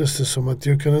 Då kändes det som att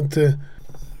jag kan inte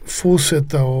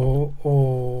fortsätta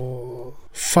och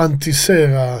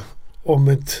fantisera om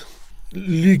ett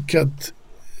lyckat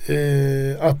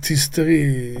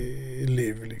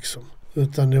artisteriliv liksom.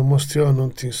 Utan jag måste göra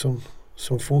någonting som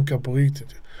funkar på riktigt.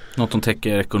 Något som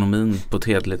täcker ekonomin på ett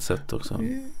hederligt sätt också.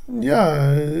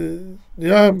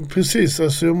 Ja, precis.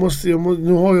 Alltså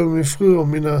nu har jag min fru och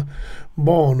mina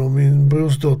barn och min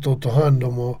brorsdotter att ta hand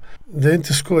om. Och det är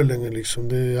inte skoj längre liksom.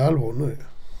 Det är allvar nu.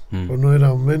 Och nu är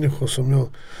det människor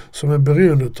som är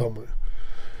beroende av mig.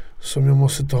 Som jag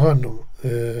måste ta hand om.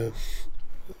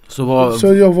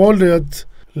 Så jag valde att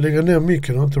lägga ner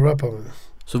micken och inte rappa med.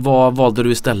 Så vad valde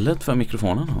du istället för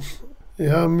mikrofonen då?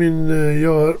 Ja,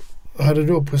 jag hade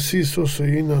då precis också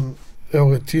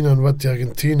året innan varit i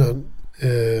Argentina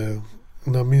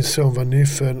när min son var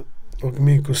nyfödd och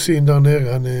min kusin där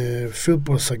nere, han är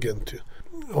fotbollsagent ju.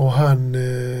 Och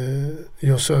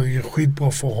jag sa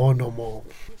skitbra för honom och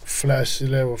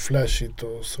flashigt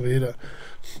och så vidare.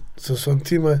 Så sa han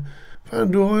till mig,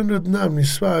 fan, du har ändå ett namn i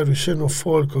Sverige, du känner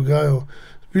folk och grejer.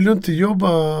 Vill du inte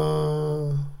jobba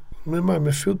med mig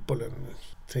med fotbollen?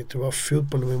 Jag tänkte, vad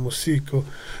fotboll med musik och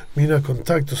mina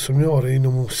kontakter som jag har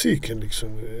inom musiken liksom.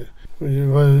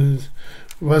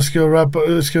 Vad ska jag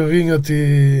rappa? Ska jag ringa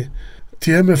till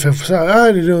MFF och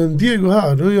säga, det är en Diego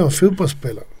här, då är jag en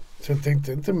fotbollsspelare. Så jag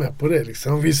tänkte inte mer på det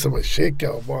liksom. Han visade mig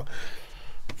checka och bara...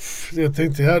 Jag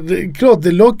tänkte, klart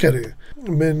det lockade.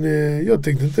 Men jag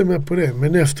tänkte inte mer på det.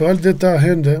 Men efter allt detta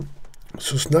hände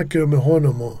så snackade jag med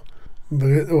honom och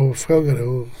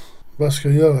frågade vad ska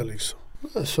jag göra liksom.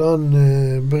 Så han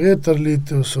berättade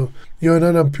lite och så. Jag och en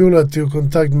annan polare tog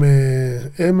kontakt med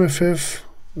MFF.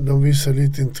 De visade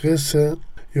lite intresse.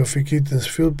 Jag fick hit en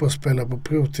fotbollsspelare på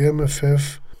prov till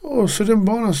MFF. Och så den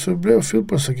banan så blev jag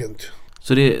fotbollsagent.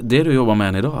 Så det är det du jobbar med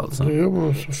än idag alltså? Jag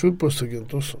jobbar som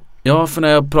fotbollsagent också. Ja, för när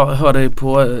jag hörde dig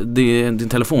på din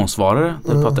telefonsvarare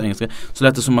när du pratade engelska, så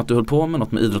lät det som att du höll på med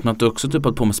något med idrott, men att du också typ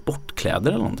höll på med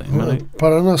sportkläder eller någonting.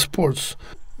 Paraná Sports.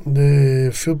 Det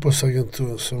är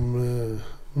fotbollsagentur som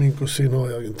min kusin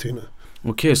har i Argentina.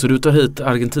 Okej, så du tar hit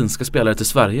argentinska spelare till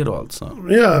Sverige då alltså?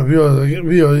 Ja,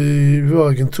 vi har i vår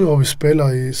agentur har vi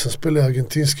spelare som spelar i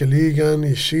argentinska ligan,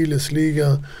 i Chiles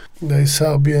liga, där i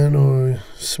Serbien och i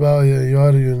Sverige. Jag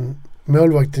hade ju en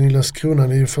målvakten i Landskrona,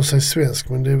 det är ju för sig svensk,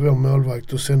 men det är vår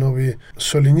målvakt. Och sen har vi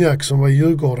Solignac som var i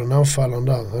Djurgården, anfallaren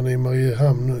där. Han är i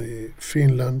Mariehamn nu i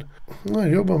Finland.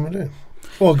 Jag jobbar med det.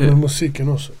 Och med musiken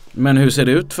också. Men hur ser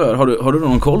det ut för, har du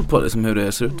någon koll på liksom hur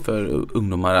det ser ut för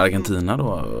ungdomar i Argentina då,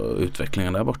 och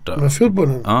utvecklingen där borta? Med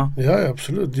fotbollen? Ja,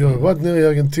 absolut. Jag har varit nere i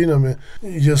Argentina med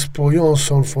Jesper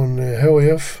Jansson från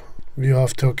HIF. Vi har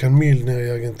haft Håkan Mild nere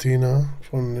i Argentina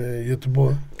från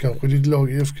Göteborg. Kanske ditt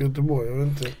lag i IFK Göteborg, jag vet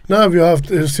inte. Nej, vi har haft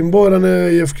Helsingborg där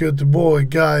nere, IFK Göteborg,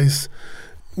 Gais,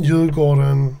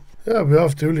 Djurgården. Ja, vi har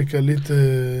haft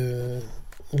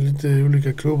lite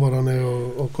olika klubbar där nere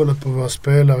och kollat på våra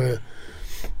spelare.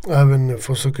 Även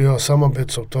försöker göra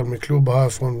samarbetsavtal med klubbar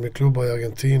härifrån, med klubbar i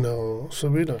Argentina och så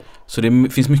vidare. Så det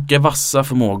finns mycket vassa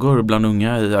förmågor bland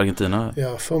unga i Argentina?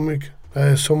 Ja, för mycket. Det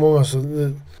är så många så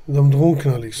de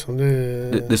drunknar liksom. Det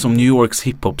är som New Yorks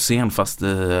hiphop-scen fast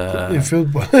i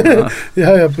fotboll.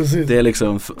 Ja, precis. Det är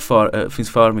liksom finns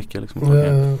för mycket liksom.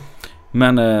 Ja.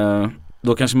 Men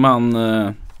då kanske man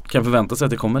kan förvänta sig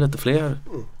att det kommer lite fler,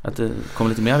 att det kommer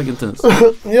lite mer argentinskt.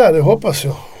 Ja, det hoppas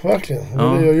jag verkligen. Det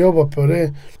är det jag jobbar på.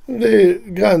 Det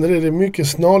är mycket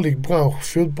snarlik bransch,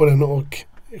 fotbollen och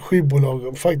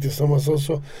skivbolagen faktiskt. Om man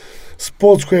så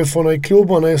sportcheferna i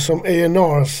klubbarna är som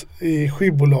A&Rs i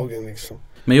skivbolagen liksom.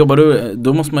 Men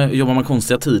då måste man jobba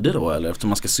konstiga tider då, eller eftersom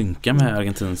man ska synka med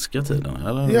argentinska tiden,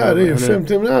 eller? Ja, det är ju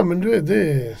 50, men du vet,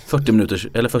 det är 40 minuters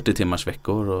eller 40 timmars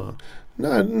veckor och...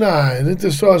 Nej, det är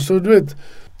inte så. Alltså, du vet,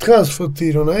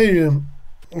 transfertiderna är ju,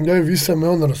 det är vissa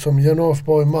månader som januari,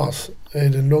 februari, mars är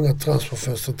den långa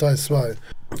transferfönstret här i Sverige.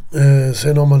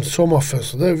 Sen har man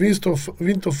sommarfönster. Det är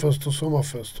vinterfönster och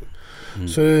sommarfönster.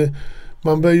 Så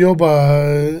man börjar jobba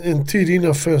en tid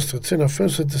innan fönstret. Sen när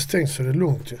fönstret är stängt så är det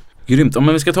lugnt ju. Grymt.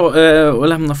 Men vi ska ta och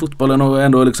lämna fotbollen och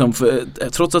ändå liksom,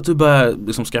 trots att du börjar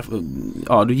liksom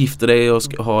du gifter dig och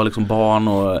har liksom barn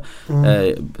och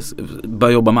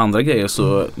börjar jobba med andra grejer,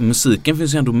 så musiken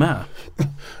finns ju ändå med.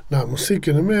 Nej,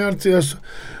 musiken är med alltid. Alltså,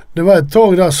 det var ett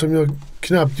tag där som jag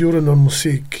knappt gjorde någon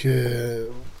musik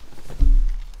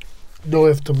då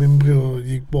efter min bror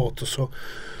gick bort och så.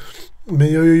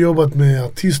 Men jag har ju jobbat med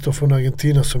artister från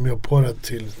Argentina som jag pratat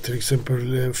till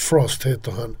exempel Frost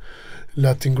heter han.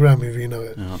 Latin Grammy-vinnare.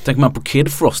 Ja, tänker man på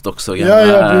Kid Frost också?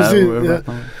 Ja, precis.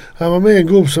 Ja. Han var med i en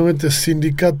grupp som heter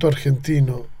Sindicato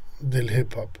Argentino del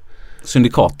Hip-Hop.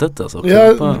 Syndikatet alltså?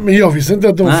 Ja, men jag visste inte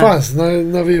att de fanns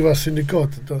när vi var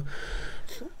syndikatet.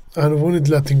 Han har vunnit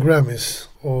Latin Grammys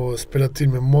och spelat till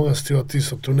med många stora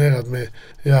artister, turnerat med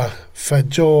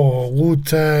Fat Joe,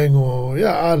 Wu-Tang och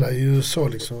alla i USA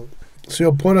liksom. Så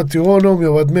jag pratade till honom, jag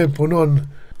har varit med på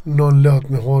någon låt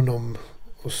med honom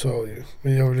och så ju.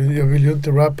 Men jag vill ju inte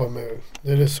rappa med.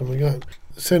 Det är det som är grejen.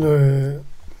 Sen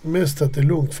mest att det är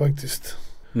lugnt faktiskt.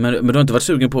 Men du har inte varit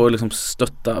sugen på att liksom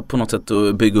stötta på något sätt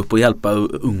och bygga upp och hjälpa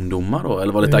ungdomar då?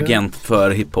 Eller vara lite agent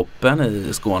för hiphopen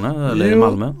i Skåne eller i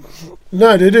Malmö?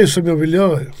 Nej, det är det som jag vill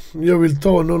göra. Jag vill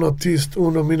ta någon artist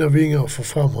under mina vingar och få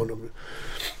fram honom.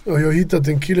 Och jag har hittat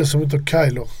en kille som heter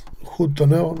Kylo,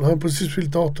 17 år. Han har precis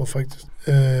fyllt 18 faktiskt.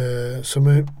 Som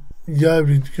är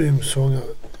jävligt grym sångare.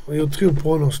 Och jag tror på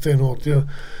honom stenhårt.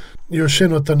 Jag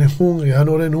känner att han är hungrig. Han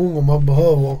har den hunger man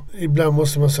behöver. Ibland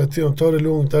måste man säga till honom, ta det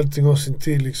lugnt, allting har sin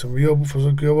tid liksom. Vi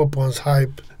försöker jobba på hans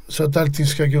hype så att allting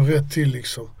ska gå rätt till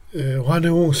liksom. Och han är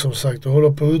ung som sagt och håller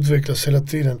på att utvecklas hela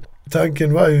tiden.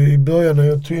 Tanken var ju i början när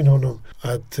jag tog in honom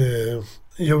att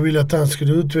jag ville att han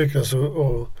skulle utvecklas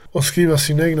och skriva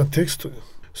sina egna texter.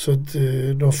 Så att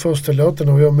de första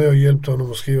låtarna var jag med och hjälpte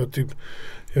honom att skriva typ.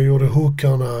 Jag gjorde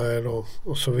hookarna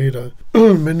och så vidare.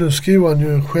 Men nu skriver han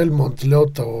ju självmant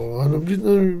låtar och han har blivit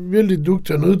väldigt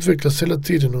duktig. Han utvecklas hela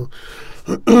tiden och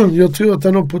jag tror att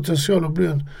han har potential att bli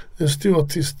en stor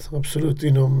artist, absolut,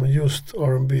 inom just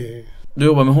R&B. Du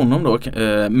jobbar med honom då,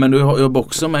 men du jobbar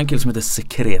också med en kille som heter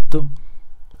Secreto.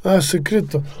 Ja,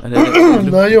 Secreto.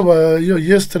 Nej, jag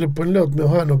gästade på en låt med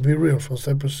han och Be Real från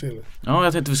Cypress Hill. Ja,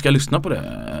 jag tänkte vi ska lyssna på det.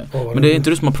 Men det är inte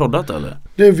du som har proddat eller?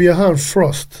 Det är via han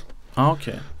Frost.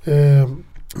 Okej.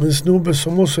 En snubbe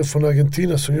som också är från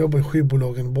Argentina som jobbar i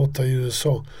skivbolagen borta i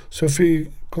USA. Så jag fick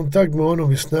kontakt med honom,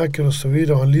 vi snackade och så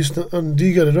vidare. Han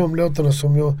diggade de låtarna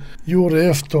som jag gjorde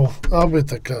efter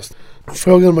arbetarklass.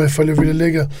 Frågade mig ifall jag ville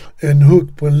lägga en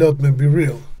hook på en låt med Be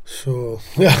Real. Så,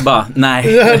 ja. Bara,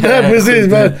 nej. Ja, nej, precis.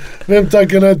 Men, vem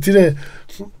tackar nej till det?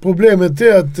 Problemet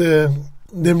är att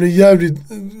det blev jävligt...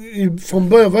 Från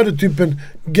början var det typ en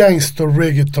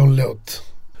gangster-reggaeton-låt.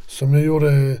 Som jag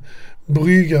gjorde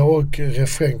brygga och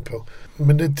refräng på.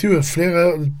 Men det tog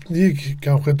det gick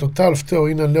kanske 1,5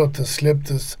 år innan låten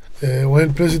släpptes. Och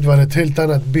helt plötsligt var det ett helt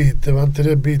annat beat. Det var inte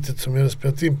det beatet som jag hade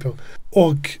spelat in på.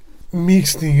 Och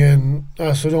mixningen,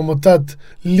 alltså de har tagit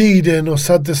leaden och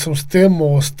satt det som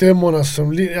stämmor och stämmorna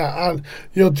som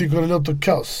jag tycker det låter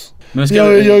kass.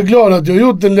 Jag är glad att jag har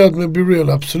gjort en låt med Be Real,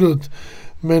 absolut.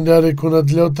 Men det hade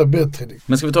kunnat låta bättre.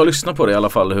 Men ska vi ta och lyssna på det i alla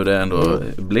fall, hur det ändå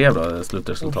blev då,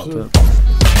 slutresultatet? Absolut.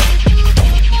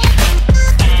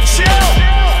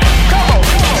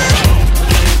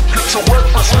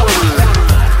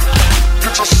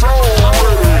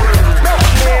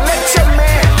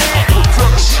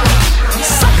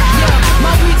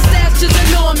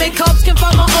 Cops can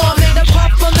find my arm, made a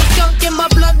pop from the skunk in my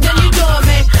blood, then you know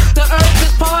me. The earth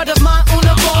is part of my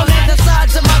uniform, and the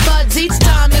sides of my buds each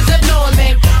time is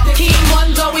enormous. The keen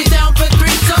one's always down for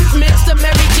threesomes, mix the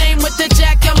Mary Jane with the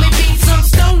Jack, and we beat some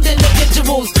stoned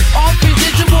individuals. All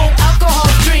residual alcohol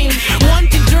stream. One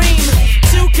can dream,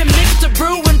 two can mix the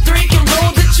brew, and three can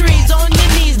roll the trees on your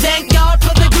knees. Thank God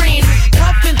for the green.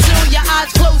 Puff until your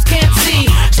eyes closed, can't see.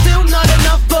 Still not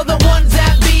enough for the ones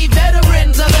that be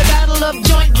veterans of the battle of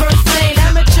joint verse lane.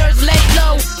 Amateurs lay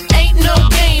low, ain't no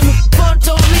game.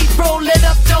 Fronto leaf, roll it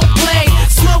up, don't play.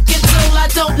 Smoke until I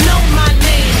don't know my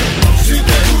name. Si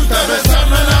te gusta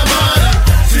besarme la mano,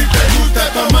 si te gusta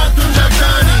tomarte un Jack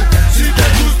Daniel, si te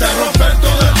gusta romper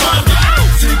todo el party,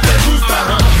 si te gusta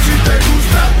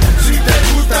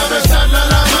besarle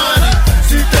la mano,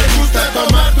 si te gusta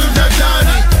tomarte un Jack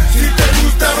Daniel, si te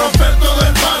gusta romper todo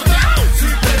el party, si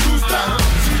te gusta.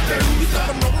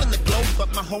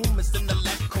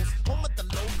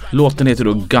 Låten heter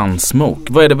då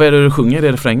Gunsmoke. Vad är det du sjunger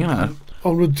i refrängen här?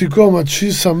 Om du tycker om att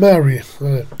kyssa Mary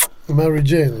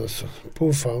Jane alltså,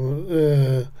 puffa.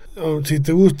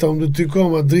 Om du tycker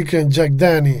om att dricka en Jack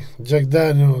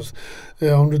Daniels,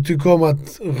 om du tycker om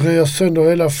att röja sönder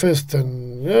hela festen,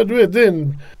 ja du vet, det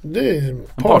är en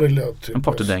partylåt typ. En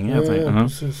partydänga, alltså.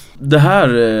 Precis. Det här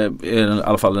är i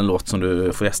alla fall en låt som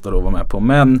du får gästa då och vara med på.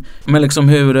 Men liksom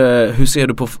hur ser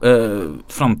du på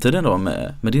framtiden då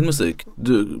med din musik?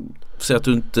 Du säger att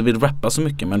du inte vill rappa så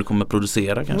mycket, men du kommer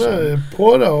producera kanske? Nej,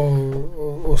 prata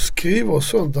och skriva och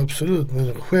sånt, absolut.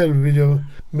 Men själv vill jag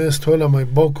mest hålla mig i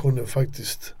bakgrunden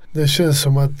faktiskt. Det känns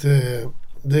som att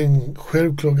det är en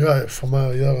självklar grej för mig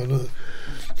att göra nu.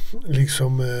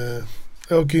 Liksom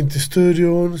åka in till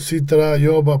studion, sitta där,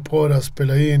 jobba, prata,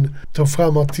 spela in, ta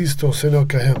fram artister och sen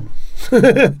åka hem.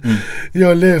 Jag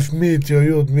har levt mitt, jag har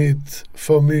gjort mitt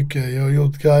för mycket. Jag har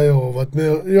gjort grejer och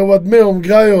jag har varit med om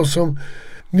grejer som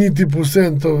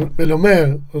 90% eller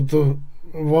mer av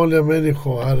vanliga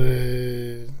människor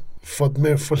hade fått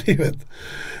med för livet.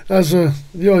 Alltså,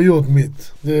 jag har gjort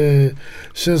mitt. Det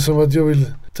känns som att jag vill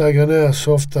tagga ner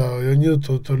så ofta och jag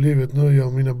njuter av livet nu. Jag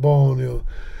och mina barn, jag har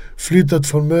flyttat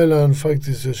från Möllan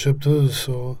faktiskt, jag köpte hus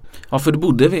och... Ja, för du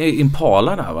bodde vid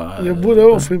Impala där, va? Jag bodde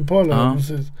över Impala,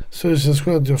 precis. Så det känns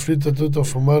skönt, jag har flyttat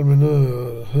utanför Malmö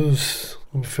nu, hus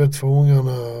och fett för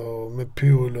ungarna och med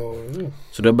pool och... Ja.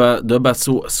 Så du har börjat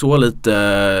så lite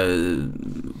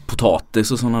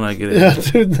potatis och sådana där grejer?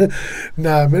 Ja,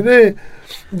 nej, men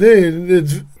det är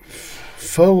ett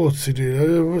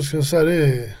förortsidé. Vad ska jag säga, det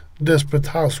är Desperate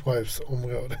Housewives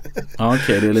område. Ja,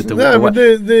 okej, det är lite... Nej, men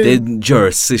det är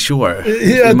Jersey Shore.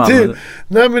 Ja,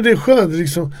 nej, men det är skönt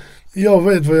liksom. Jag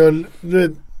vet vad jag...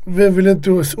 Vem vill inte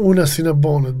unna sina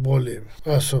barn ett bra liv?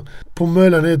 Alltså, på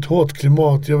Möllan är ett hårt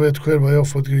klimat. Jag vet själv vad jag har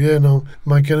fått gå igenom.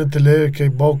 Man kan inte leka i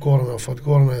bakgårdarna för att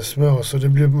gårdarna är små. Så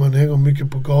man hänger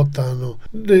mycket på gatan. Och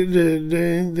det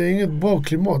är inget bra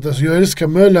klimat. Alltså, jag älskar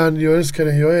Möllan. Jag älskar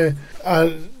den. Jag är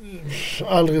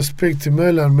all respekt till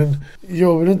Möllan. Men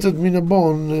jag vill inte att mina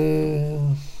barn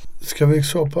ska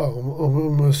växa upp här.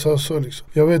 Om jag säger så liksom.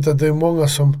 Jag vet att det är många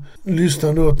som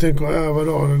lyssnar nu och tänker, vadå,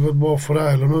 det har gått bra för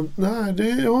dig eller något. Nej,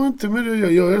 det har inte med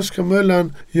det. Jag älskar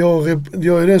Möllan. Jag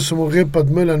är den som har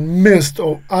reppat Möllan mest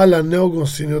av alla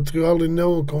någonsin. Jag tror aldrig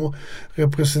någon kommer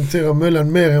representera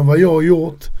Möllan mer än vad jag har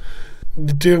gjort.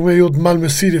 Till och med gjort Malmö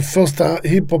City första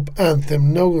hiphop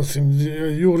anthem någonsin.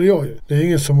 Gjorde jag ju. Det är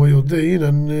ingen som har gjort det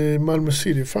innan Malmö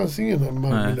City. Fanns ingen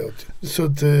Malmö-låt. Så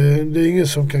att, det är ingen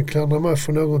som kan klandra mig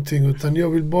för någonting. Utan jag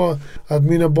vill bara att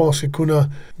mina barn ska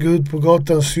kunna gå ut på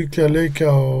gatan, cykla,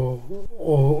 leka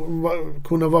och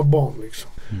kunna vara barn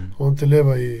liksom. Och inte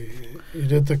leva i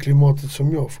detta klimatet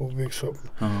som jag får växa upp.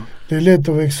 Det är lätt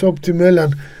att växa upp till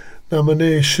mellan när man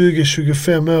är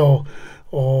 20-25 år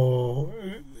och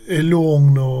är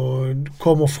lugn och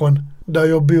kommer från där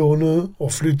jag bor nu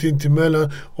och flyttar in till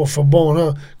Mellan och får barn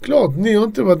här. Klart, ni har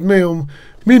inte varit med om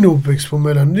min uppväxt på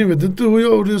Mellan. Ni vet inte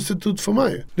hur det har sett ut för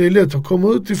mig. Det är lätt att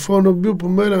komma utifrån och bo på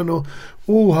Mellan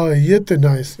och här är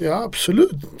jättenice. Ja,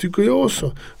 absolut. Tycker jag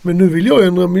också. Men nu vill jag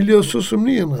ändra miljö så som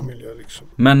ni ändrar miljö liksom.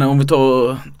 Men om vi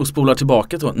tar och spolar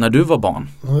tillbaka då, när du var barn,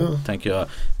 tänker jag.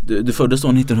 Du föddes då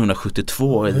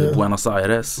 1972 i Buenos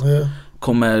Aires.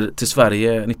 Kommer till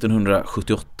Sverige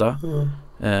 1978.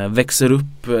 Växer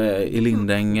upp i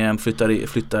Lindängen,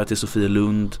 flyttar till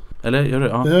Sofielund. Eller gör du?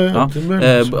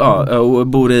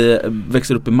 Och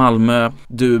växer upp i Malmö.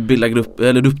 Du bildar grupp,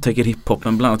 eller du upptäcker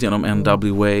hiphopen bland annat genom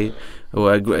NWA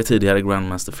och tidigare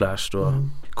Grandmaster Flash då.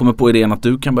 Kommer på idén att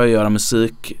du kan börja göra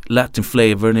musik, Latin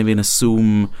Flavor, ni vinner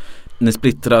Zoom, ni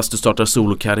splittras, du startar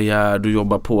solokarriär, du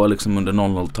jobbar på liksom under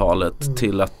 00-talet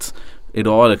till att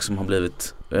idag liksom har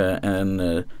blivit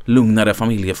en lugnare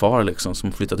familjefar liksom,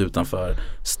 som flyttat utanför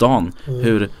stan.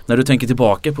 När du tänker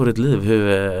tillbaka på ditt liv,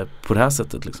 på det här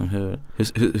sättet liksom,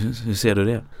 hur ser du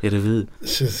det? Är det vi? Det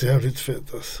känns jävligt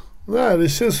fett alltså. Nej, det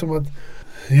känns som att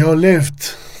jag har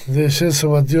levt. Det känns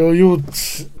som att jag har gjort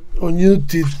och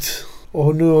njutit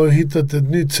och nu har jag hittat ett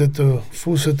nytt sätt att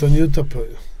fortsätta njuta på.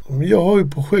 Jag har ju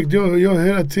projekt, jag har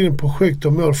hela tiden projekt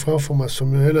och mål framför mig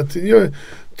som jag hela tiden,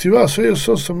 tyvärr så är jag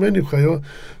så som människa, jag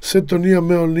sätter nya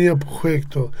mål, nya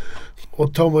projekt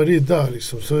och tar mig dit där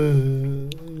liksom, så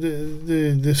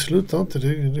det slutar inte,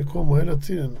 det kommer hela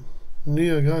tiden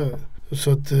nya grejer,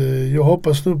 så att jag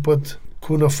hoppas nu på att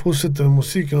kunna fortsätta med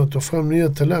musiken och ta fram nya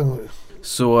talanger.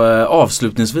 Så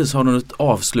avslutningsvis, har du ett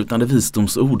avslutande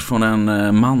visdomsord från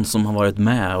en man som har varit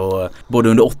med och både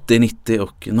under 80-, 90-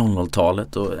 och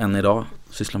 00-talet och än idag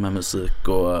sysslar med musik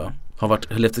och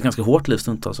har levt ett ganska hårt liv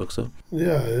stundtals också?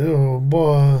 Ja, jag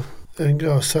bara en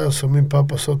grej säger som min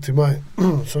pappa sa till mig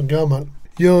som gammal.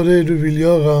 Gör det du vill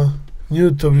göra,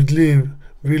 njut av ditt liv.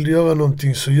 Vill du göra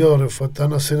någonting så gör det, för att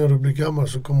annars när du blir gammal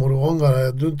så kommer du ångra dig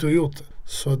att du inte har gjort det.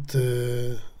 Så att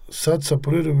satsa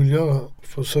på det du vill göra.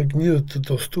 Försök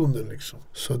njuta av stunden liksom.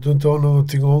 Så att du inte har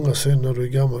någonting att ångra sen när du är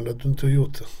gammal, att du inte har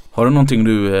gjort det. Har du någonting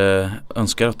du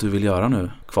önskar att du vill göra nu,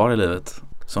 kvar i livet?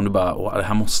 Som du bara, det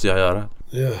här måste jag göra.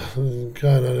 Ja,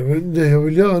 det jag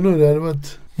vill göra nu, det hade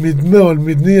varit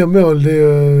mitt nya mål, det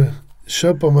är att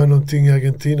köpa mig någonting i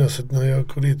Argentina, så att när jag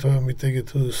går dit har jag mitt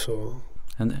eget hus. Och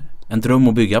en dröm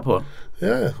att bygga på.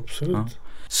 Ja, absolut. Ja.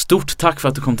 Stort tack för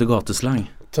att du kom till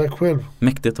Gatuslang. Tack själv.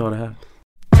 Mäktigt att ha det här.